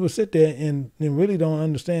 And people sit there and really don't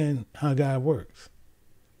understand how God works.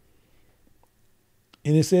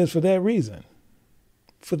 And it says, for that reason,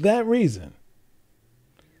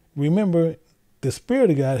 remember, the Spirit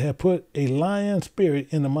of God had put a lion spirit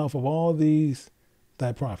in the mouth of all these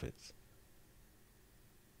thy prophets.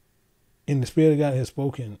 And the Spirit of God has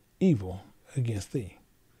spoken evil against thee.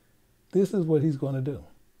 This is what he's going to do.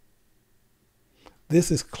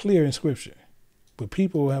 This is clear in Scripture. But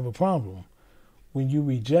people have a problem when you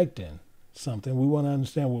rejecting something. We want to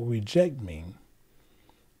understand what reject means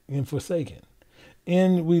and forsaken.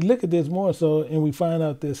 And we look at this more so, and we find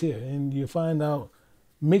out this here. And you find out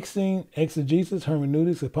mixing exegesis,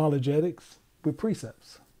 hermeneutics, apologetics with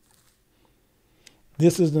precepts.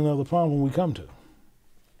 This is another problem we come to.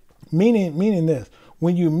 Meaning this,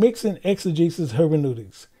 when you're mixing exegesis,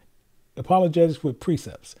 hermeneutics, apologetics with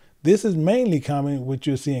precepts, this is mainly common what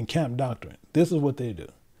you'll see in camp doctrine. This is what they do.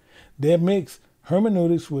 They mix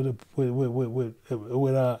hermeneutics, with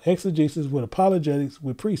exegesis, with apologetics,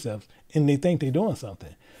 with precepts, and they think they're doing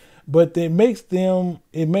something. But it makes their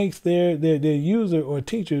user or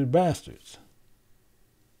teacher bastards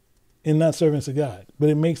and not servants of God. But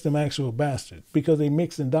it makes them actual bastards because they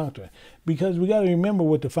mix in doctrine. Because we got to remember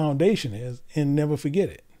what the foundation is and never forget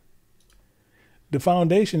it. The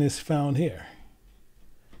foundation is found here.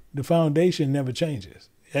 The foundation never changes.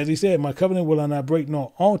 As he said, my covenant will I not break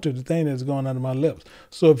nor alter the thing that's going out of my lips.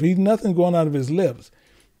 So if he's nothing going out of his lips,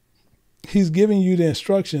 he's giving you the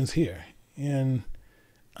instructions here in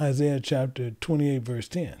Isaiah chapter 28, verse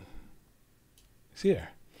 10. It's here.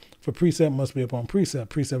 For precept must be upon precept,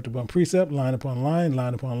 precept upon precept, line upon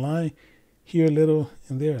line upon line, here a little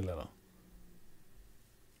and there a little.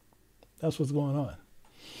 That's what's going on.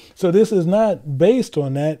 So this is not based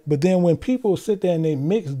on that, but then when people sit there and they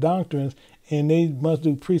mix doctrines and they must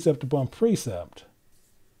do precept upon precept,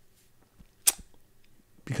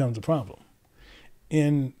 becomes a problem.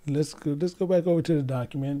 And let's go back over to the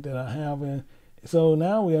document that I have. And so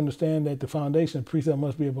now we understand that the foundation of precept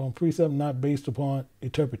must be upon precept, not based upon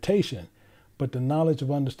interpretation, but the knowledge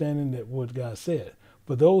of understanding that what God said.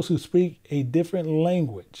 For those who speak a different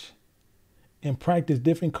language and practice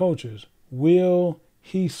different cultures, will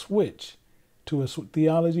he switch to a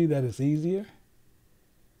theology that is easier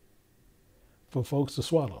for folks to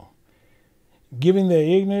swallow? Giving their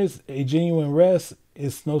ignorance a genuine rest,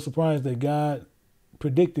 it's no surprise that God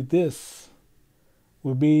predicted this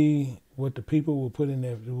would be what the people will put in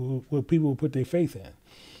what people will put their faith in.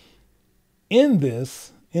 In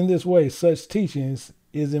this way, such teachings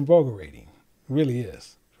is invigorating. Really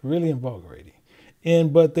is. Really invigorating.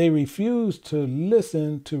 But they refuse to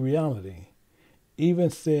listen to reality. Even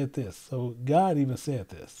said this. So God even said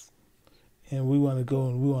this. And we want to go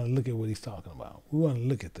and we want to look at what he's talking about. We want to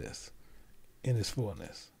look at this in its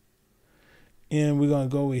fullness. And we're going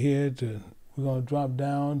to go over here we're going to drop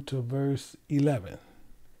down to verse 11.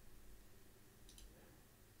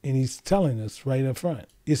 And he's telling us right up front.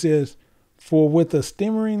 It says, for with a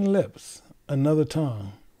stammering lips, another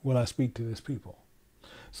tongue will I speak to this people.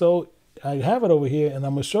 So I have it over here, and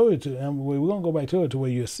I'm going to show it to you. We're going to go back to it to where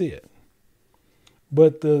you'll see it.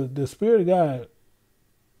 But the Spirit of God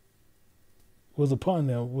was upon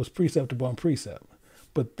them, was precept upon precept.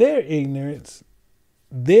 But their ignorance,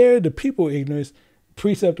 the people ignorance,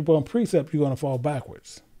 precept upon precept, you're going to fall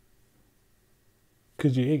backwards.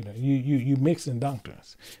 Because you're ignorant. You mixing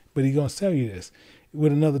doctrines. But he's going to tell you this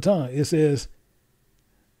with another tongue. It says,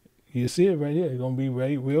 you see it right here. It's going to be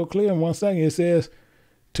real clear in 1 second. It says,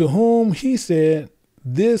 to whom he said,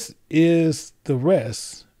 this is the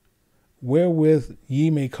rest wherewith ye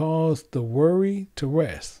may cause the worry to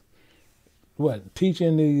rest. What?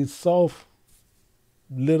 Teaching these soft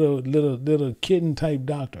little kitten type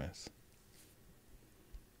doctrines.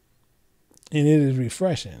 And it is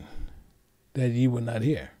refreshing that you would not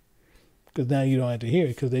hear. Because now you don't have to hear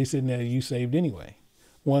it because they sitting there, you saved anyway.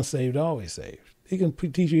 Once saved, always saved. He can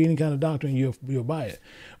teach you any kind of doctrine, you'll buy it.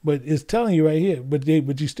 But it's telling you right here, but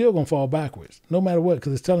you're still going to fall backwards, no matter what,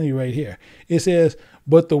 because it's telling you right here. It says,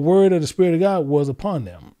 but the word of the Spirit of God was upon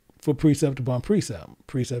them for precept upon precept,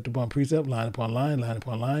 precept upon precept, line upon line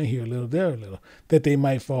upon line, here a little, there a little, that they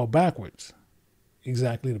might fall backwards.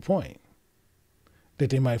 Exactly the point. That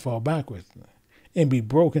they might fall backwards and be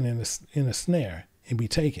broken in a snare and be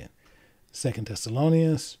taken. 2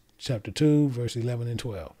 Thessalonians chapter 2, verse 11 and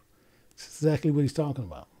 12. That's exactly what he's talking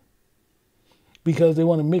about. Because they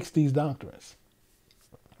want to mix these doctrines.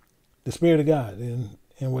 The Spirit of God and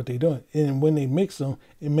what they're doing. And when they mix them,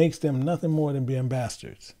 it makes them nothing more than being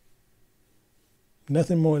bastards.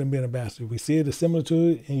 Nothing more than being a bastard. We see it as similar to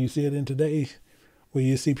it, and you see it in today, where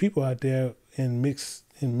you see people out there in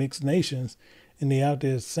mixed nations, and they out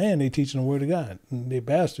there saying they teaching the word of God. And they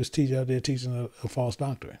bastards out there teaching a false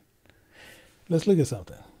doctrine. Let's look at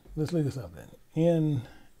something. And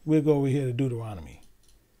we'll go over here to Deuteronomy.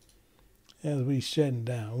 As we shutting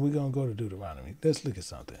down, we're going to go to Deuteronomy. Let's look at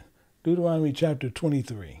something. Deuteronomy chapter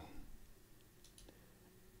 23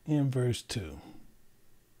 in verse 2.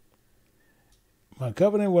 My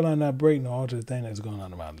covenant will I not break, nor alter the thing that's going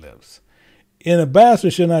on in my lips. And a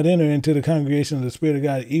bastard shall not enter into the congregation of the Spirit of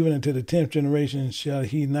God, even unto the 10th generation shall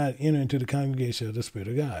he not enter into the congregation of the Spirit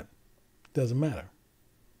of God. Doesn't matter.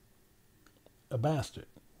 A bastard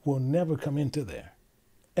will never come into there.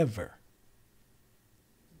 Ever.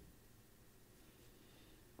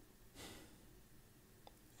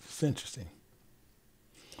 It's interesting.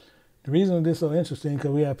 The reason this is so interesting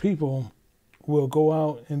because we have people will go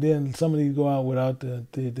out and then some of these go out without the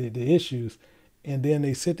issues, and then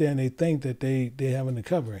they sit there and they think that they having the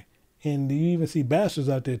covering. And you even see bastards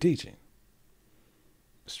out there teaching.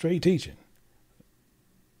 Straight teaching.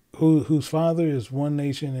 Whose father is one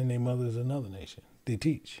nation and their mother is another nation. They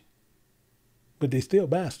teach. But they're still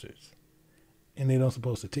bastards. And they don't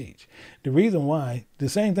supposed to teach. The reason why, the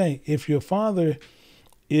same thing, if your father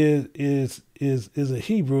is a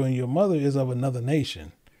Hebrew and your mother is of another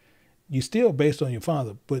nation, you still based on your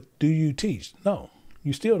father, but do you teach? No,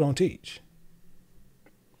 you still don't teach.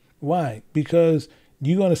 Why? Because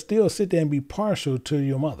you're going to still sit there and be partial to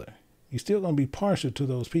your mother. You're still going to be partial to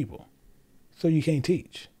those people. So you can't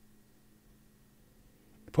teach.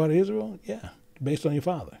 Part of Israel? Yeah, based on your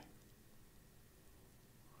father.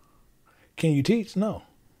 Can you teach? No.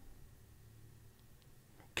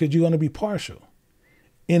 Because you're going to be partial.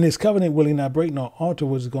 In his covenant will he not break nor alter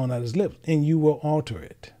what is going out of his lips, and you will alter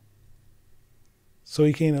it. So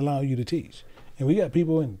he can't allow you to teach. And we got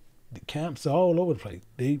people in the camps all over the place.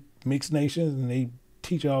 They mix nations and they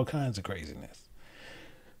teach all kinds of craziness.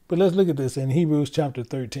 But let's look at this in Hebrews chapter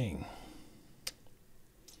 13.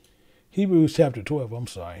 Hebrews chapter 12,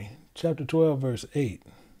 chapter 12, verse 8.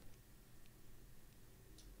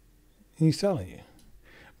 And he's telling you,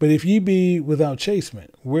 but if ye be without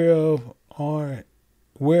chastisement, whereof all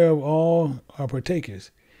are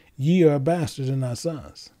partakers, ye are bastards and not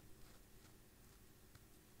sons.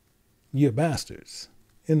 Ye are bastards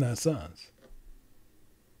and not sons.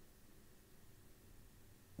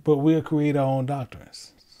 But we'll create our own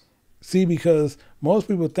doctrines. See, because most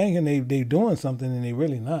people thinking they doing something and they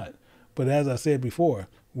really not. But as I said before,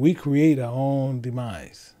 we create our own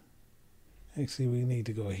demise. Actually, we need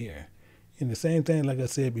to go here. And the same thing, like I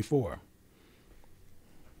said before.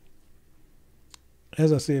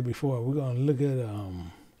 As I said before, we're going to look at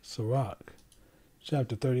Sirach,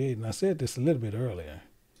 chapter 38. And I said this a little bit earlier.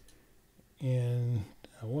 And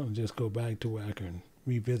I want to just go back to where I can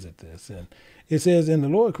revisit this. And it says, and the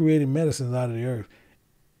Lord created medicines out of the earth,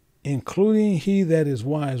 including he that is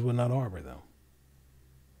wise will not harbor them.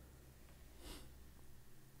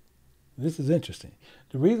 This is interesting.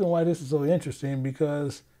 The reason why this is so interesting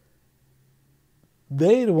because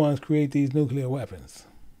they the ones create these nuclear weapons.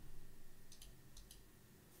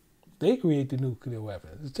 They create the nuclear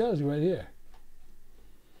weapons. It tells you right here.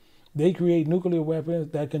 They create nuclear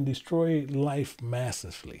weapons that can destroy life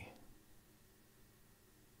massively.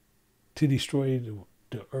 To destroy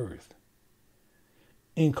the earth.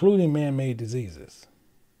 Including man-made diseases.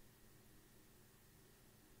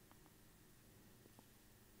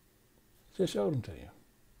 Just showed them to you.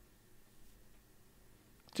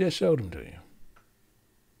 Just showed them to you.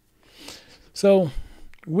 So,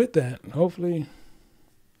 with that, hopefully,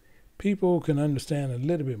 people can understand a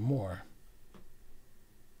little bit more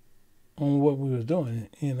on what we was doing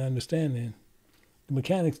in understanding the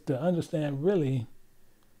mechanics, to understand really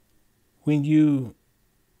when you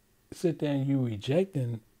sit there and you reject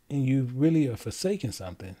and you really are forsaking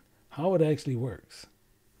something, how it actually works.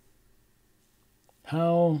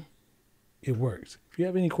 How it works. If you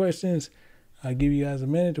have any questions, I'll give you guys a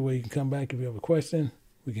minute to where you can come back if you have a question.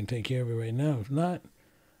 We can take care of it right now. If not,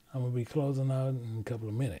 I'm going to be closing out in a couple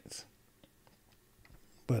of minutes.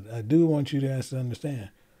 But I do want you guys to understand,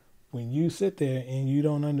 when you sit there and you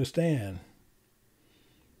don't understand,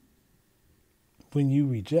 when you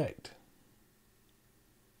reject,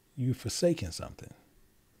 you're forsaking something.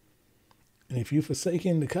 And if you're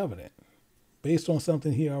forsaking the covenant, based on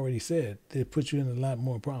something he already said, it puts you in a lot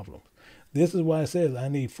more problems. This is why it says I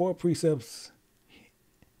need 4 precepts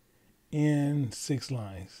in 6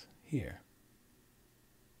 lines here.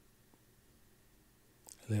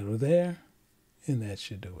 A little there, and that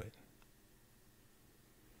should do it.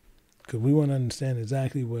 Because we want to understand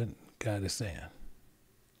exactly what God is saying.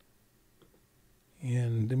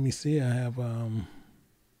 And let me see, I have,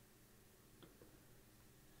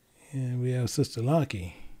 and we have Sister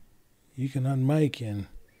Lockie. You can unmic and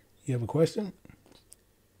you have a question?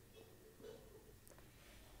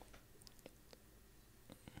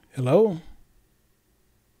 Hello?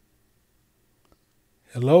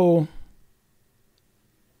 Hello?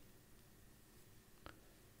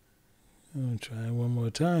 I'm going to try one more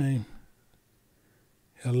time.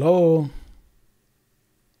 Hello?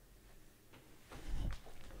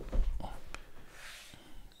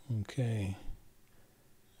 Okay.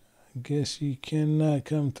 I guess she cannot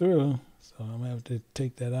come through, so I'm going to have to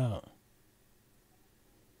take that out.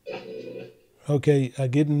 Okay, I'm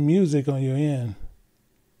getting music on your end.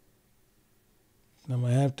 I'm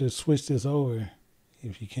going to have to switch this over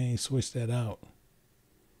if you can't switch that out.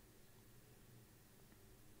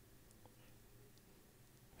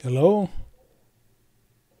 Hello?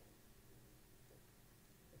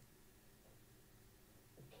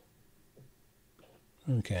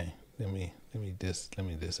 Okay, let me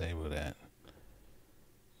disable that.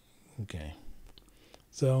 Okay.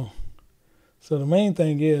 So the main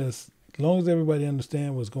thing is, as long as everybody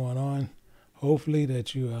understands what's going on, hopefully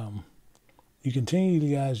that you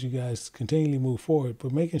guys continually move forward,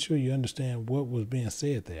 but making sure you understand what was being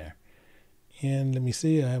said there. And let me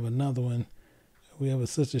see, I have another one. We have a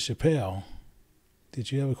Sister Chappelle.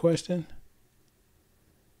 Did you have a question?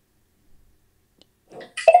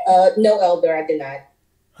 No, Elder, I did not.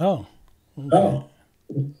 Oh. Okay. Oh.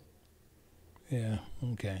 Yeah.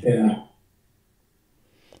 Okay. Yeah.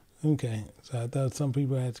 Okay. So I thought some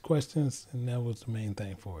people had questions, and that was the main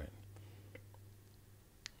thing for it.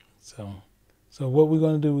 So what we're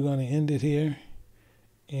going to do, we're going to end it here,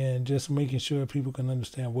 and just making sure people can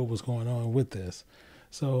understand what was going on with this.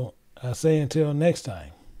 So I say until next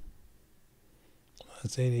time. I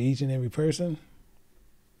say to each and every person,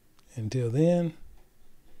 until then,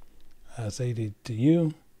 I say to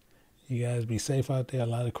you, you guys be safe out there. A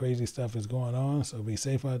lot of crazy stuff is going on, so be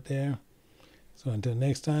safe out there. So until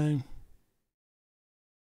next time,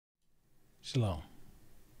 shalom.